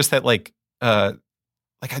about it is just that like Will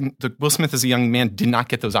Smith as a young man did not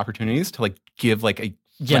get those opportunities to like give like a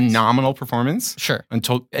phenomenal performance. Sure.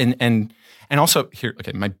 Until and also here,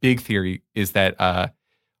 okay, my big theory is that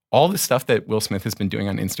all the stuff that Will Smith has been doing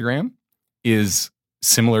on Instagram is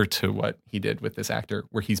similar to what he did with this actor,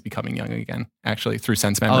 where he's becoming young again, actually, through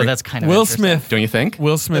sense memory. Oh, that's kind of Will Smith. Don't you think?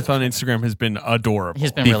 Will Smith on Instagram has been adorable.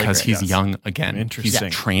 He's been really because great. he's young again. Interesting.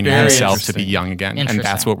 He's trained himself to be young again, and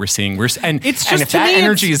that's what we're seeing. And if that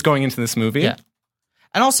energy is going into this movie, and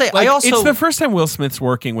I'll say, like, it's the first time Will Smith's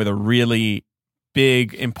working with a really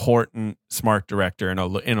big, important, smart director in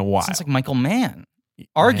a while. Sounds like Michael Mann,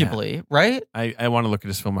 arguably, right? I want to look at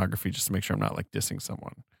his filmography just to make sure I'm not like dissing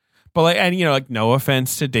someone. But like, and like, no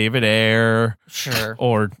offense to David Ayer, Sure,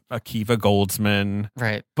 or Akiva Goldsman,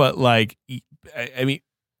 right? But like, I mean,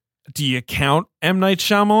 do you count M. Night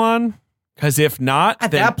Shyamalan? Because if not,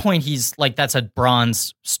 at that point, he's like, that's a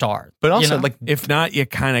bronze star. But also, like, if not, you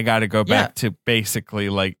kind of got to go back to basically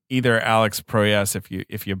like either Alex Proyas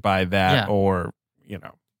if you buy that, or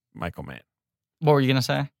Michael Mann. What were you gonna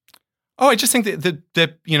say? Oh, I just think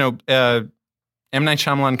that M. Night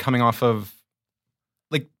Shyamalan coming off of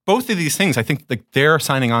like both of these things, I think like they're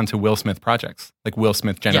signing on to Will Smith projects, like Will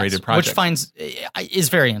Smith generated projects, which is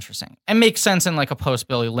very interesting and makes sense in like a post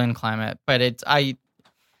Billy Lynn climate. But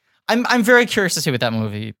I'm very curious to see what that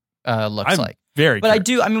movie looks like. Very, but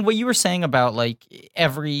curious. I mean, what you were saying about like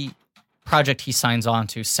every project he signs on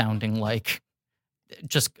to sounding like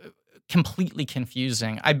just completely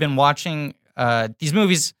confusing. I've been watching these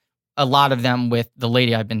movies, a lot of them with the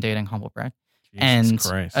lady I've been dating, Humble Brag, Jesus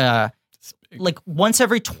Christ. Like once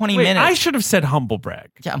every 20 minutes. I should have said humble brag.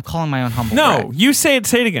 Yeah, I'm calling my own humble brag. No, you say it.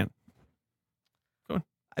 Say it again. Go on.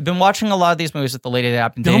 I've been watching a lot of these movies with the lady that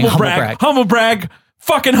I've been dating. Humble brag.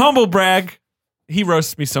 Fucking humble brag. He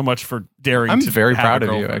roasts me so much for daring. I'm to very have proud a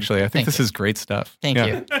of you, girlfriend. actually. I think this is great stuff. Thank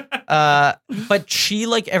you. But she,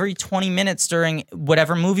 like, every 20 minutes during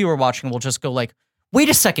whatever movie we're watching, will just go like, wait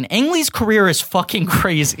a second, Ang Lee's career is fucking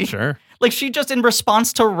crazy. Sure. Like, she just, in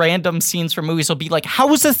response to random scenes from movies, will be like,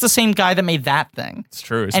 how is this the same guy that made that thing? It's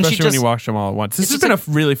true, especially when you watch them all at once. This has been a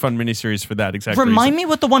really fun miniseries for that exact Remind me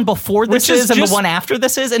what the one before this is and just, the one after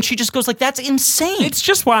this is, and she just goes like, that's insane. It's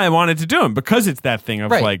just why I wanted to do them, because it's that thing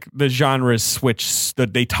of like, the genres switch,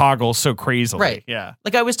 that they toggle so crazily. Right. Yeah.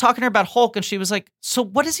 Like, I was talking to her about Hulk, and she was like, so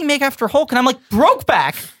what does he make after Hulk? And I'm like,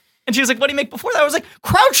 Brokeback. And she was like, what do you make before that? I was like,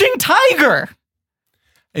 Crouching Tiger.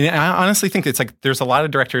 And I honestly think it's like there's a lot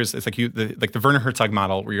of directors. It's like the Werner Herzog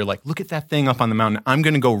model, where you're like, look at that thing up on the mountain. I'm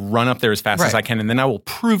going to go run up there as fast as I can, and then I will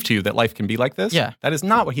prove to you that life can be like this. Yeah, that is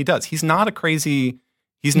not what he does. He's not a crazy.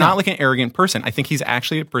 He's not like an arrogant person. I think he's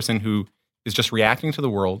actually a person who is just reacting to the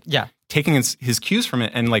world. Yeah, taking his cues from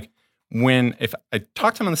it. And like if I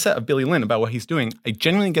talk to him on the set of Billy Lynn about what he's doing, I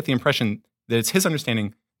genuinely get the impression that it's his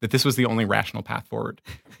understanding that this was the only rational path forward.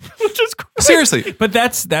 Which is great. Seriously. But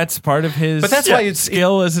that's part of his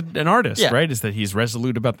skill as an artist, right? Is that he's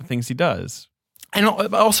resolute about the things he does. And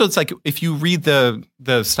also it's like, if you read the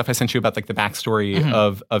stuff I sent you about like the backstory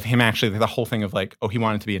of him actually, like the whole thing of like, oh, he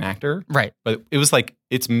wanted to be an actor. Right. But it was like,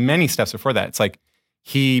 it's many steps before that. It's like,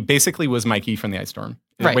 he basically was Mikey from the Ice Storm.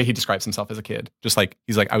 The way he describes himself as a kid. Just like,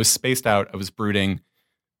 he's like, I was spaced out, I was brooding.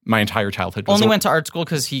 My entire childhood was went to art school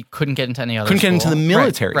because he couldn't get into any other Couldn't school. get into the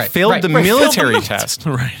military. Right. Failed the military test.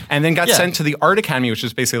 Right. And then got sent to the art academy, which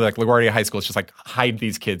is basically like LaGuardia High School. It's just like, hide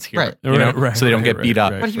these kids here. Right. So they don't get beat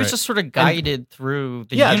up. But he was just sort of guided through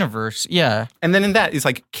the universe. Yeah. And then in that, he's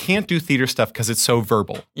like, can't do theater stuff because it's so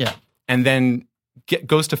verbal. Yeah. And then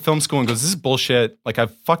goes to film school and goes, this is bullshit. Like,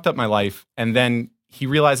 I've fucked up my life. And then he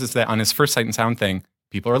realizes that on his first Sight and Sound thing,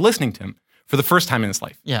 people are listening to him for the first time in his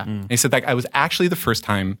life. Yeah. And he said, like, I was actually the first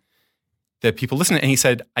time that people listened. And he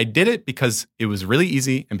said, I did it because it was really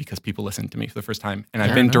easy and because people listened to me for the first time. And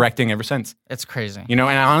I've been directing ever since. It's crazy. And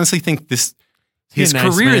I honestly think his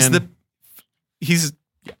career is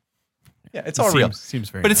it's all real. Seems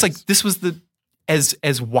very But it's like, this was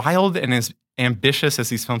as wild and as ambitious as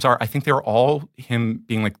these films are, I think they were all him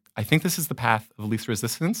being like, I think this is the path of least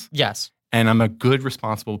resistance. Yes. And I'm a good,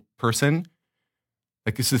 responsible person.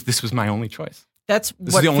 Like, this was my only choice. That's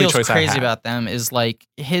what feels crazy about them is like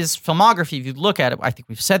his filmography. If you look at it, I think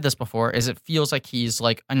we've said this before, is it feels like he's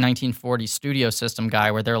like a 1940s studio system guy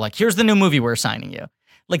where they're like, here's the new movie we're assigning you.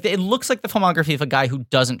 Like, it looks like the filmography of a guy who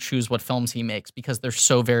doesn't choose what films he makes because they're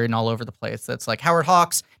so varied and all over the place. That's like Howard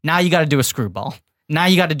Hawks, now you got to do a screwball. Now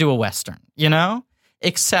you got to do a Western,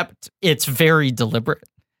 Except it's very deliberate.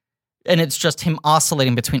 And it's just him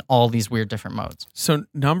oscillating between all these weird different modes. So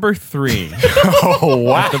number 3 oh,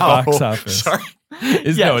 wow. at the box office. Sorry.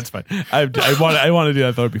 No, it's fine. I want to do that.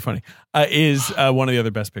 I thought it'd be funny. Is one of the other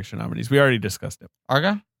Best Picture nominees. We already discussed it.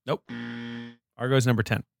 Argo? Nope. Argo is number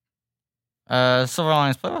 10. Silver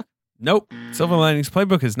Linings Playbook? Nope. Silver Linings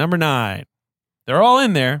Playbook is number 9. They're all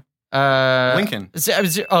in there. Lincoln.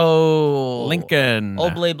 Lincoln.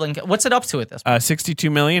 Old Blade Lincoln. What's it up to at this point? 62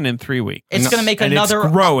 million in 3 weeks. It's going to make another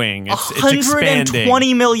it's growing. It's expanding.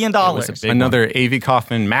 $120 million. Another A.V.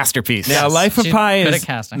 Kaufman masterpiece. Now, Life of Pi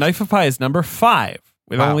is number 5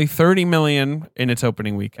 with only 30 million in its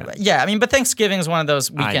opening weekend. Yeah, I mean, but Thanksgiving is one of those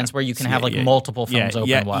weekends where you can have like multiple films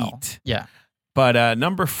open well. Eat. Yeah. But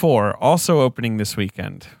number 4, also opening this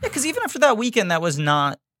weekend. Yeah, because even after that weekend, that would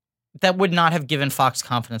not have given Fox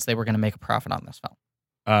confidence they were going to make a profit on this film.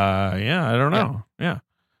 Yeah, I don't know. Yeah.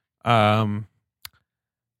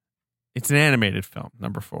 It's an animated film,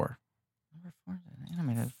 number 4. Number 4 is an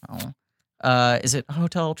animated film. Is it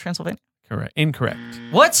Hotel Transylvania? Correct. Incorrect.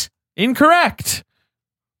 What? Incorrect.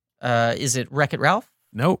 Is it Wreck-It Ralph?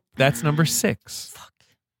 Nope. That's number 6. Fuck.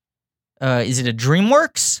 Is it a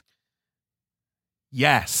DreamWorks?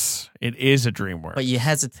 Yes, it is a DreamWorks. But you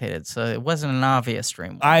hesitated, so it wasn't an obvious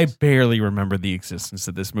DreamWorks. I barely remember the existence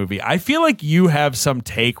of this movie. I feel like you have some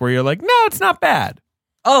take where you're like, no, it's not bad.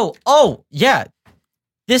 Oh, yeah.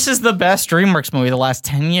 This is the best DreamWorks movie of the last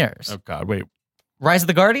 10 years. Oh, God, wait. Rise of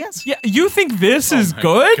the Guardians? Yeah, you think this is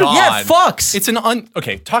good? God. Yeah, fucks. It's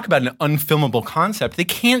okay, talk about an unfilmable concept. They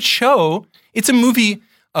can't show. It's a movie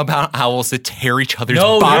about owls that tear each other's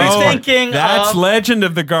bodies you're apart. thinking That's Legend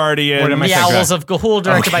of the Guardian. What am I The thinking? Owls of Ga'Hoole,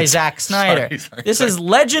 directed by Zack Snyder. Sorry. This is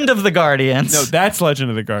Legend of the Guardians. No, that's Legend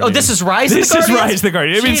of the Guardians. Oh, this is Rise of the This Guardians? is Rise of the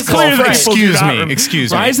Guardians. I mean, it's Jesus clear that Christ. people do not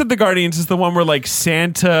Excuse me. Rise of the Guardians is the one where like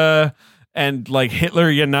Santa and like Hitler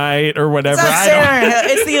unite or whatever. It's not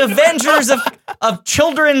Santa. It's the Avengers of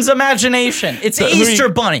children's imagination. It's Easter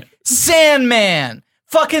Bunny, Sandman,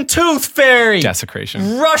 fucking Tooth Fairy,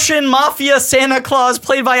 Desecration. Russian Mafia Santa Claus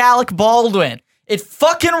played by Alec Baldwin. It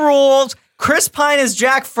fucking rules. Chris Pine is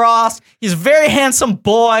Jack Frost. He's a very handsome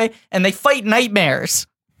boy, and they fight nightmares.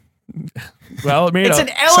 Well, It's an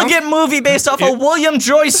elegant movie based off a William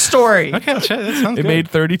Joyce story. Okay, I'll check. That sounds It good. made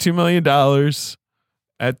 $32 million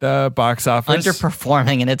at the box office.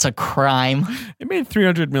 Underperforming, and it's a crime. It made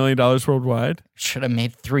 $300 million worldwide. Should have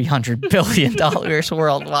made $300 billion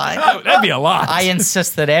worldwide. That'd be a lot. I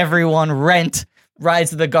insist that everyone rent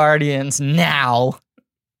Rise of the Guardians now.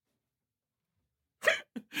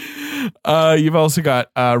 You've also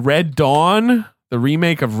got Red Dawn, the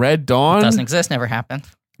remake of Red Dawn. Doesn't exist, never happened.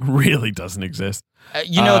 Really doesn't exist.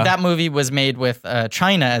 That movie was made with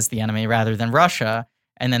China as the enemy rather than Russia.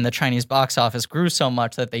 And then the Chinese box office grew so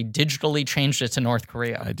much that they digitally changed it to North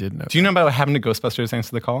Korea. I did know. Do you know about what happened to Ghostbusters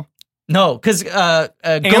Answer the Call? No, because ghosts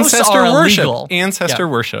Ancestor are worship. illegal. Ancestor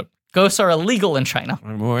worship. Ghosts are illegal in China.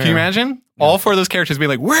 I'm aware. Can you imagine? All 4 of those characters being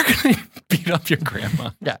like, we're going to beat up your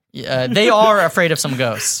grandma. Yeah, they are afraid of some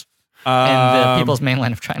ghosts in the people's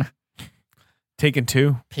mainland of China. Taken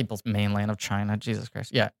 2. People's mainland of China. Jesus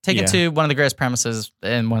Christ. Yeah. Taken 2, one of the greatest premises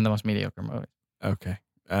and one of the most mediocre movies. Okay.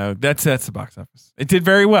 That's the box office. It did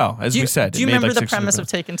very well, as we said. Do you remember the premise of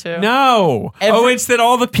Taken 2? No. It's that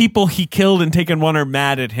all the people he killed in Taken 1 are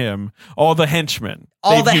mad at him. All the henchmen.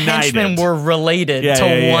 All They've the united. henchmen were related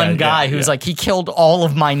to one guy who's like, he killed all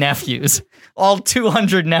of my nephews. All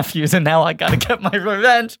 200 nephews, and now I gotta get my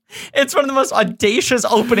revenge. It's one of the most audacious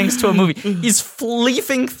openings to a movie. He's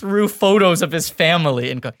leafing through photos of his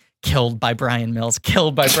family and going, killed by Brian Mills,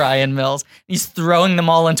 killed by Brian Mills. He's throwing them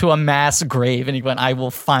all into a mass grave, and he went, I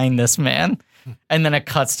will find this man. And then it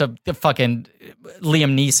cuts to the fucking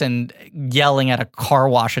Liam Neeson yelling at a car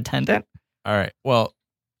wash attendant. All right. Well,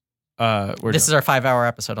 This is our 5-hour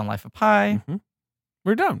episode on Life of Pi. Mm-hmm.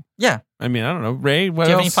 We're done. Yeah. I mean, I don't know. Ray, what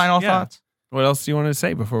Do you else? have any final thoughts? What else do you want to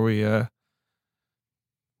say before we head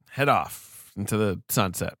off into the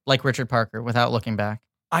sunset? Like Richard Parker, without looking back.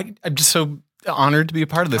 I'm just so honored to be a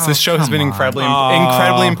part of this. Oh, This show has been come incredibly on.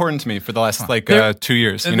 incredibly important to me for the last 2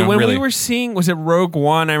 years. You know, when really. we were seeing, was it Rogue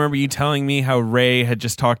One? I remember you telling me how Ray had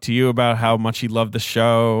just talked to you about how much he loved the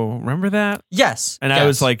show. Remember that? Yes. And I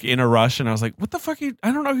was like in a rush, and I was like, "What the fuck?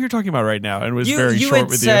 I don't know who you're talking about right now." And it was very you short had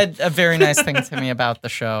with said a very nice thing to me about the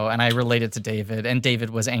show, and I related to David, and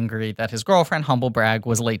David was angry that his girlfriend, humble brag,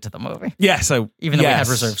 was late to the movie. Yes, Even though we had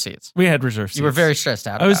reserved seats. We had reserved seats. You were very stressed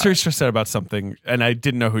out. I was about very it. stressed out about something, and I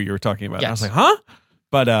didn't know who you were talking about. And I was Yes. like, "Huh?"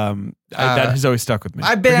 But that has always stuck with me.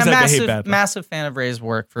 I've been because a I behave badly. massive fan of Ray's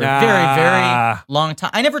work for a very, very long time.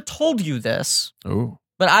 I never told you this, Oh,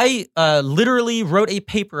 but I literally wrote a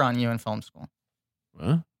paper on you in film school.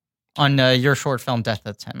 huh? On your short film, Death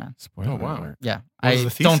at 10 Men. Spoiler Oh, wow. alert. Yeah. What was I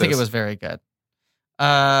the don't think it thesis? was very good.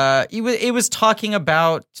 It was talking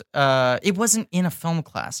about, it wasn't in a film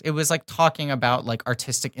class. It was like talking about like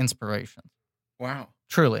artistic inspiration. Wow.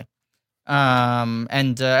 Truly. And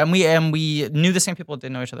we knew the same people that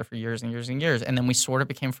didn't know each other for years and years and years. And then we sort of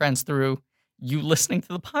became friends through you listening to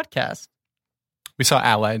the podcast. We saw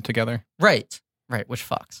Allied together. Right. Which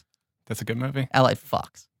fucks. That's a good movie. Allied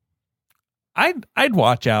fucks. I'd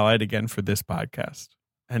watch Allied again for this podcast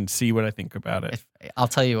and see what I think about it. I'll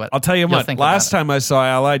tell you what. I'll tell you You'll what. think Last about it. time I saw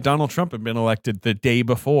Allied, Donald Trump had been elected the day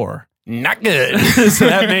before. not good. So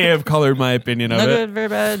that may have colored my opinion of No it. good, very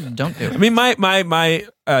bad. Don't do it. I mean, my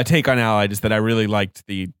take on Allied is that I really liked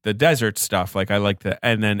the desert stuff. Like I liked the,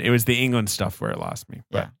 and then it was the England stuff where it lost me.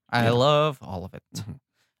 But, Yeah, I love all of it.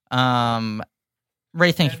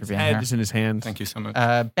 Ray, thank you for being head here. is in his hands. Thank you so much.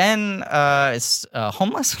 Ben is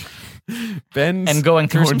homeless Ben's and going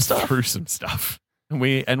through some stuff. Through some stuff. And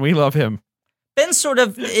we love him. Ben's sort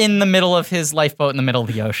of in the middle of his lifeboat in the middle of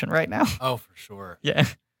the ocean right now. Oh, for sure. Yeah.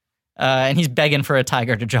 And he's begging for a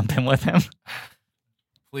tiger to jump in with him.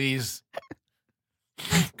 Please.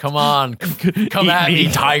 Come on. Come Eat at me,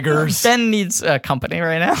 me. tigers. Ben needs company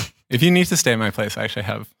right now. If you need to stay at my place, I actually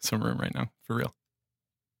have some room right now, for real.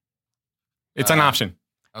 It's an option.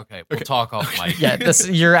 Okay, we'll talk off mic. Yeah,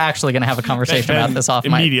 you're actually going to have a conversation about this off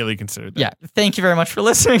mic. Immediately considered that. Yeah, thank you very much for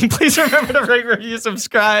listening. Please remember to rate, review,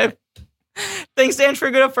 subscribe. Thanks to Andrew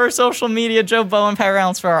Good for our social media, Joe Bowen, Pat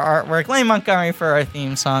Reynolds for our artwork, Lane Montgomery for our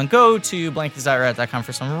theme song. Go to blankies.red.com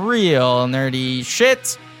for some real nerdy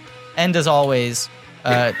shit. And as always,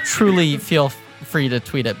 truly feel free to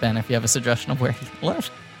tweet at Ben if you have a suggestion of where he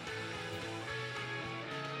left.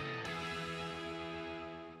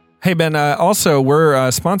 Hey, Ben, also, we're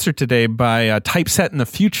sponsored today by Typeset in the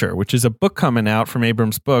Future, which is a book coming out from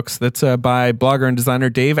Abrams Books that's by blogger and designer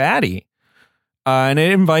Dave Addy. And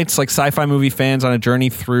it invites like sci-fi movie fans on a journey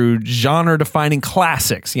through genre-defining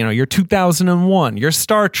classics. You know, your 2001, your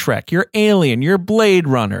Star Trek, your Alien, your Blade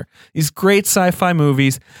Runner. These great sci-fi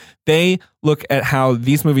movies. They look at how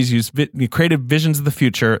these movies use creative visions of the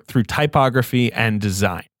future through typography and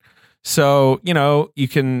design. So, you know, you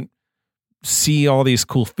can see all these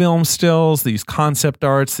cool film stills, these concept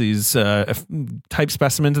arts, these type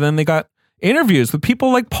specimens, and then they got interviews with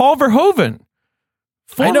people like Paul Verhoeven,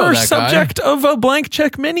 former subject of a Blank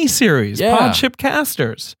Check miniseries, Pod Chip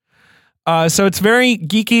Casters. So it's very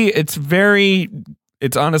geeky.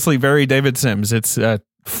 It's honestly very David Sims. It's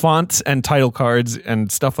fonts and title cards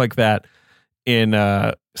and stuff like that in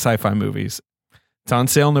sci-fi movies. It's on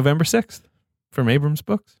sale November 6th from Abrams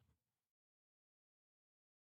Books.